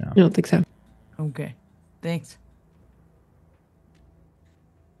 Okay. Yeah. I don't think so. Okay. Thanks.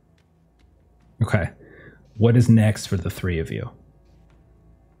 Okay. What is next for the three of you?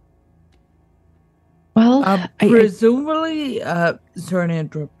 Well, presumably, sorry to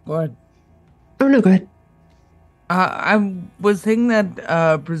interrupt, but oh no, go ahead. I was thinking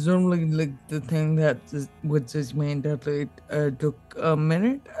that presumably like the thing that with this main deadly took a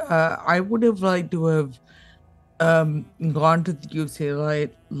minute. I would have liked to have gone to the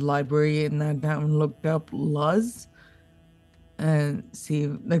UCLA library in that time and looked up Luz and see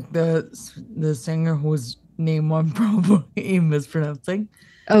like the singer whose name I'm probably mispronouncing.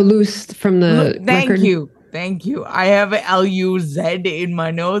 Oh, Luce from the Thank record. you. Thank you. I have Luz in my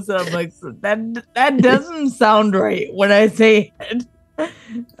notes. And I'm like, that doesn't sound right when I say it.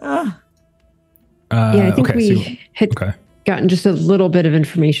 Yeah, I think we had gotten just a little bit of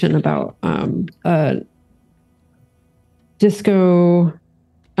information about disco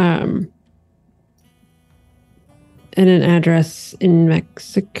and an address in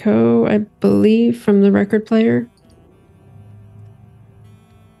Mexico, I believe, from the record player.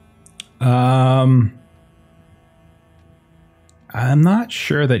 I'm not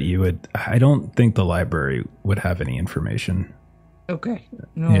sure that you would. I don't think the library would have any information. Okay.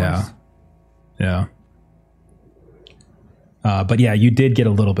 Yeah. But yeah, you did get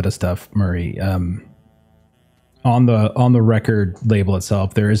a little bit of stuff, Murray. On the record label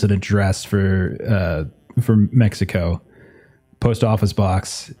itself, there is an address for Mexico, post office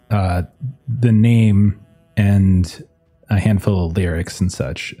box, the name, and a handful of lyrics and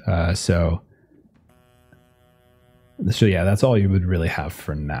such. So yeah, that's all you would really have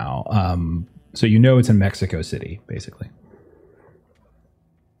for now. So you know it's in Mexico City, basically.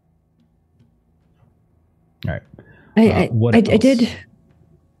 All right. I did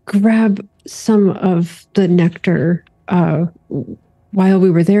grab some of the nectar while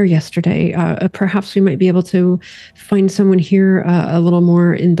we were there yesterday. Perhaps we might be able to find someone here a little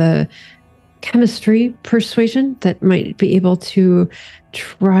more in the chemistry persuasion that might be able to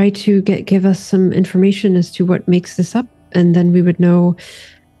try to give us some information as to what makes this up, and then we would know.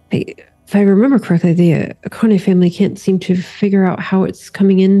 If I remember correctly, the Akane family can't seem to figure out how it's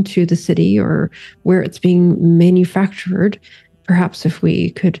coming into the city or where it's being manufactured. Perhaps if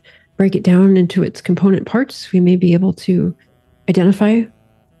we could break it down into its component parts, we may be able to identify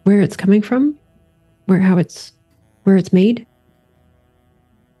where it's coming from, where it's made.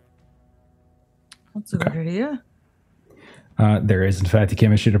 That's a good idea. There is, in fact, a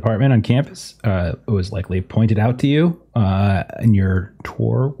chemistry department on campus. It was likely pointed out to you in your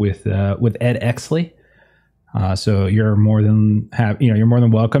tour with Ed Exley. So you're more than you're more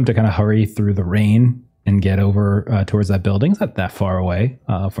than welcome to kind of hurry through the rain and get over towards that building. It's not that far away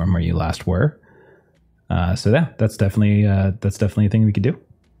from where you last were. So yeah, that's definitely a thing we could do.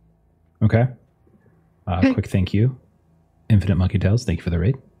 Okay. Quick thank you, Infinite Monkey Tails. Thank you for the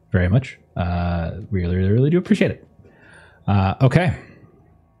raid very much. Really, really, really do appreciate it. Okay.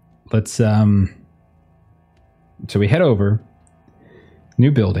 Let's so we head over.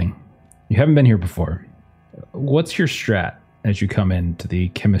 New building. You haven't been here before. What's your strat as you come into the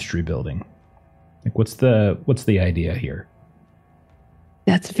chemistry building? Like what's the idea here?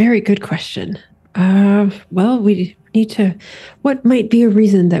 That's a very good question. Well, we need to, what might be a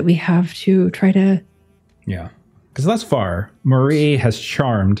reason that we have to try to... Yeah. Because thus far, Marie has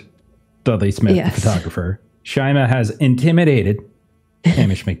charmed Dudley Smith, the photographer. Shima has intimidated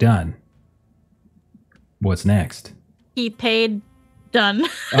Hamish McDunn. What's next? He paid. Done.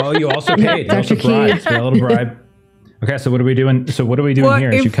 Oh, you also paid. You also bribed. A little bribe. Okay, so what are we doing? So what are we doing here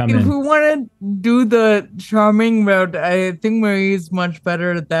as you come in? If we want to do the charming route, I think Marie is much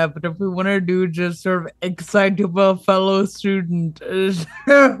better at that. But if we want to do just sort of excitable fellow student,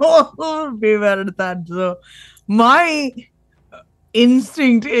 we'll be better at that. So my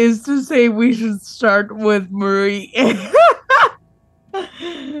instinct is to say we should start with Marie.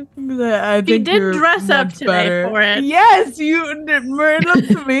 I think he did dress up today for it. Yes, Marie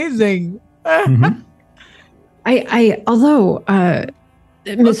looks amazing. Mm-hmm. Although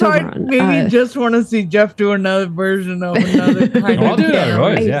Miss Oberon, maybe just want to see Jeff do another version of another kind of. I'll do that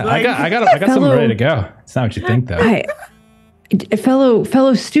voice. Yeah, I got something ready to go. It's not what you think, though. A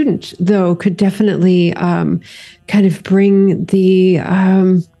fellow student, though, could definitely kind of bring the.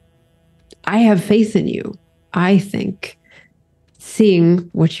 I have faith in you. I think, seeing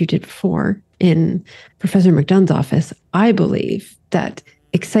what you did before in Professor McDunn's office, I believe that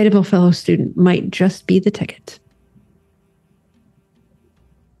excitable fellow student might just be the ticket.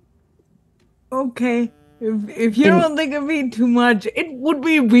 Okay. If you don't think of me too much, it would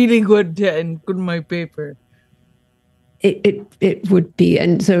be really good to include my paper. It would be.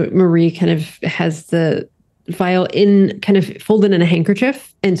 And so Marie kind of has the vial kind of folded in a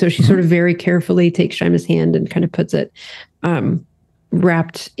handkerchief. And so she sort of very carefully takes Shima's hand and kind of puts it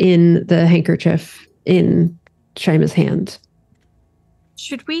wrapped in the handkerchief in Shima's hand.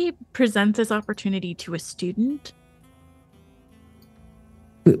 Should we present this opportunity to a student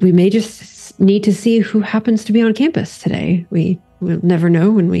we may just need to see who happens to be on campus today. We'll never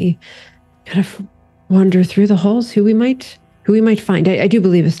know when we kind of wander through the halls who we might find. I do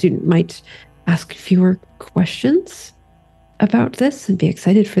believe a student might ask fewer questions about this and be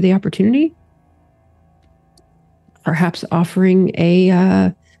excited for the opportunity. Perhaps offering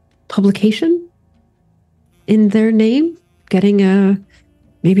a publication in their name, getting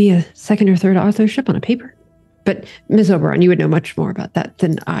maybe a second or third authorship on a paper. But Ms. Oberon, you would know much more about that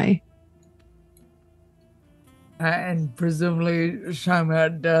than I. And presumably Shima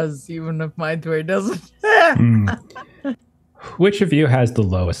does, even if my three doesn't. Which of you has the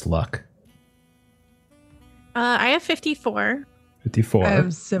lowest luck? I have 54. 54. I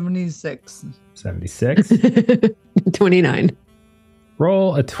have 76. 76. 29.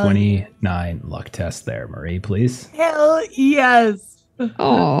 Roll a 29 luck test there, Marie, please. Hell yes.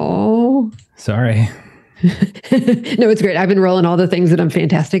 Oh. Sorry. No, it's great. I've been rolling all the things that I'm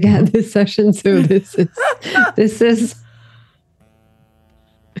fantastic at this session. So this is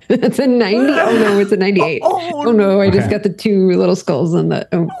it's a 90. Oh no, it's a 98. Oh no, I just got the two little skulls on the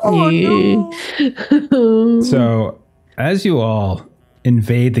no. So as you all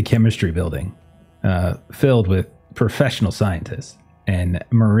invade the chemistry building, filled with professional scientists, and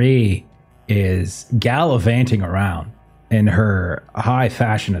Marie is gallivanting around in her high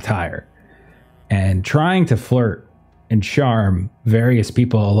fashion attire and trying to flirt and charm various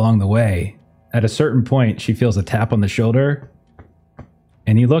people along the way. At a certain point, she feels a tap on the shoulder,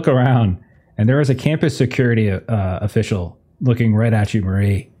 and you look around, and there is a campus security official looking right at you,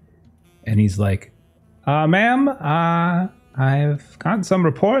 Marie, and he's like, ma'am, I've gotten some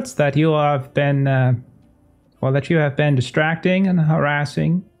reports that you have been, distracting and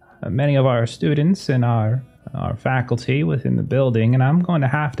harassing many of our students and our faculty within the building, and I'm going to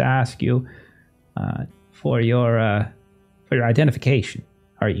have to ask you for your identification.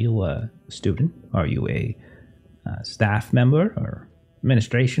 Are you a student? Are you a staff member or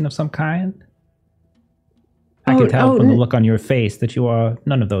administration of some kind? I can tell from the look on your face that you are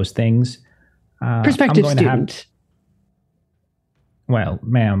none of those things. Prospective student. Well,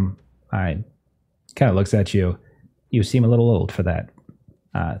 ma'am, I kind of looks at you. You seem a little old for that.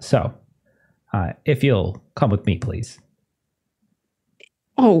 So, if you'll come with me, please.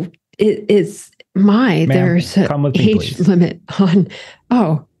 Oh, it's my. There's an age limit on.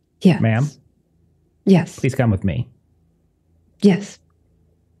 Oh, yeah. Ma'am? Yes. Please come with me. Yes.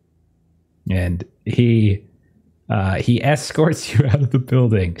 And he escorts you out of the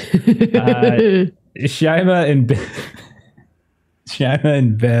building. Shima and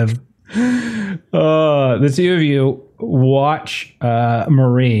Bev. The two of you watch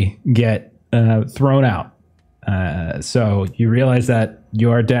Marie get thrown out. So you realize that you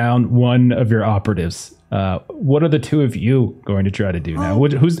are down one of your operatives. What are the two of you going to try to do now?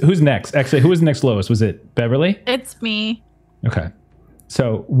 Who's next? Actually, who was next lowest? Was it Beverly? It's me. Okay.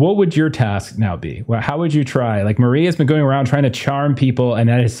 So what would your task now be? Well, how would you try? Like, Marie has been going around trying to charm people, and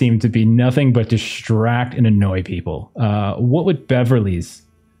that has seemed to be nothing but distract and annoy people. What would Beverly's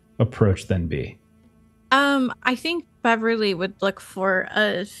approach then be? I think Beverly would look for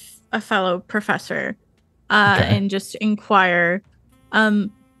a fellow professor and just inquire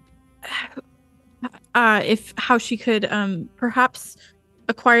if how she could perhaps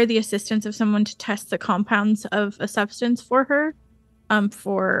acquire the assistance of someone to test the compounds of a substance for her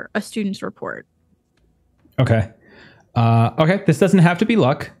for a student's report. Okay. This doesn't have to be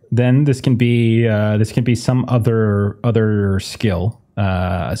luck. Then this can be some other skill.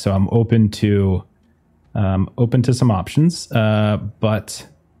 So I'm open to some options. But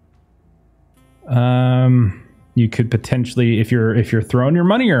you could potentially, if you're throwing your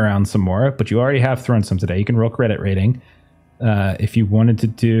money around some more, but you already have thrown some today, you can roll credit rating. If you wanted to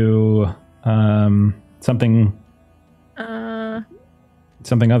do something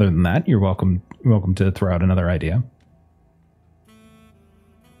other than that, you're welcome to throw out another idea.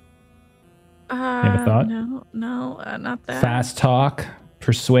 You have a thought? No, not that. Fast talk,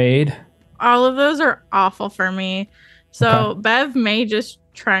 persuade. All of those are awful for me. So Bev may just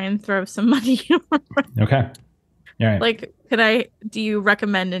try and throw some money. Okay. All right. Like, do you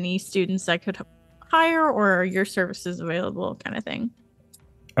recommend any students I could hire, or are your services available, kind of thing?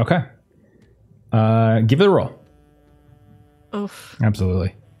 Okay. Give it a roll. Oof.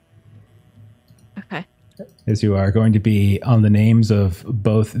 Absolutely. Okay. As you are going to be on the names of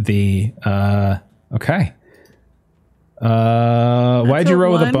both the okay. Why'd you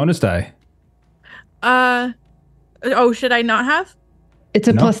roll with a bonus die? Should I not have? It's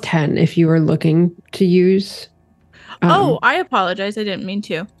a plus 10 if you are looking to use. I apologize. I didn't mean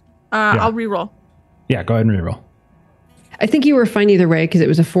to. I'll re-roll. Yeah, go ahead and re-roll. I think you were fine either way because it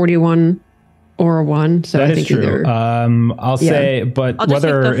was a 41 or a 1. So That I is think true. either. I'll say, but I'll just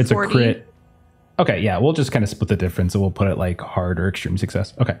whether take the it's 40. a crit. Okay, yeah, we'll just kind of split the difference and we'll put it like hard or extreme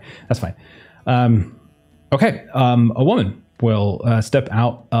success. Okay, that's fine. Okay, a woman will step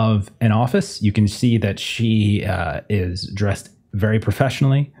out of an office. You can see that she is dressed very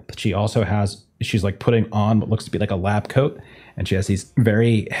professionally, but she also she's like putting on what looks to be like a lab coat, and she has these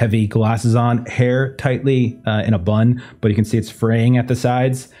very heavy glasses on, hair tightly in a bun, but you can see it's fraying at the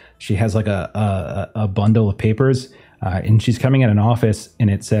sides. She has like a bundle of papers, and she's coming at an office,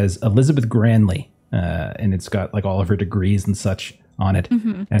 and it says Elizabeth Granley, and it's got like all of her degrees and such on it,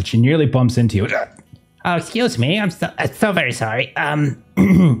 and she nearly bumps into you. Oh, excuse me. I'm so very sorry. I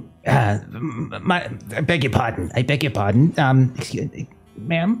beg your pardon. I beg your pardon. Excuse me,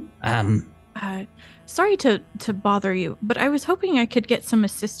 ma'am. Sorry to bother you, but I was hoping I could get some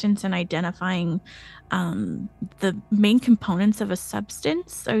assistance in identifying the main components of a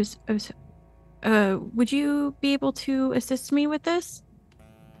substance. Would you be able to assist me with this?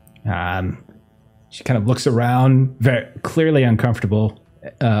 She kind of looks around, very clearly uncomfortable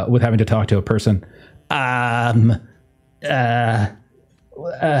with having to talk to a person.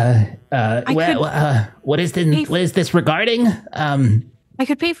 What is this regarding? I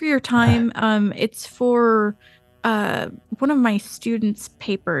could pay for your time. It's for one of my students'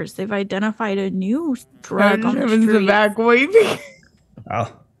 papers. They've identified a new drug on the street. back waving.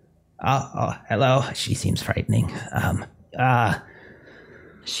 Oh, hello. She seems frightening.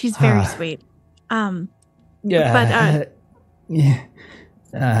 She's very sweet. Yeah.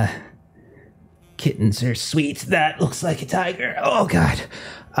 Kittens are sweet. That looks like a tiger. Oh God.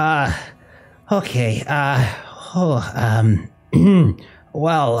 Okay.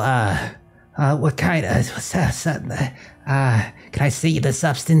 Well. What kind of? Can I see the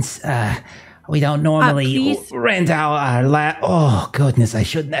substance? We don't normally rent out our lab. Oh goodness, I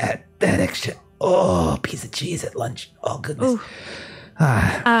shouldn't have had that extra. Oh, piece of cheese at lunch. Oh goodness.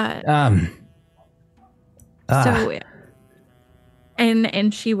 So,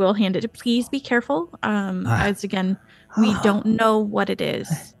 and she will hand it. Please be careful. As again, we don't know what it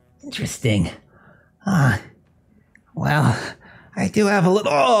is. Interesting. Well, I do have a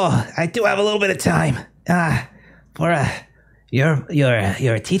little bit of time. You're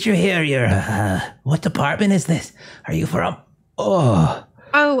a teacher here. What department is this? Are you from?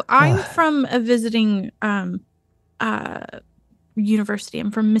 I'm from a visiting university.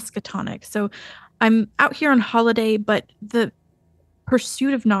 I'm from Miskatonic. So I'm out here on holiday, but the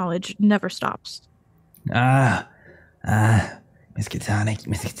pursuit of knowledge never stops. Miskatonic.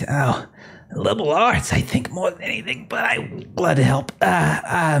 Oh, liberal arts, I think, more than anything, but I'm glad to help.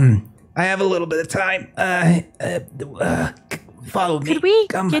 I have a little bit of time. Follow me. Could we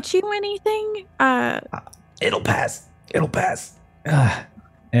get you anything? It'll pass.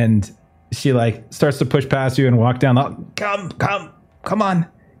 And she like starts to push past you and walk down the. Come on.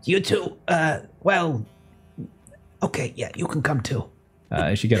 You too. Well, okay, yeah, you can come too.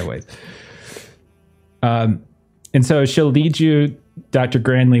 She get away. And so she'll lead you, Dr.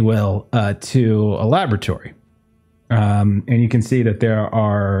 Granley will, to a laboratory. And you can see that there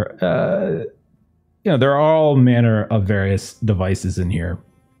are, there are all manner of various devices in here.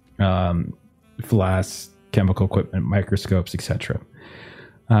 Flasks, chemical equipment, microscopes, etc.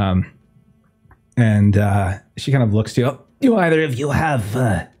 And she kind of looks to you. Do either of you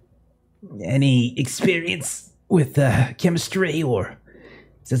have any experience with chemistry, or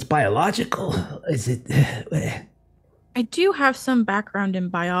is this biological? Is it? I do have some background in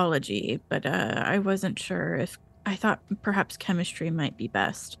biology, but I wasn't sure if I thought perhaps chemistry might be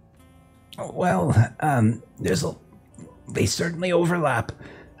best. Well, they certainly overlap.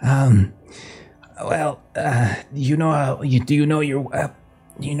 You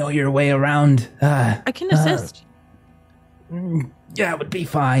know your way around. I can assist. Yeah, it would be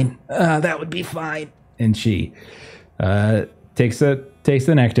fine. That would be fine. And she takes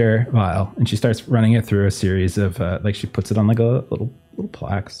the nectar vial and she starts running it through a series of she puts it on like a little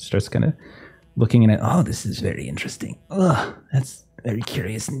plaque, starts kind of looking at it. Oh, this is very interesting. Oh, that's very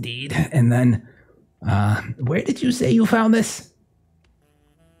curious indeed. And then where did you say you found this?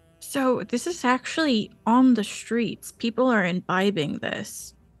 So this is actually on the streets. People are imbibing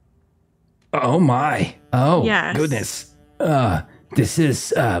this. Oh my. Oh yes. Goodness. This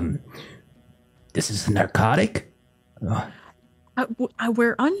is a narcotic?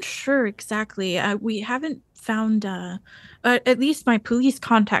 We're unsure exactly. We haven't found, at least my police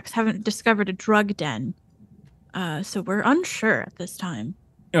contacts haven't discovered a drug den. So we're unsure at this time.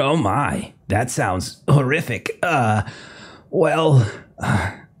 Oh my, that sounds horrific.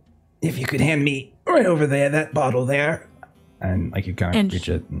 If you could hand me right over there, that bottle there, and like you kind of And reach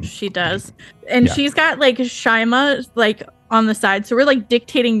it. she does. And Yeah. she's got like Shima like on the side. So we're like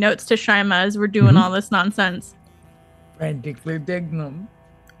dictating notes to Shima as we're doing all this nonsense. Frantically digging them.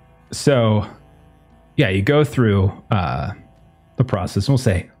 So, yeah, you go through the process, and we'll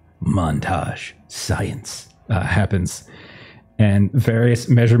say montage science happens, and various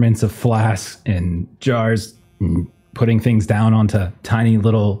measurements of flasks and jars, and putting things down onto tiny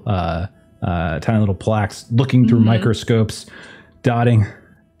little plaques, looking through microscopes, dotting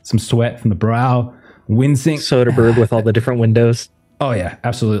some sweat from the brow, wincing. Soderbergh with all the different windows. Oh yeah,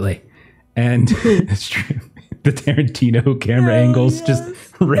 absolutely. And it's true. The Tarantino camera angles, just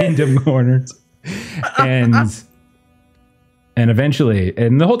random corners. And eventually,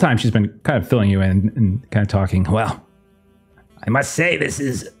 and the whole time she's been kind of filling you in and kind of talking. Well, I must say this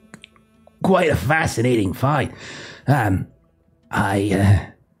is quite a fascinating find. I'm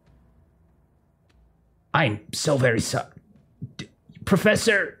so very sorry.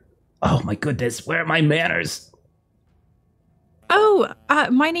 Professor, oh my goodness, where are my manners? Oh,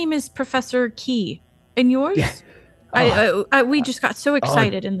 my name is Professor Key. And yours? Yeah. We just got so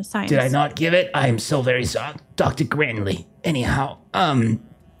excited in the science. Did I not give it? I am so very sorry. Dr. Granley. Anyhow,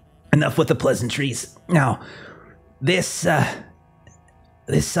 enough with the pleasantries. Now, this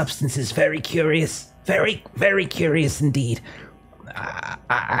substance is very curious. Very, very curious indeed.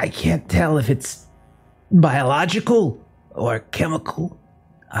 I can't tell if it's biological or chemical.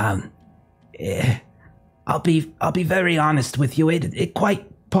 I'll be very honest with you. It quite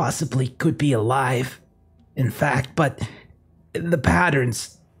possibly could be alive, in fact, but the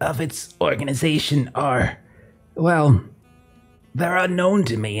patterns of its organization are, well, they're unknown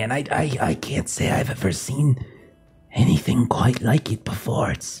to me, and I can't say I've ever seen anything quite like it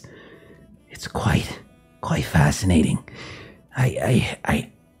before. It's quite fascinating. I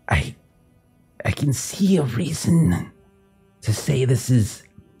can see a reason to say this is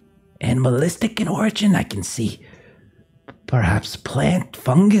animalistic in origin. I can see perhaps plant,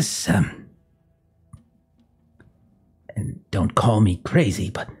 fungus, and don't call me crazy,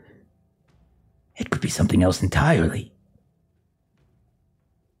 but it could be something else entirely.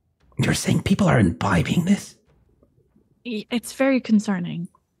 You're saying people are imbibing this? It's very concerning.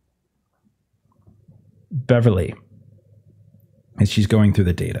 Beverly, as she's going through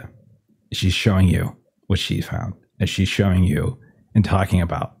the data, she's showing you what she found, as she's showing you and talking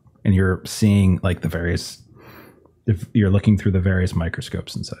about, and you're seeing like the various, if you're looking through the various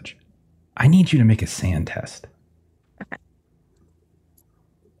microscopes and such. I need you to make a sand test. Okay.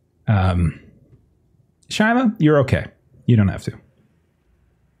 Shima, you're okay. You don't have to.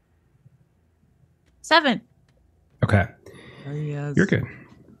 7. Okay. Oh, yes. You're good.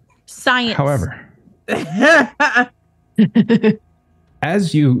 Science. However,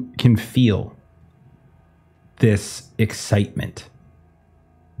 as you can feel this excitement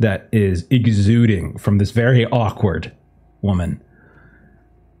that is exuding from this very awkward woman,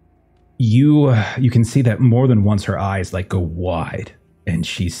 you can see that more than once her eyes like go wide, and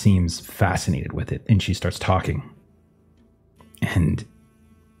she seems fascinated with it, and she starts talking. And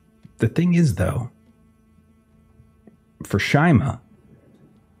the thing is, though, for Shima,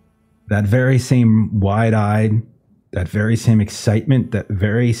 that very same wide-eyed, that very same excitement, that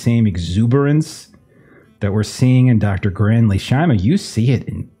very same exuberance that we're seeing in Dr. Granley, Shima, you see it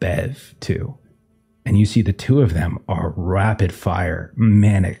in Bev, too. And you see the two of them are rapid fire,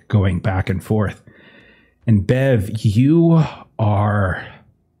 manic, going back and forth. And Bev, you are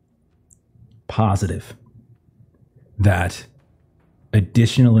positive that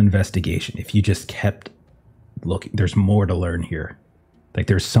additional investigation, if you just kept looking, there's more to learn here. Like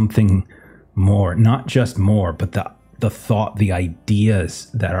there's something more, not just more, but the thought, the ideas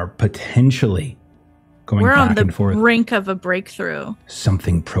that are potentially going We're back on the and forth. brink of a breakthrough.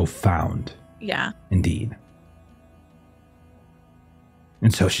 Something profound. Yeah. Indeed.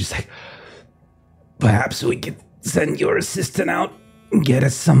 And so she's like, perhaps we could send your assistant out and get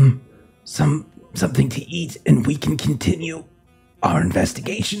us something to eat, and we can continue our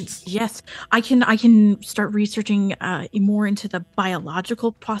investigations. Yes, I can start researching more into the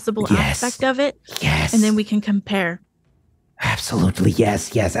biological possible aspect of it. Yes. And then we can compare. Absolutely,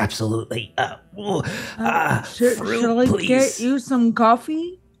 yes, absolutely. Fruit, Shall I please. get you some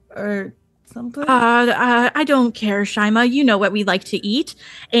coffee or something? I don't care, Shima. You know what we like to eat.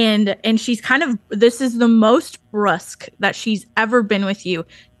 And she's kind of, this is the most brusque that she's ever been with you.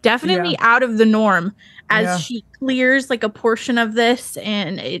 Definitely out of the norm as she clears like a portion of this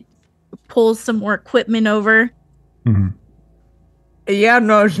and it pulls some more equipment over. Mm-hmm. Yeah,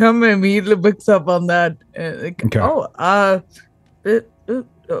 no, Shama immediately picks up on that. Okay.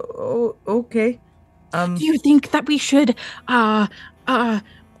 Okay. Do you think that we should what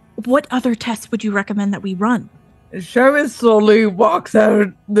other tests would you recommend that we run? Sherman slowly walks out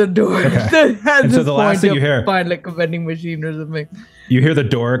the door. Okay. At And so this the last point, thing you he'll hear- find like a vending machine or something. You hear the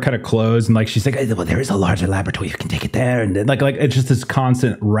door kind of close, and like she's like, "Well, there is a larger laboratory. You can take it there." And then like it's just this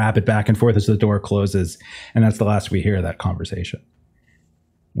constant rapid back and forth as the door closes, and that's the last we hear of that conversation.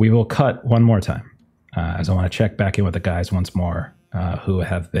 We will cut one more time, as I want to check back in with the guys once more, who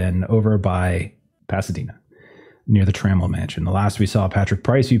have been over by Pasadena, near the Trammell Mansion. The last we saw Patrick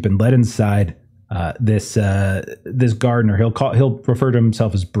Price, you've been led inside. This gardener, he'll refer to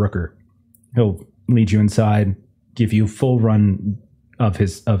himself as Brooker. He'll lead you inside, give you full run of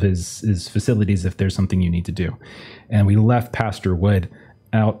his facilities if there's something you need to do. And we left Pastor Wood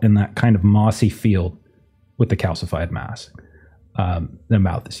out in that kind of mossy field with the calcified mouth.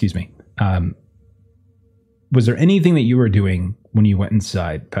 Excuse me. Was there anything that you were doing when you went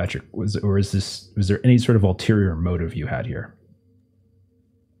inside, Patrick? Was there any sort of ulterior motive you had here?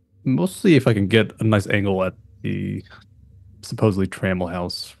 Mostly if I can get a nice angle at the supposedly Trammell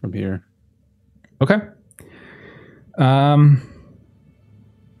house from here. Okay.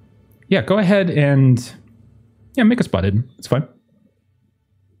 Yeah, go ahead and make a spotted. It's fine. I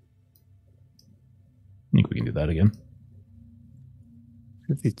think we can do that again.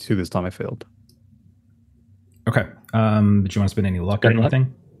 52 this time I failed. Okay. Did you want to spend any luck or Any luck?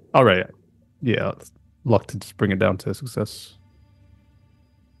 anything? All right. Yeah, luck to just bring it down to success.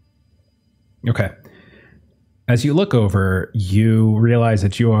 Okay. As you look over, you realize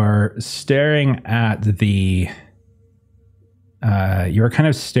that you are staring at the you're kind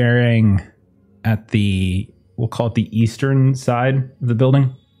of staring at the, we'll call it the eastern side of the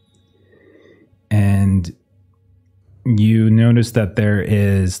building. And you notice that there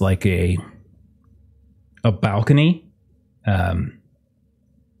is like a balcony on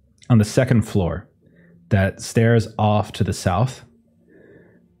the second floor that stares off to the south.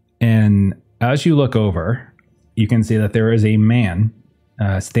 And as you look over, you can see that there is a man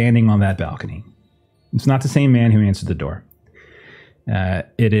standing on that balcony. It's not the same man who answered the door.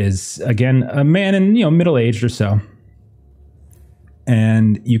 It is, again, a man in, middle-aged or so.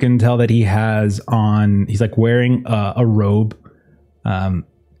 And you can tell that he has on, he's like wearing a robe.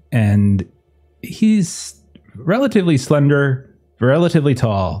 And he's relatively slender, relatively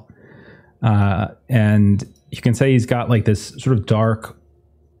tall. And you can say he's got like this sort of dark,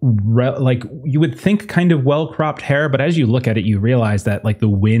 like you would think kind of well-cropped hair, but as you look at it, you realize that like the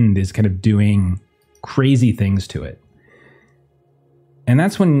wind is kind of doing crazy things to it. And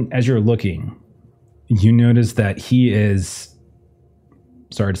that's when, as you're looking, you notice that he is,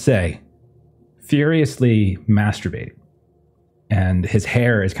 sorry to say, furiously masturbating. And his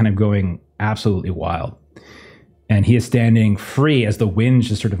hair is kind of going absolutely wild. And he is standing free as the wind's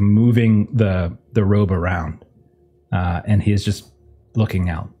just sort of moving the robe around. And he is just looking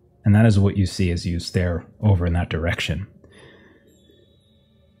out. And that is what you see as you stare over in that direction.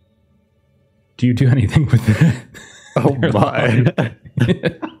 Do you do anything with that? Oh my.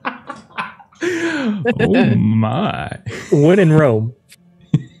 Oh my. When in Rome.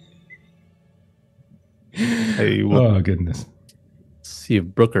 Hey, well, Oh goodness. see if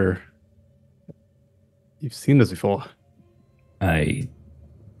Brooker. You've seen this before. I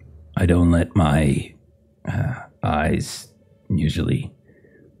don't let my eyes usually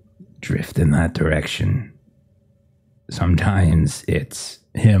drift in that direction. Sometimes it's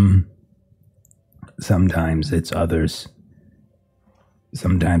him. Sometimes it's others.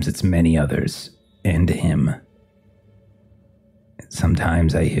 Sometimes it's many others and him.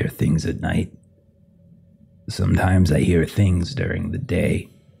 Sometimes I hear things at night. Sometimes I hear things during the day.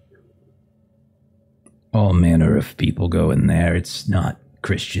 All manner of people go in there. It's not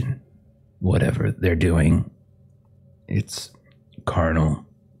Christian. Whatever they're doing, it's carnal.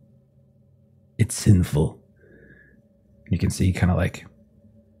 It's sinful. You can see kind of like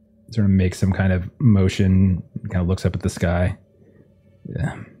sort of makes some kind of motion, kind of looks up at the sky.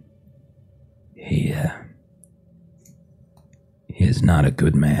 Yeah. He is not a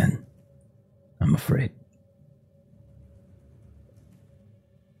good man, I'm afraid.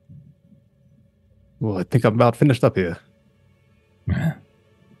 Well, I think I'm about finished up here. Yeah.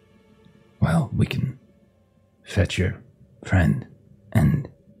 Well, we can fetch your friend, and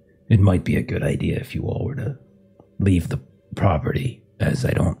it might be a good idea if you all were to leave the property, as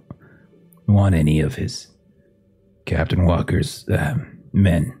I don't want any of his Captain Walker's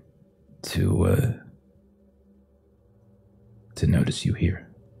men to notice you here.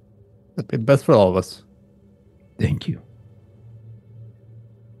 That'd be best for all of us. Thank you.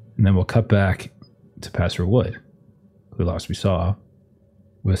 And then we'll cut back to Pastor Wood, who last we saw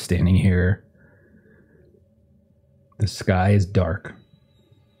was standing here The sky is dark.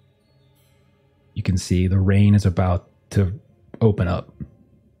 You can see the rain is about to open up.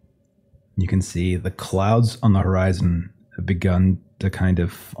 You can see the clouds on the horizon have begun to kind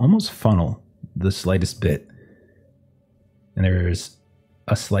of almost funnel the slightest bit. And there's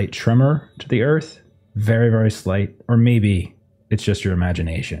a slight tremor to the earth, very, very slight, or maybe it's just your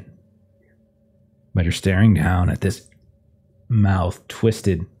imagination. But you're staring down at this mouth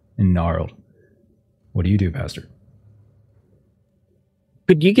twisted and gnarled. What do you do, Pastor?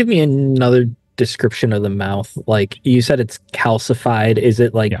 Could you give me another description of the mouth? Like you said, it's calcified. Is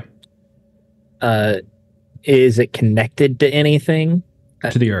it like, is it connected to anything?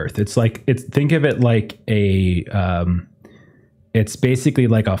 To the earth. Think of it like it's basically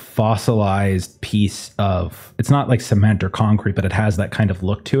like a fossilized piece of, it's not like cement or concrete, but it has that kind of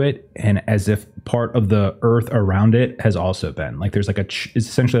look to it. And as if part of the earth around it has also been like, there's like it's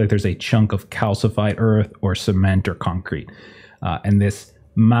essentially like there's a chunk of calcified earth or cement or concrete. And this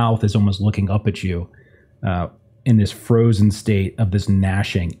mouth is almost looking up at you in this frozen state of this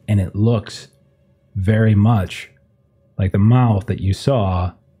gnashing. And it looks very much like the mouth that you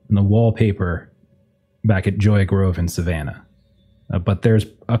saw in the wallpaper back at Joy Grove in Savannah. But there's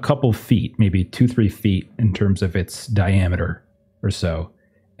a couple feet, maybe 2-3 feet in terms of its diameter or so.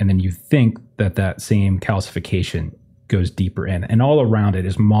 And then you think that same calcification goes deeper in. And all around it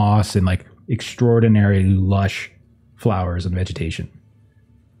is moss and like extraordinarily lush flowers and vegetation.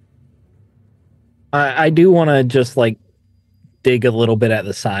 I do want to just like dig a little bit at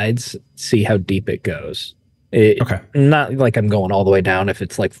the sides, see how deep it goes. Okay. Not like I'm going all the way down if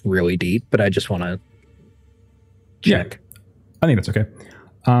it's like really deep, but I just want to check. Yeah, I think that's okay.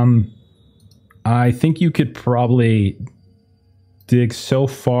 I think you could probably dig so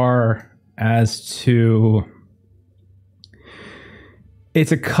far as to,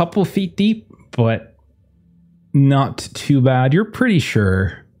 it's a couple feet deep, but not too bad. You're pretty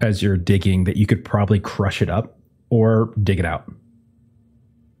sure as you're digging that you could probably crush it up or dig it out.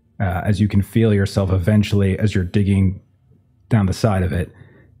 As you can feel yourself eventually, as you're digging down the side of it,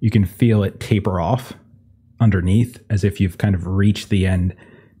 you can feel it taper off underneath as if you've kind of reached the end.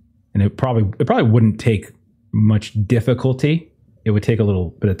 And it probably wouldn't take much difficulty. It would take a little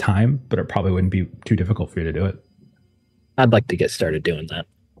bit of time, but it probably wouldn't be too difficult for you to do it. I'd like to get started doing that.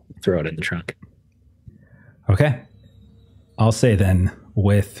 Throw it in the trunk. Okay. I'll say then,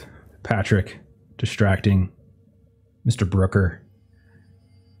 with Patrick distracting Mr. Brooker,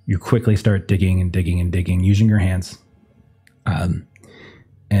 you quickly start digging and digging and digging using your hands. And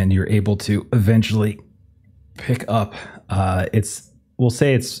you're able to eventually pick up, we'll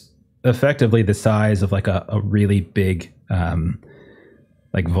say it's effectively the size of like a really big,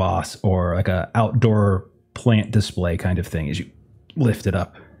 like vase or like a outdoor plant display kind of thing as you lift it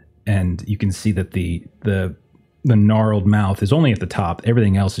up. And you can see that the gnarled mouth is only at the top.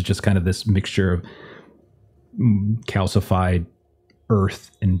 Everything else is just kind of this mixture of calcified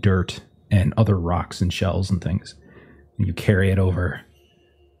earth and dirt and other rocks and shells and things. And you carry it over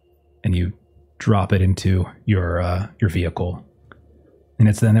and you drop it into your vehicle. And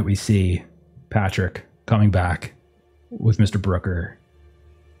it's then that we see Patrick coming back with Mr. Brooker,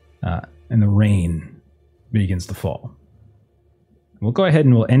 and the rain begins to fall. We'll go ahead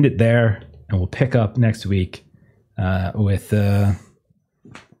and we'll end it there, and we'll pick up next week with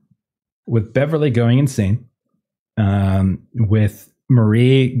Beverly going insane, with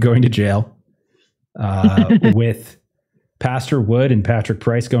Marie going to jail, with Pastor Wood and Patrick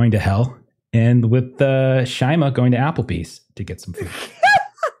Price going to hell, and with Shima going to Applebee's to get some food.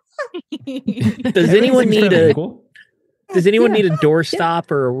 Does anyone need a cool? Does anyone need a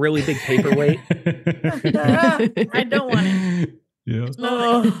doorstop or a really big paperweight? I don't want it. Yeah.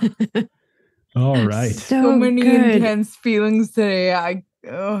 Oh, All right. so many good. intense feelings today.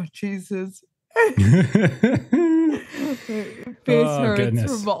 Oh, Jesus. Face hurts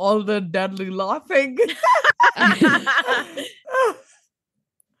goodness. from all the deadly laughing.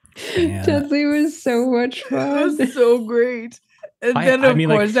 Man. Dudley was so much It fun. was so great. And I then, of mean,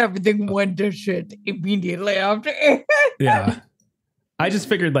 like- course, everything went to shit immediately after. Yeah. I just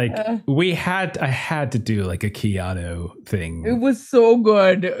figured I had to do like a Keanu thing. It was so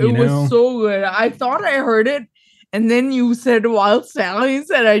good. It You know? was so good. I thought I heard it, and then you said Wild Sally's,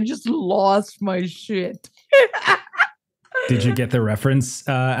 and I just lost my shit. Did you get the reference,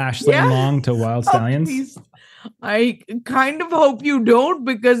 Ashley Yeah. Long, to Wild Stallions? Please. I kind of hope you don't,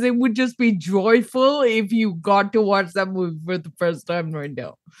 because it would just be joyful if you got to watch that movie for the first time right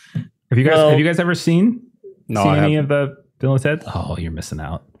now. Have you guys ever seen No, seen I any haven't. of the Bill and Ted? Oh, you're missing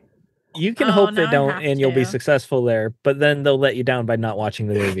out. You can Oh, hope now they I don't, have and you'll be to. successful there. But then they'll let you down by not watching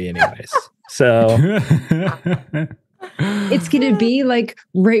the movie anyways. So It's going to be like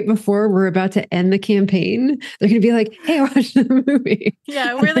right before we're about to end the campaign. They're going to be like, hey, watch the movie.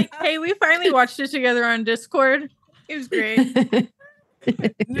 Yeah, we're like, hey, we finally watched it together on Discord. It was great.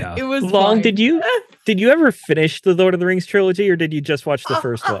 Yeah. It was Long, fine. did you ever finish the Lord of the Rings trilogy, or did you just watch the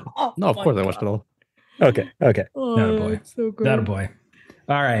first one? No, of course I watched it all. Okay. Oh, That a boy. it's so great. That a boy.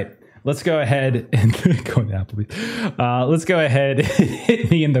 All right. Let's go ahead and go to Applebee's. Let's go ahead and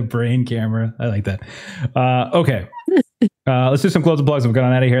hit me in the brain camera. I like that. Okay. Let's do some closing plugs. We've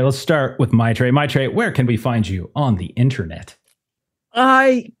got out of here. Let's start with Maitre. Maitre, where can we find you on the internet?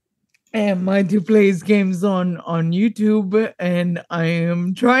 I am Mighty Plays Games on YouTube, and I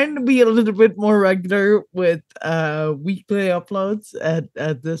am trying to be a little bit more regular with weekly uploads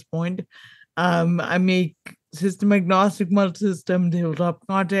at this point. I make system agnostic multi-system tabletop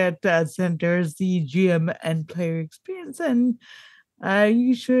content that centers the GM and player experience, and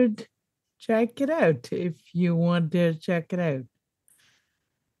you should check it out if you want to check it out.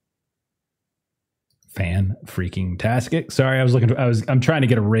 Fan freaking tastic. Sorry, I'm trying to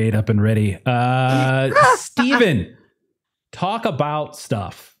get a raid up and ready. Steven, talk about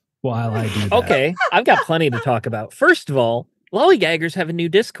stuff while I do that. Okay, I've got plenty to talk about. First of all, Lollygaggers have a new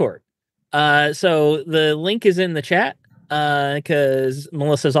Discord. So the link is in the chat because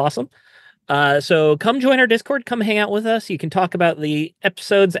Melissa's awesome. So come join our Discord. Come hang out with us. You can talk about the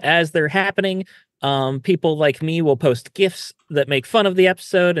episodes as they're happening. People like me will post GIFs that make fun of the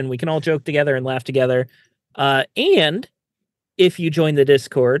episode, and we can all joke together and laugh together. And if you join the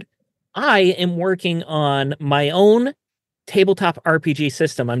Discord, I am working on my own tabletop RPG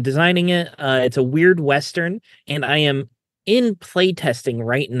system. I'm designing it. It's a weird Western, and I am in playtesting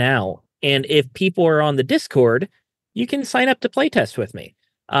right now. And if people are on the Discord, you can sign up to playtest with me.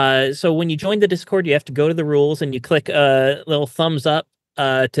 So when you join the Discord, you have to go to the rules and you click a little thumbs up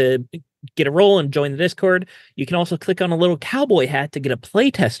to get a role and join the Discord. You can also click on a little cowboy hat to get a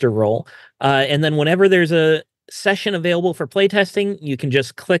playtester role. And then whenever there's a session available for playtesting, you can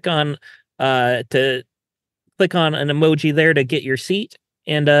just click on an emoji there to get your seat.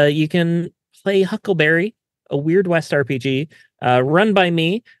 And you can play Huckleberry, a Weird West RPG run by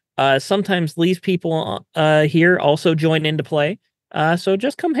me. Sometimes these people here also join into play. So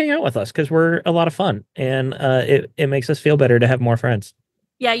just come hang out with us because we're a lot of fun, and it makes us feel better to have more friends.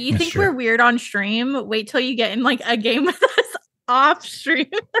 Yeah, you That's think true. we're weird on stream? Wait till you get in like a game with us off stream.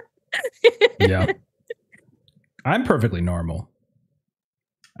 Yeah. I'm perfectly normal.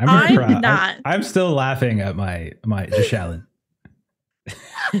 I'm very proud. not. I'm still laughing at my Jashalyn.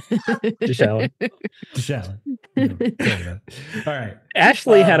 Jashalyn. All right.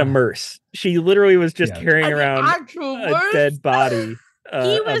 Ashley had a merce. She literally was just Yeah. carrying An around actual a worst? dead body. He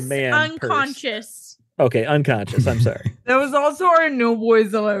A was man unconscious. Purse. Okay, unconscious. I'm sorry. That was also our No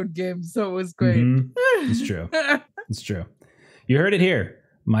Boys Allowed game, so it was great. Mhm. It's true. It's true. You heard it here.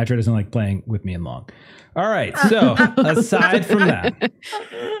 Mitra doesn't like playing with me and Long. All right. So aside from that,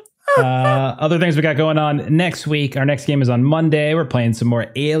 other things we got going on next week. Our next game is on Monday. We're playing some more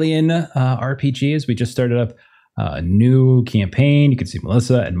Alien RPGs. We just started up a new campaign. You can see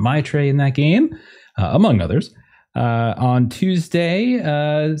Melissa and Maitre in that game, among others. On Tuesday,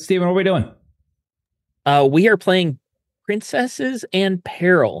 Steven, what are we doing? We are playing Princesses and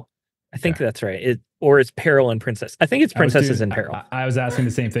Peril. I think that's right. It's Peril and Princess. I think it's Princesses and Peril. I was asking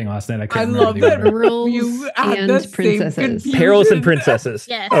the same thing last night. I I couldn't love remember that the order. Pearls you had and the same princesses. confusion. Perils and Princesses.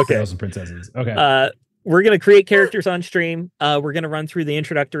 Yes. Okay. Girls and princesses. Okay. We're going to create characters on stream. We're going to run through the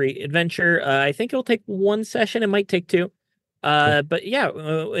introductory adventure. I think it'll take one session. It might take two. But yeah,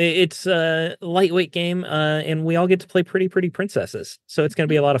 it's a lightweight game, and we all get to play pretty princesses. So it's going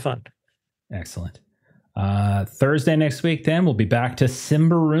to be a lot of fun. Excellent. Thursday next week, then we'll be back to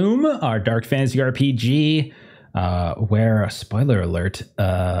Simbaroom, our dark fantasy RPG, where, spoiler alert,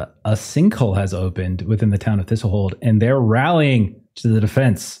 a sinkhole has opened within the town of Thistlehold, and they're rallying to the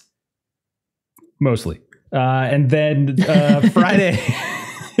defense. Mostly. And then Friday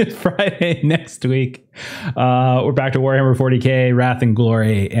next week, we're back to Warhammer 40k, Wrath and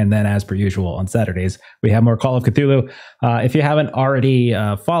Glory, and then as per usual on Saturdays, we have more Call of Cthulhu. If you haven't already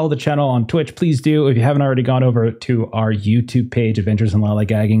followed the channel on Twitch, please do. If you haven't already gone over to our YouTube page, Adventures in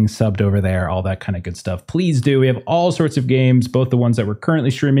Lollygagging, subbed over there, all that kind of good stuff, please do. We have all sorts of games, both the ones that we're currently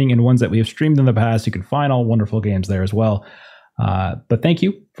streaming and ones that we have streamed in the past. You can find all wonderful games there as well. But thank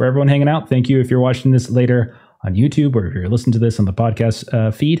you for everyone hanging out. Thank you if you're watching this later on YouTube or if you're listening to this on the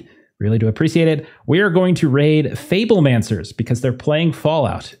podcast feed. Really do appreciate it. We are going to raid Fablemancers because they're playing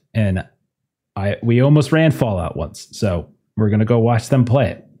Fallout, and we almost ran Fallout once, so we're going to go watch them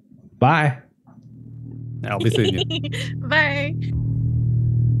play it. Bye. I'll be seeing you. Bye.